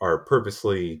sets are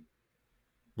purposely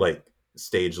like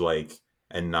stage like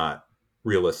and not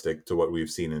realistic to what we've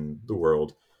seen in the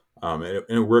world. And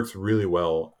it works really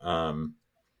well.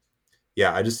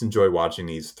 Yeah, I just enjoy watching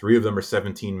these. 3 of them are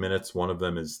 17 minutes. One of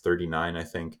them is 39, I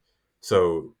think.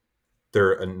 So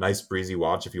they're a nice breezy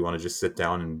watch if you want to just sit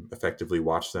down and effectively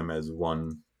watch them as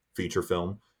one feature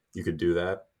film. You could do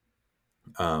that.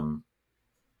 Um,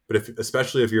 but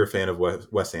especially if you're a fan of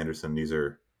Wes Anderson, these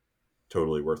are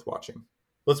totally worth watching.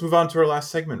 Let's move on to our last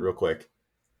segment real quick.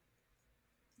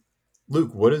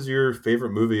 Luke, what is your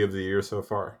favorite movie of the year so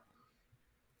far?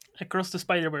 Across the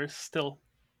Spider Verse, still.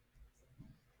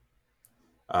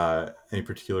 Any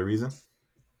particular reason?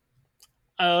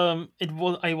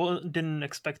 Didn't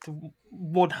expect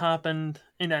what happened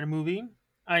in that movie.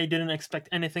 I didn't expect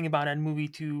anything about that movie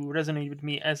to resonate with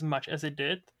me as much as it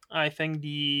did. I think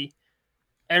the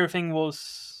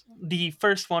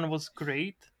first one was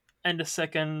great, and the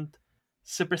second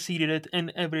superseded it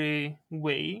in every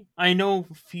way. I know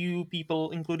few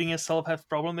people, including yourself, have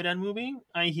problem with that movie.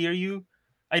 I hear you.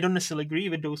 I don't necessarily agree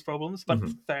with those problems, but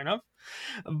Mm-hmm. fair enough.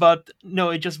 But no,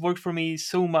 it just worked for me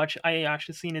so much. I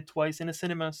actually seen it twice in the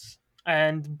cinemas,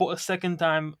 and second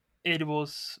time it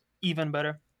was even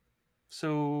better.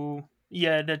 So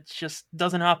yeah, that just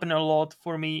doesn't happen a lot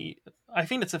for me. I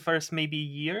think that's the first maybe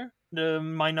year.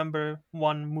 My number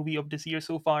one movie of this year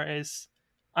so far is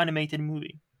animated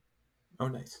movie. Oh,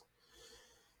 nice.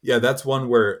 Yeah, that's one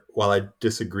where while I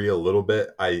disagree a little bit,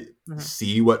 I Hmm.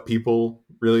 see what people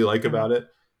really like Hmm. about it.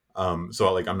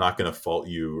 So like I'm not gonna fault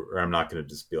you, or I'm not gonna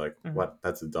just be like, Hmm. "What?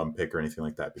 That's a dumb pick" or anything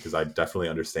like that, because I definitely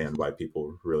understand why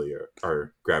people really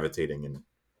are gravitating and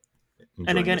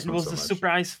And enjoying again, this it one was so the much.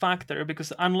 surprise factor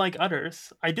because unlike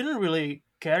others, I didn't really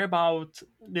care about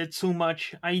it so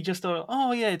much. I just thought,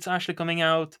 oh yeah, it's actually coming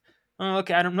out. Oh,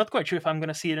 okay, I'm not quite sure if I'm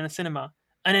gonna see it in a cinema.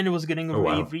 And then it was getting Oh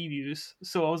rave wow. reviews,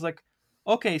 so I was like,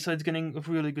 okay, so it's getting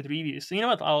really good reviews. So you know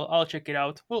what? I'll check it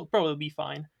out. Will probably be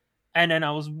fine. And then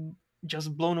I was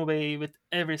just blown away with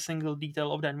every single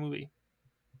detail of that movie.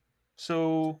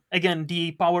 So again,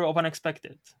 the power of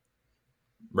unexpected.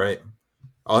 Right.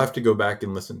 I'll have to go back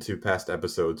and listen to past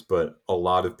episodes, but a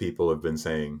lot of people have been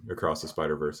saying Across the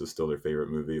Spider Verse is still their favorite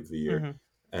movie of the year, Hmm.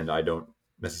 and I don't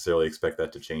necessarily expect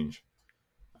that to change.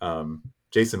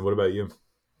 Jason, what about you?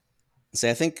 So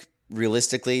I think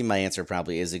realistically, my answer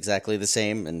probably is exactly the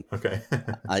same. And Okay.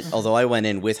 although I went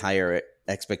in with higher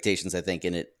expectations, I think,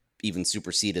 and it even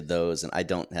superseded those, and I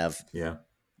don't have Yeah.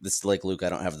 this like Luke. I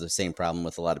don't have the same problem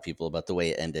with a lot of people about the way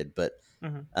it ended, but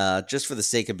Hmm. just for the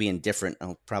sake of being different,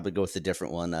 I'll probably go with the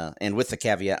different one. And with the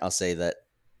caveat, I'll say that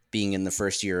being in the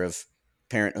first year of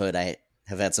parenthood, I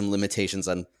have had some limitations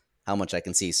on how much I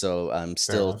can see. So I'm Fair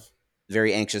still enough.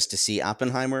 very anxious to see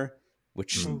Oppenheimer,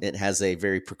 which Mm. Ooh. it has a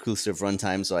very preclusive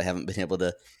runtime, so I haven't been able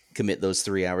to commit those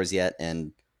 3 hours yet.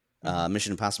 And Hmm.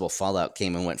 Mission Impossible Fallout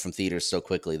came and went from theaters so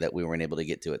quickly that we weren't able to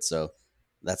get to it. So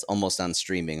that's almost on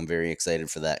streaming. I'm very excited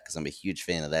for that because I'm a huge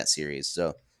fan of that series.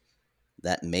 So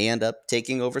that may end up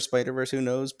taking over Spider Verse. Who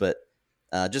knows? But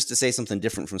just to say something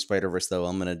different from Spider Verse, though,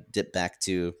 I'm going to dip back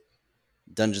to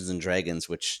Dungeons and Dragons,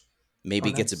 which Oh,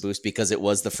 maybe gets a nice. boost because it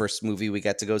was the first movie we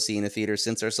got to go see in a theater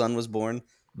since our son was born.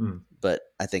 Mm. But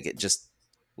I think it just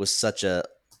was such a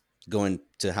going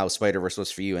to how Spider Verse was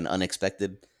for you an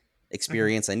unexpected Hmm.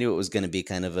 experience. I knew it was going to be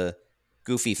kind of a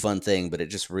goofy, fun thing, but it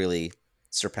just really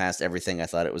surpassed everything I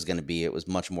thought it was going to be. It was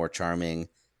much more charming.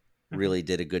 Hmm. Really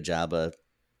did a good job of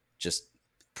just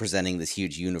presenting this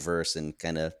huge universe and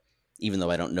kind of, even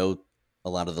though I don't know a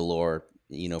lot of the lore,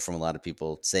 from a lot of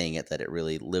people saying it, that it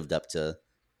really lived up to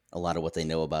a lot of what they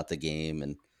know about the game.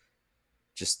 And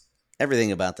just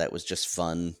everything about that was just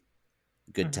fun,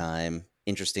 good Hmm. time,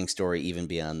 interesting story, even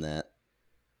beyond that.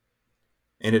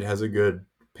 And it has a good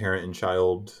parent and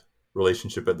child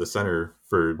relationship at the center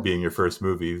for being your first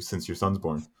movie since your son's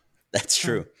born. That's Hmm.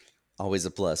 true. Always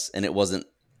a plus. And it wasn't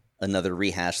another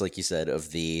rehash, like you said,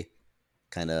 of the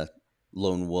kind of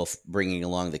lone wolf bringing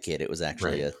along the kid. It was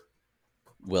actually Right. a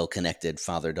well connected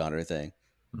father daughter thing.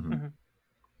 Mm-hmm. Hmm.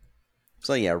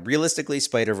 So yeah, realistically,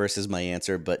 Spider Verse is my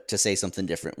answer. But to say something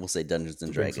different, we'll say Dungeons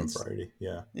and To bring some Dragons. variety.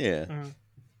 Yeah. Yeah, Hmm.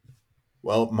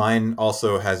 Well, mine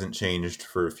also hasn't changed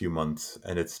for a few months,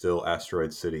 and it's still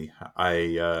Asteroid City.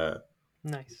 I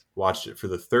Nice. watched it for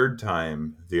the third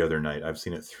time the other night. I've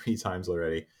seen it 3 times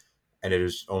already, and it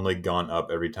has only gone up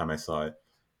every time I saw it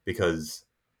because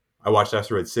I watched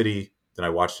Asteroid City, then I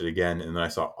watched it again, and then I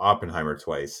saw Oppenheimer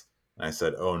twice. And I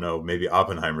said, "Oh no, maybe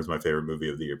Oppenheimer is my favorite movie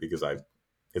of the year because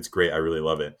it's great. I really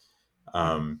love it." Hmm.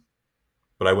 Um,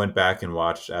 but I went back and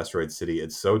watched Asteroid City.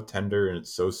 It's so tender and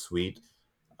it's so sweet,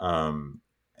 um,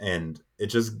 and it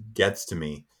just gets to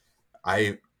me.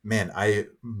 I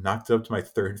knocked it up to my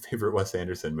third favorite Wes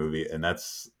Anderson movie, and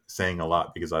that's saying a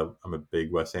lot because I'm a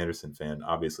big Wes Anderson fan,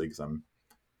 obviously, because I'm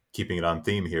keeping it on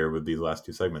theme here with these last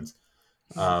 2 segments.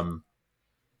 Hmm. Um,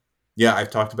 yeah,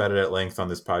 I've talked about it at length on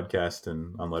this podcast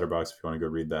and on Letterboxd if you want to go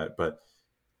read that. But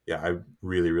yeah, I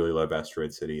really, really love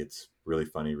Asteroid City. It's really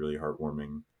funny, really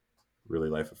heartwarming, really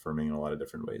life affirming in a lot of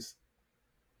different ways.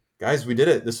 Guys, we did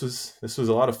it. This was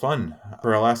a lot of fun.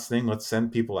 For our last thing, let's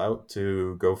send people out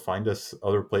to go find us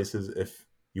other places if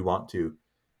you want to.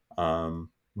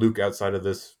 Luke, outside of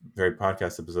this very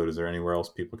podcast episode, is there anywhere else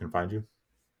people can find you?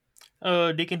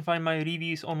 They can find my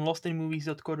reviews on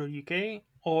lostinmovies.co.uk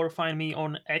or find me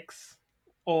on X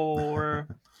or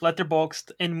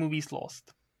Letterboxd and Movies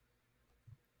Lost.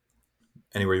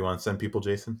 Anywhere you want to send people,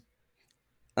 Jason?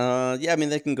 yeah. I mean,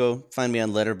 they can go find me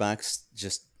on Letterboxd,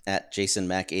 just at Jason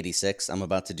Mac 86. I'm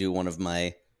about to do one of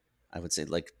my, I would say,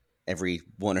 like every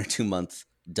 1 or 2 month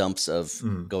dumps of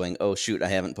Mm, going, oh shoot, I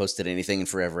haven't posted anything in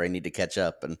forever. I need to catch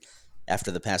up. And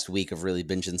after the past week of really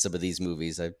binging some of these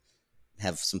movies, I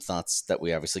have some thoughts that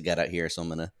we obviously got out here. So I'm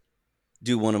gonna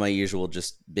do one of my usual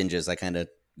just binges. I kind of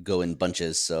go in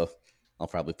bunches, so I'll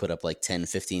probably put up like 10,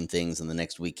 15 things in the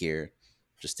next week here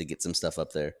just to get some stuff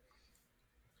up there.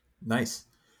 nice.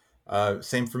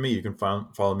 Same for me. You can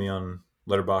follow me on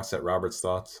Letterboxd at Robert's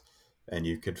Thoughts, and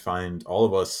you could find all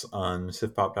of us on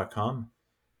sifpop.com,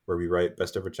 where we write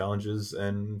best ever challenges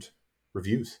and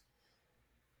reviews.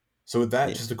 So, with that,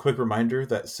 Yeah. just a quick reminder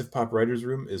that SIFPOP Writers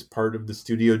Room is part of the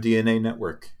Studio DNA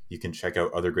network. You can check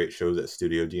out other great shows at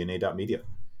studiodna.media.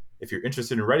 If you're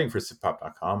interested in writing for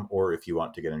sifpop.com, or if you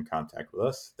want to get in contact with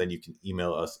us, then you can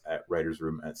email us at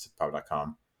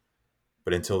writersroom@sifpop.com.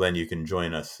 But until then, you can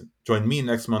join me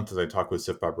next month as I talk with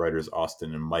SIFPOP writers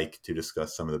Austin and Mike to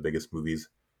discuss some of the biggest movies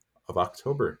of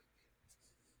October.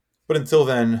 But until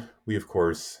then, we of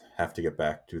course have to get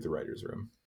back to the Writers Room.